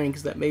are trying,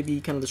 because that may be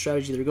kind of the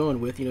strategy they're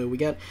going with. We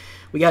got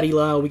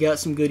Eli, we got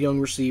some good young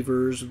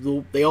receivers.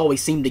 They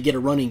always seem to get a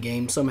running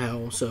game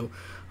somehow. So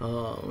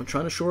I'm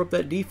trying to shore up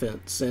that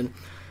defense, and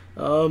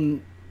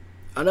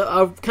I know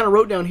I've kind of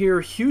wrote down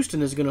here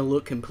Houston is going to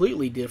look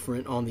completely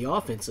different on the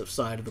offensive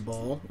side of the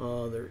ball.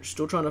 They're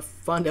still trying to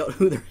find out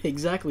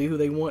exactly who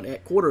they want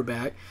at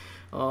quarterback,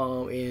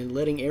 and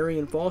letting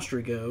Arian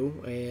Foster go,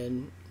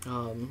 and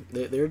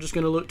they're just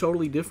going to look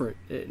totally different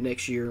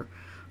next year.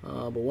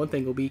 But one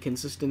thing will be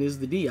consistent is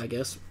the D, I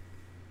guess.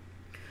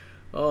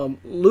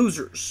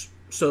 Losers.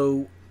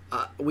 So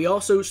we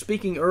also,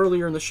 speaking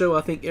earlier in the show,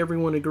 I think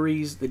everyone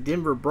agrees the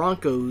Denver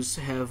Broncos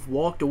have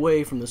walked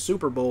away from the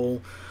Super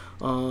Bowl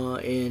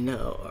and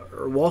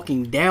are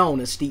walking down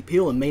a steep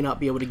hill and may not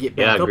be able to get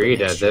back up agreed.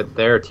 next year.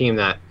 They're a team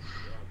that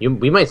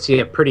we might see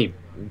a pretty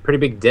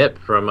big dip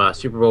from a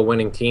Super Bowl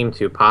winning team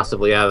to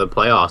possibly out of the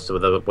playoffs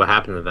with what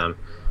happened to them.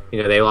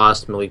 They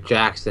lost Malik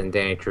Jackson,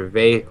 Danny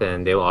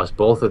Trevathan. They lost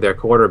both of their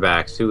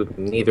quarterbacks, who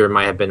neither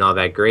might have been all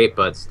that great,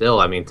 but still,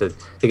 I mean, to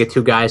get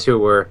two guys who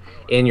were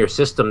in your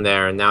system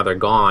there and now they're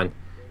gone.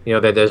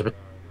 There's.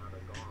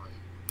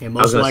 I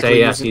was going to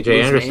say,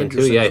 C.J. Anderson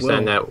too. Yeah, he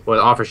signed that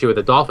offer sheet with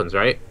the Dolphins,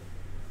 right?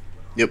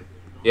 Yep.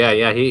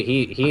 Yeah.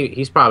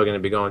 He's probably going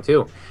to be going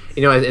too.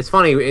 It's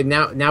funny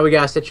now. We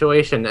got a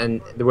situation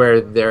and where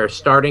their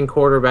starting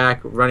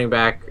quarterback running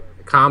back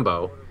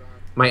combo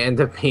might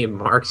end up being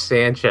Mark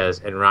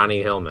Sanchez and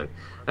Ronnie Hillman.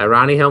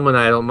 Ronnie Hillman,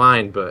 I don't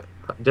mind, but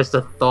just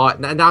a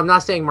thought. Now, I'm not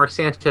saying Mark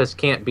Sanchez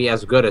can't be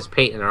as good as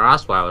Peyton or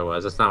Osweiler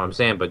was. That's not what I'm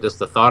saying. But just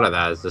the thought of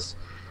that is just,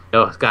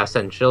 it's got to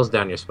send chills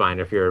down your spine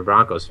if you're a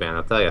Broncos fan,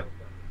 I'll tell you.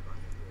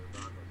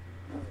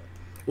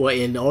 Well,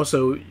 and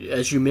also,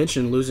 as you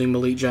mentioned, losing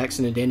Malik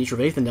Jackson and Danny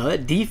Trevathan, now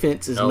that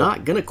defense is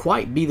not going to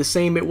quite be the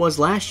same it was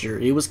last year.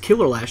 It was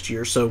killer last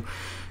year, so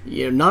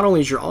not only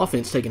is your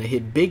offense taking a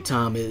hit big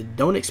time,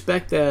 don't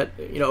expect that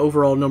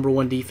overall number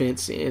one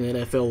defense in the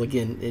NFL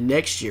again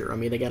next year. I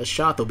mean, they got a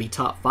shot; they'll be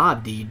top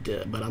 5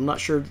 deed, but I'm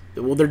not sure.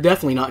 Well, they're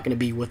definitely not going to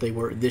be what they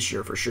were this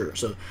year for sure.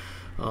 So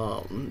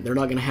they're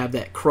not going to have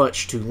that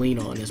crutch to lean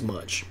on as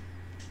much.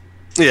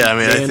 Yeah, I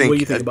mean, Dan, I think what do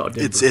you think about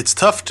Denver? It's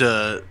tough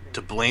to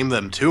blame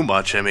them too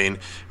much. I mean,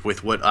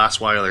 with what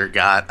Osweiler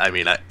got, I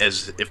mean,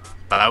 if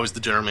I was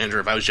the general manager,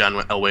 if I was John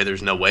Elway,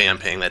 there's no way I'm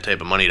paying that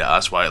type of money to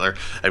Osweiler.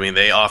 I mean,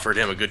 they offered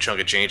him a good chunk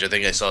of change. I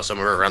think I saw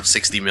somewhere around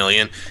 $60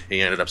 million. He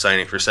ended up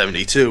signing for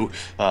 $72.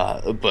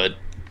 But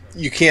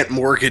you can't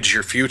mortgage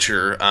your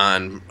future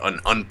on an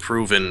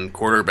unproven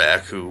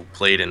quarterback who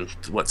played in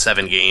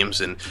 7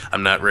 games, and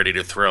I'm not ready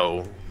to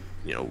throw,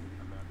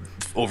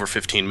 over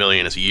 $15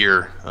 million a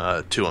year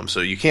to him. So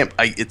you can't.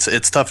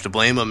 It's tough to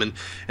blame him. And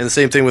the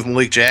same thing with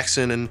Malik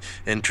Jackson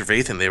and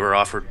Trevathan. They were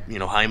offered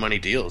high money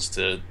deals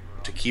to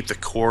keep the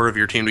core of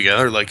your team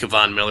together. Like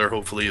Von Miller,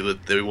 hopefully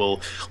that they will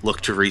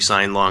look to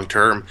re-sign long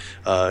term.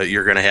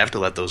 You're going to have to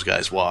let those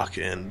guys walk,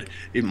 and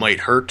it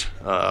might hurt.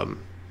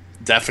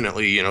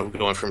 Definitely,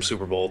 going from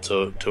Super Bowl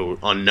to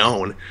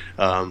unknown.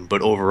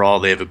 But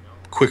overall, they have a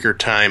quicker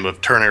time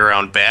of turning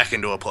around back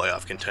into a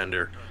playoff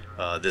contender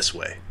this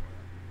way.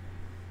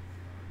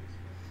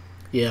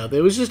 Yeah,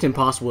 it was just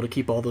impossible to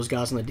keep all those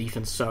guys on the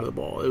defensive side of the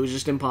ball. It was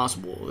just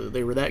impossible.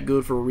 They were that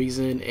good for a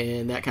reason,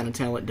 and that kind of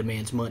talent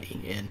demands money.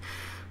 And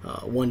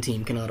one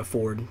team cannot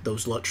afford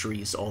those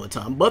luxuries all the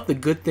time. But the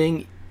good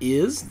thing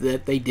is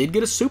that they did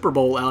get a Super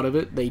Bowl out of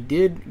it. They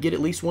did get at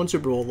least one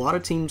Super Bowl. A lot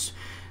of teams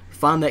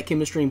find that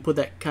chemistry and put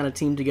that kind of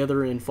team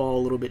together and fall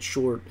a little bit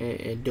short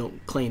and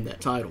don't claim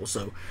that title.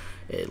 So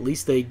at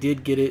least they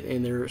did get it,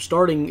 and they're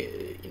starting,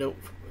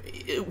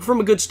 from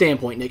a good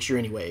standpoint next year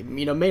anyway.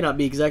 May not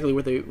be exactly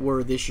what they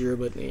were this year,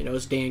 but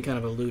as Dan kind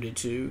of alluded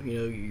to,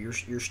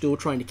 you're still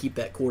trying to keep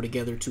that core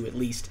together to at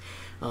least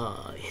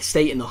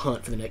stay in the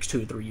hunt for the next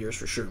 2 or 3 years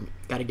for sure.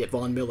 Got to get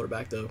Von Miller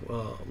back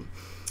though,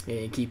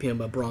 and keep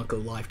him a Bronco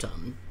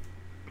lifetime.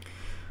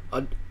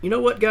 You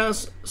know what,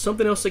 guys?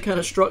 Something else that kind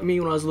of struck me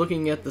when I was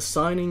looking at the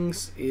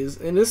signings is,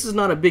 and this is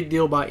not a big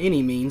deal by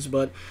any means,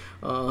 but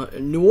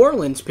New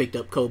Orleans picked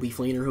up Kobe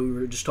Fleener, who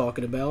we were just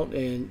talking about,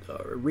 and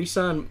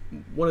re-signed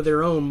one of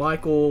their own,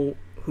 Michael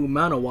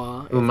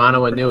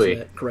Umanawa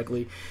Nui,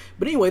 correctly.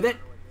 But anyway,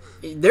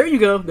 there you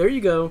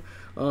go.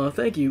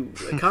 Thank you,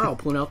 Kyle,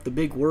 pulling out the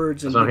big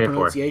words and the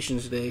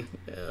pronunciations today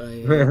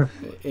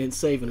and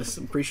saving us.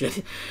 Appreciate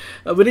it.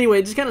 But anyway,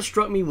 it just kind of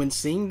struck me when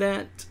seeing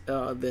that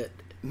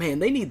man,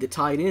 they need the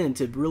tight end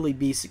to really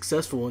be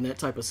successful in that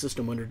type of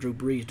system under Drew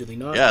Brees, do they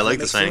not? Yeah, I like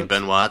the signing.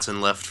 Ben Watson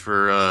left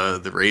for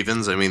the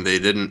Ravens. I mean,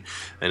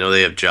 I know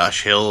they have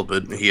Josh Hill,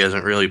 but he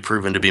hasn't really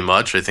proven to be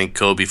much. I think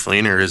Kobe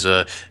Fleener is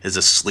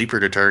a sleeper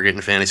to target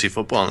in fantasy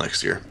football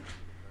next year.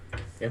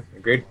 Yeah,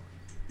 agreed.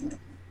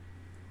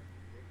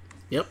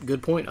 Yep,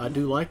 good point. I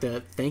do like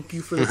that. Thank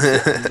you for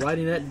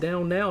writing that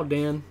down now,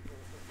 Dan.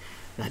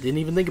 I didn't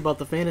even think about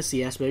the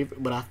fantasy aspect,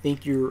 but I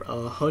think you're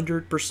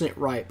 100%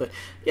 right. But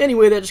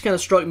anyway, that just kind of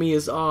struck me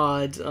as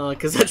odd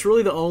because that's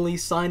really the only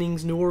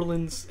signings New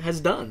Orleans has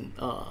done.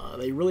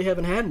 They really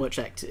haven't had much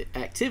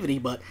activity,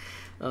 but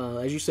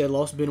as you said,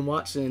 lost Ben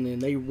Watson,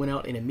 and they went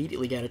out and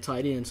immediately got a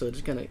tight end. So it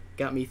just kind of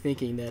got me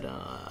thinking that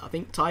I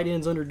think tight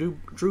ends under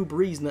Drew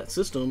Brees in that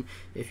system,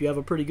 if you have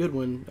a pretty good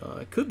one,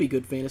 could be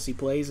good fantasy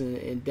plays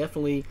and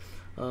definitely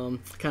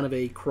kind of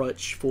a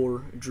crutch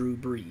for Drew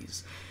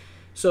Brees.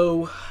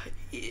 So,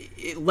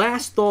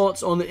 last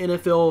thoughts on the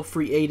NFL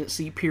free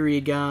agency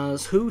period,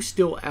 guys. Who's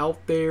still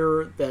out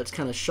there that's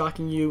kind of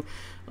shocking you?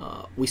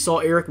 We saw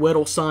Eric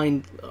Weddle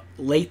signed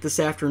late this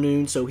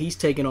afternoon, so he's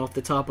taken off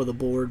the top of the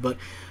board. But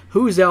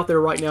who's out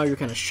there right now you're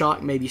kind of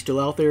shocked maybe still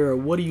out there, or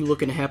what are you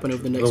looking to happen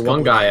over the next couple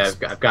of days? The one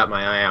guy I've got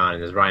my eye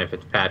on is Ryan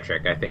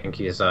Fitzpatrick. I think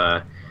he's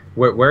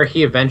where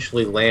he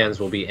eventually lands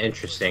will be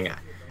interesting.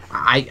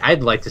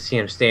 I'd like to see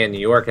him stay in New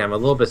York, and I'm a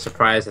little bit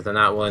surprised that they're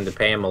not willing to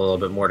pay him a little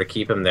bit more to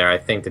keep him there. I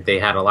think that they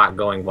had a lot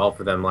going well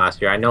for them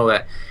last year. I know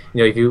that,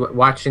 if you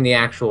watching the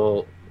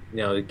actual,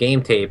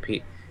 game tape,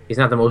 he's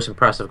not the most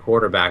impressive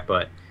quarterback,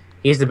 but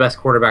he's the best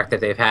quarterback that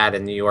they've had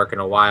in New York in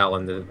a while.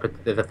 And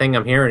the thing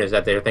I'm hearing is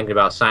that they're thinking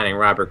about signing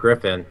Robert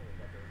Griffin,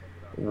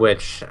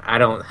 which I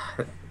don't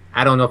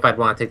know if I'd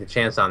want to take the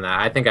chance on that.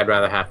 I think I'd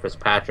rather have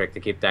Fitzpatrick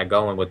to keep that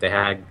going. What they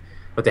had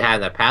in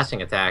that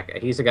passing attack.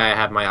 He's the guy I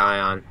have my eye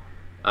on.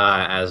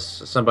 As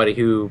somebody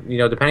who,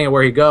 depending on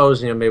where he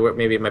goes,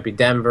 maybe it might be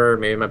Denver,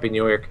 maybe it might be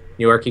New York.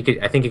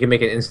 I think he can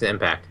make an instant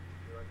impact.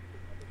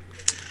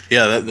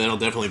 Yeah, that'll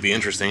definitely be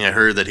interesting. I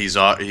heard that he's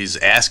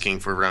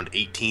asking for around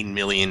 $18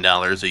 million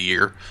a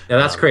year. Yeah,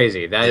 that's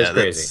crazy. That is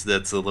crazy.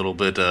 That's a little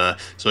bit.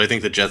 So I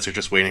think the Jets are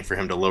just waiting for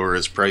him to lower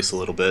his price a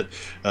little bit.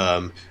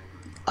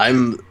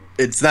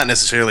 It's not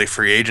necessarily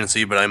free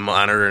agency, but I'm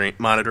monitoring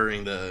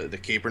the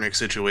Kaepernick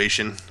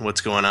situation,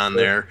 what's going on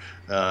there.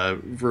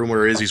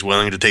 Rumor is he's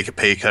willing to take a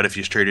pay cut if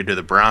he's traded to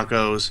the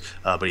Broncos,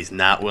 but he's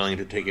not willing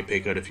to take a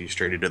pay cut if he's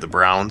traded to the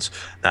Browns.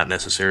 Not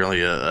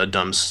necessarily a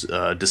dumb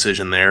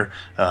decision there.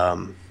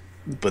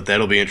 But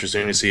that'll be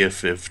interesting to see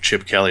if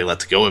Chip Kelly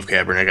lets go of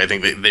Kaepernick. I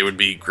think they would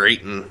be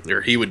great,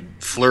 or he would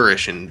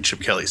flourish in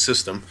Chip Kelly's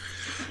system.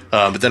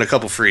 But then a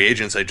couple free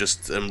agents I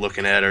just am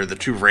looking at are the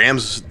two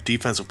Rams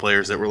defensive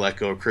players that were let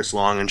go, Chris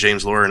Long and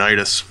James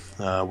Laurinaitis.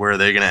 Where are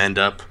they going to end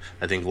up?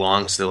 I think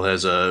Long still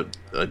has a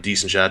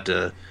decent shot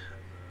to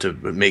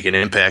make an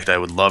impact. I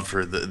would love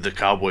for the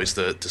Cowboys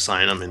to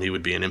sign him, and he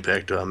would be an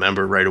impact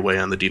member right away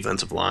on the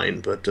defensive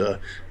line. But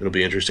it'll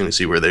be interesting to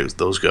see where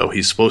those go.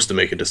 He's supposed to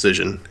make a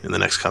decision in the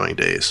next coming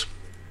days.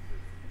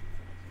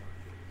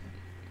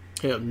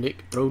 Yeah,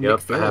 Nick Fairley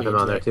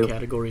into that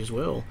category as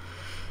well.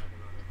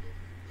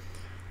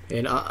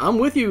 And I'm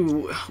with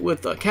you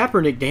with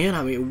Kaepernick, Dan.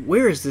 I mean,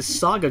 where is this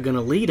saga going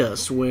to lead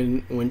us?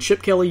 When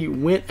Chip Kelly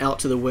went out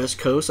to the West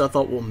Coast, I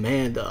thought, well,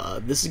 man,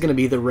 this is going to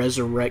be the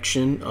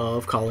resurrection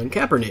of Colin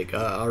Kaepernick.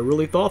 I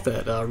really thought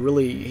that.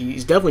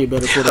 He's definitely a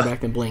better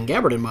quarterback than Blaine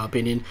Gabbert, in my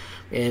opinion.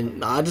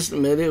 And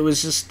it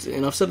was just,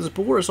 and I've said this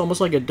before, it's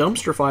almost like a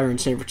dumpster fire in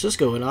San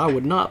Francisco, and I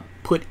would not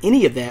put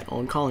any of that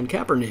on Colin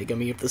Kaepernick. I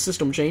mean, if the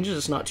system changes,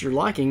 it's not to your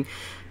liking.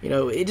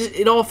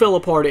 It all fell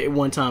apart at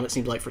one time, it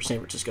seems like, for San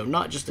Francisco.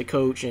 Not just the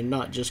coach and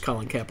not just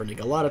Colin Kaepernick.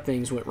 A lot of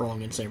things went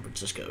wrong in San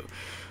Francisco.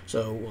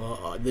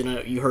 So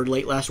then you heard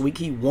late last week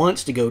he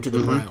wants to go to the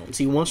Browns.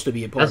 He wants to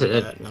be a part of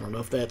that. And I don't know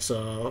if that's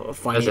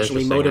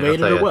financially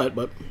motivated or what.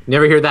 But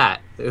never hear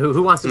that.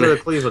 Who wants to go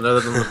to Cleveland other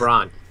than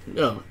LeBron?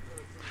 No.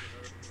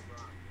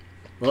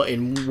 Well,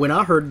 and when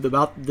I heard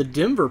about the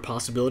Denver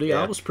possibility,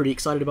 I was pretty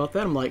excited about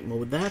that. I'm like, well,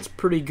 that's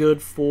pretty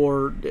good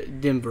for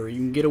Denver. You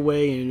can get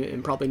away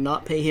and probably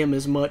not pay him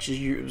as much as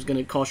it was going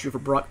to cost you for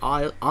Brock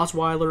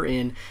Osweiler.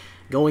 And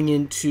going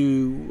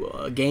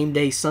into game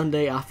day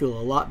Sunday, I feel a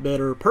lot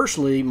better,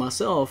 personally,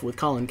 myself, with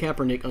Colin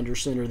Kaepernick under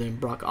center than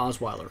Brock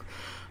Osweiler.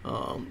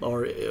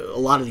 Or a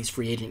lot of these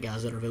free agent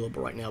guys that are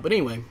available right now. But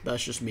anyway,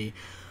 that's just me.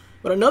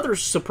 But another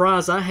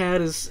surprise I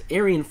had is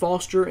Arian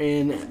Foster,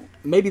 and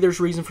maybe there's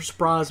reason for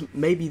surprise,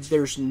 maybe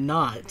there's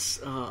not.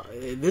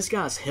 This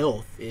guy's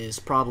health is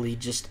probably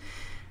just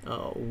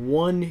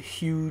one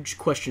huge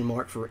question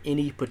mark for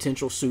any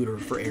potential suitor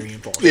for Arian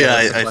Foster.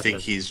 Yeah, I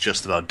think he's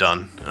just about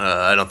done.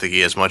 I don't think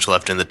he has much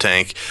left in the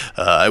tank.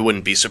 I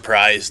wouldn't be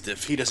surprised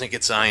if he doesn't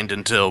get signed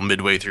until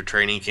midway through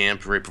training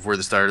camp, right before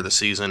the start of the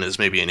season, as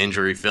maybe an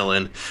injury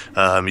fill-in.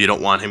 You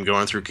don't want him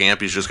going through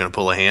camp. He's just going to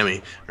pull a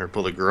hammy or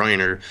pull a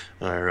groin or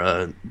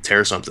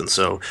tear something.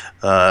 So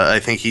I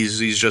think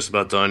he's just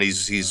about done.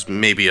 He's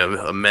maybe a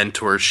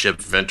mentorship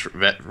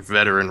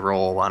veteran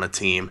role on a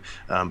team,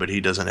 but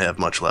he doesn't have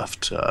much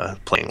left.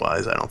 Playing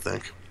wise, I don't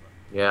think.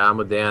 Yeah, I'm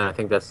with Dan. I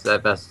think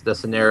the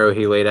scenario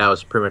he laid out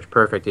is pretty much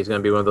perfect. He's going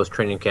to be one of those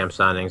training camp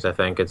signings. I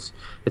think it's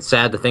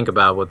sad to think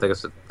about what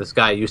this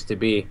guy used to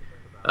be.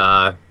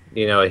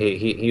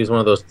 He was one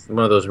of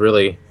those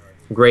really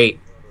great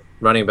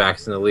running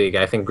backs in the league.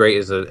 I think great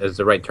is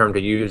the right term to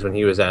use when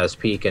he was at his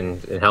peak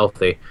and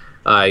healthy.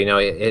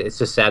 It's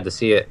just sad to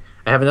see it.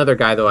 I have another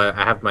guy, though, I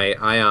have my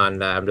eye on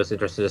that I'm just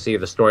interested to see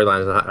the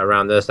storylines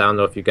around this. I don't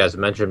know if you guys have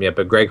mentioned him yet,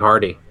 but Greg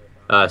Hardy.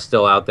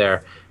 Still out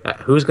there.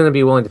 Who's going to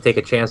be willing to take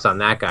a chance on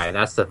that guy?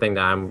 That's the thing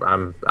that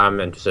I'm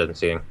interested in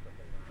seeing.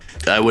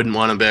 I wouldn't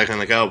want him back on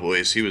the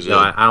Cowboys. He was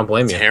I don't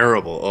blame you.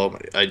 Terrible. Oh,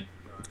 I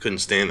couldn't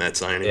stand that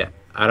signing. Yeah,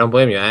 I don't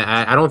blame you.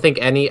 I don't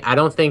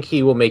think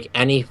he will make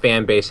any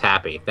fan base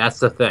happy. That's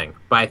the thing.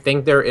 But I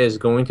think there is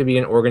going to be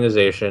an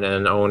organization and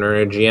an owner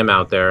and a GM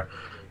out there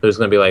who's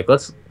going to be like,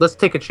 let's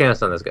take a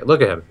chance on this guy.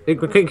 Look at him.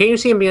 Can you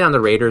see him being on the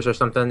Raiders or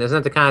something? Isn't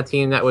that the kind of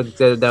team that would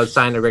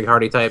sign a Greg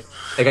Hardy type?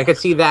 Like, I could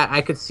see that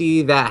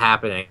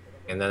happening,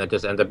 and then it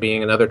just ends up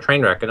being another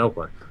train wreck in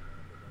Oakland.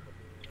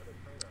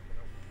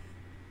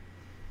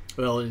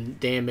 Well, and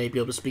Dan may be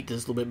able to speak to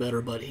this a little bit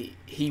better, but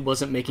he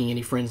wasn't making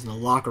any friends in the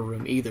locker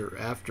room either.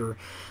 After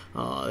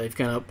they've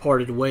kind of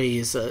parted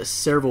ways,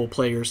 several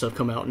players have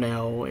come out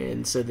now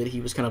and said that he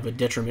was kind of a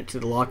detriment to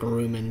the locker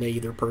room, and they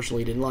either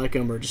personally didn't like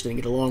him or just didn't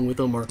get along with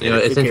him. Or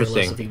it's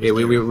interesting.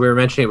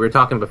 We were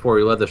talking before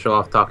we led the show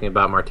off talking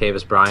about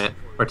Martavis Bryant.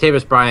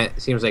 Martavis Bryant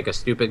seems like a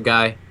stupid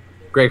guy.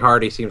 Greg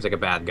Hardy seems like a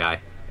bad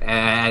guy,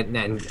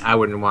 and I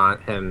wouldn't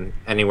want him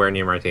anywhere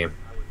near my team.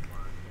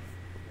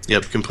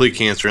 Yep, complete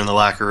cancer in the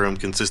locker room,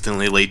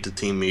 consistently late to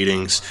team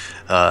meetings,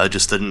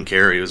 just didn't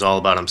care. He was all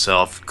about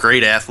himself.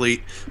 Great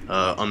athlete,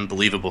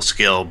 unbelievable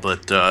skill,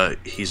 but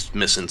he's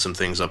missing some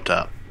things up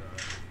top.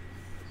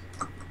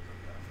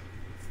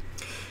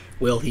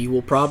 Well, he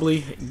will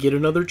probably get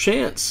another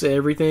chance.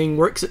 Everything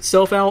works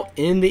itself out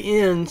in the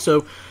end.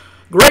 So,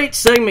 great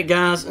segment,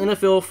 guys.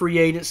 NFL free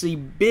agency,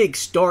 big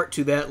start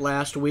to that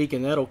last week,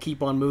 and that'll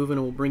keep on moving,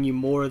 and we'll bring you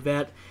more of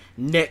that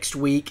next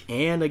week,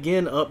 and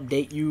again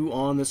update you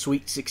on the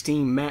Sweet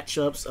 16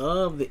 matchups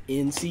of the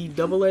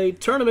NCAA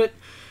tournament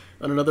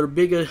on another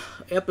big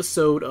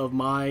episode of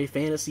My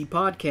Fantasy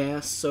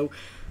Podcast. So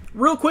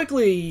real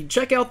quickly,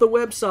 check out the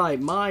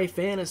website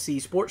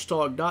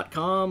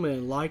myfantasysportstalk.com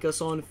and like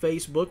us on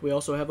Facebook. We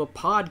also have a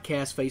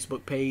podcast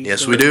Facebook page.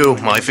 Yes, we do.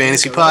 My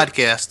Fantasy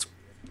Podcast.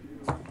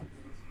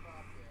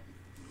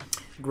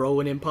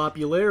 Growing in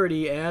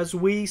popularity as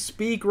we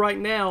speak right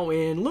now,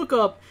 and look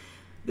up.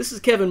 This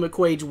is Kevin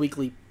McQuaid's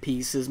weekly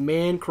piece, his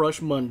Man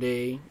Crush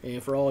Monday,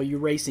 and for all you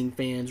racing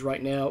fans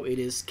right now, it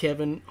is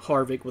Kevin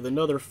Harvick with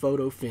another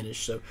photo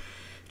finish. So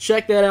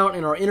check that out,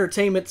 and our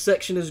entertainment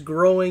section is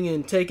growing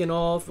and taking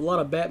off. A lot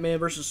of Batman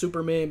vs.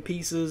 Superman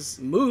pieces,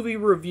 movie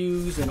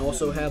reviews, and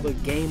also have a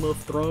Game of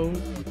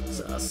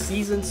Thrones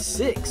Season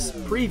 6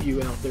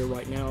 preview out there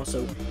right now.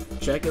 So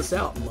check us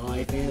out,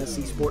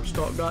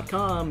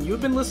 myfantasysportstalk.com.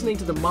 You've been listening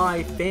to the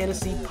My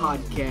Fantasy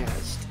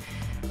Podcast.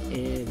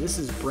 And this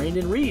is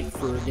Brandon Reed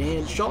for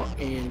Dan Chalk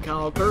and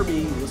Kyle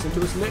Kirby. Listen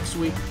to us next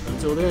week.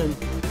 Until then,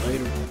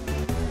 later.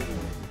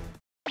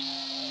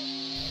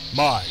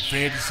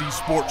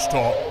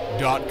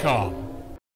 MyFantasySportsTalk.com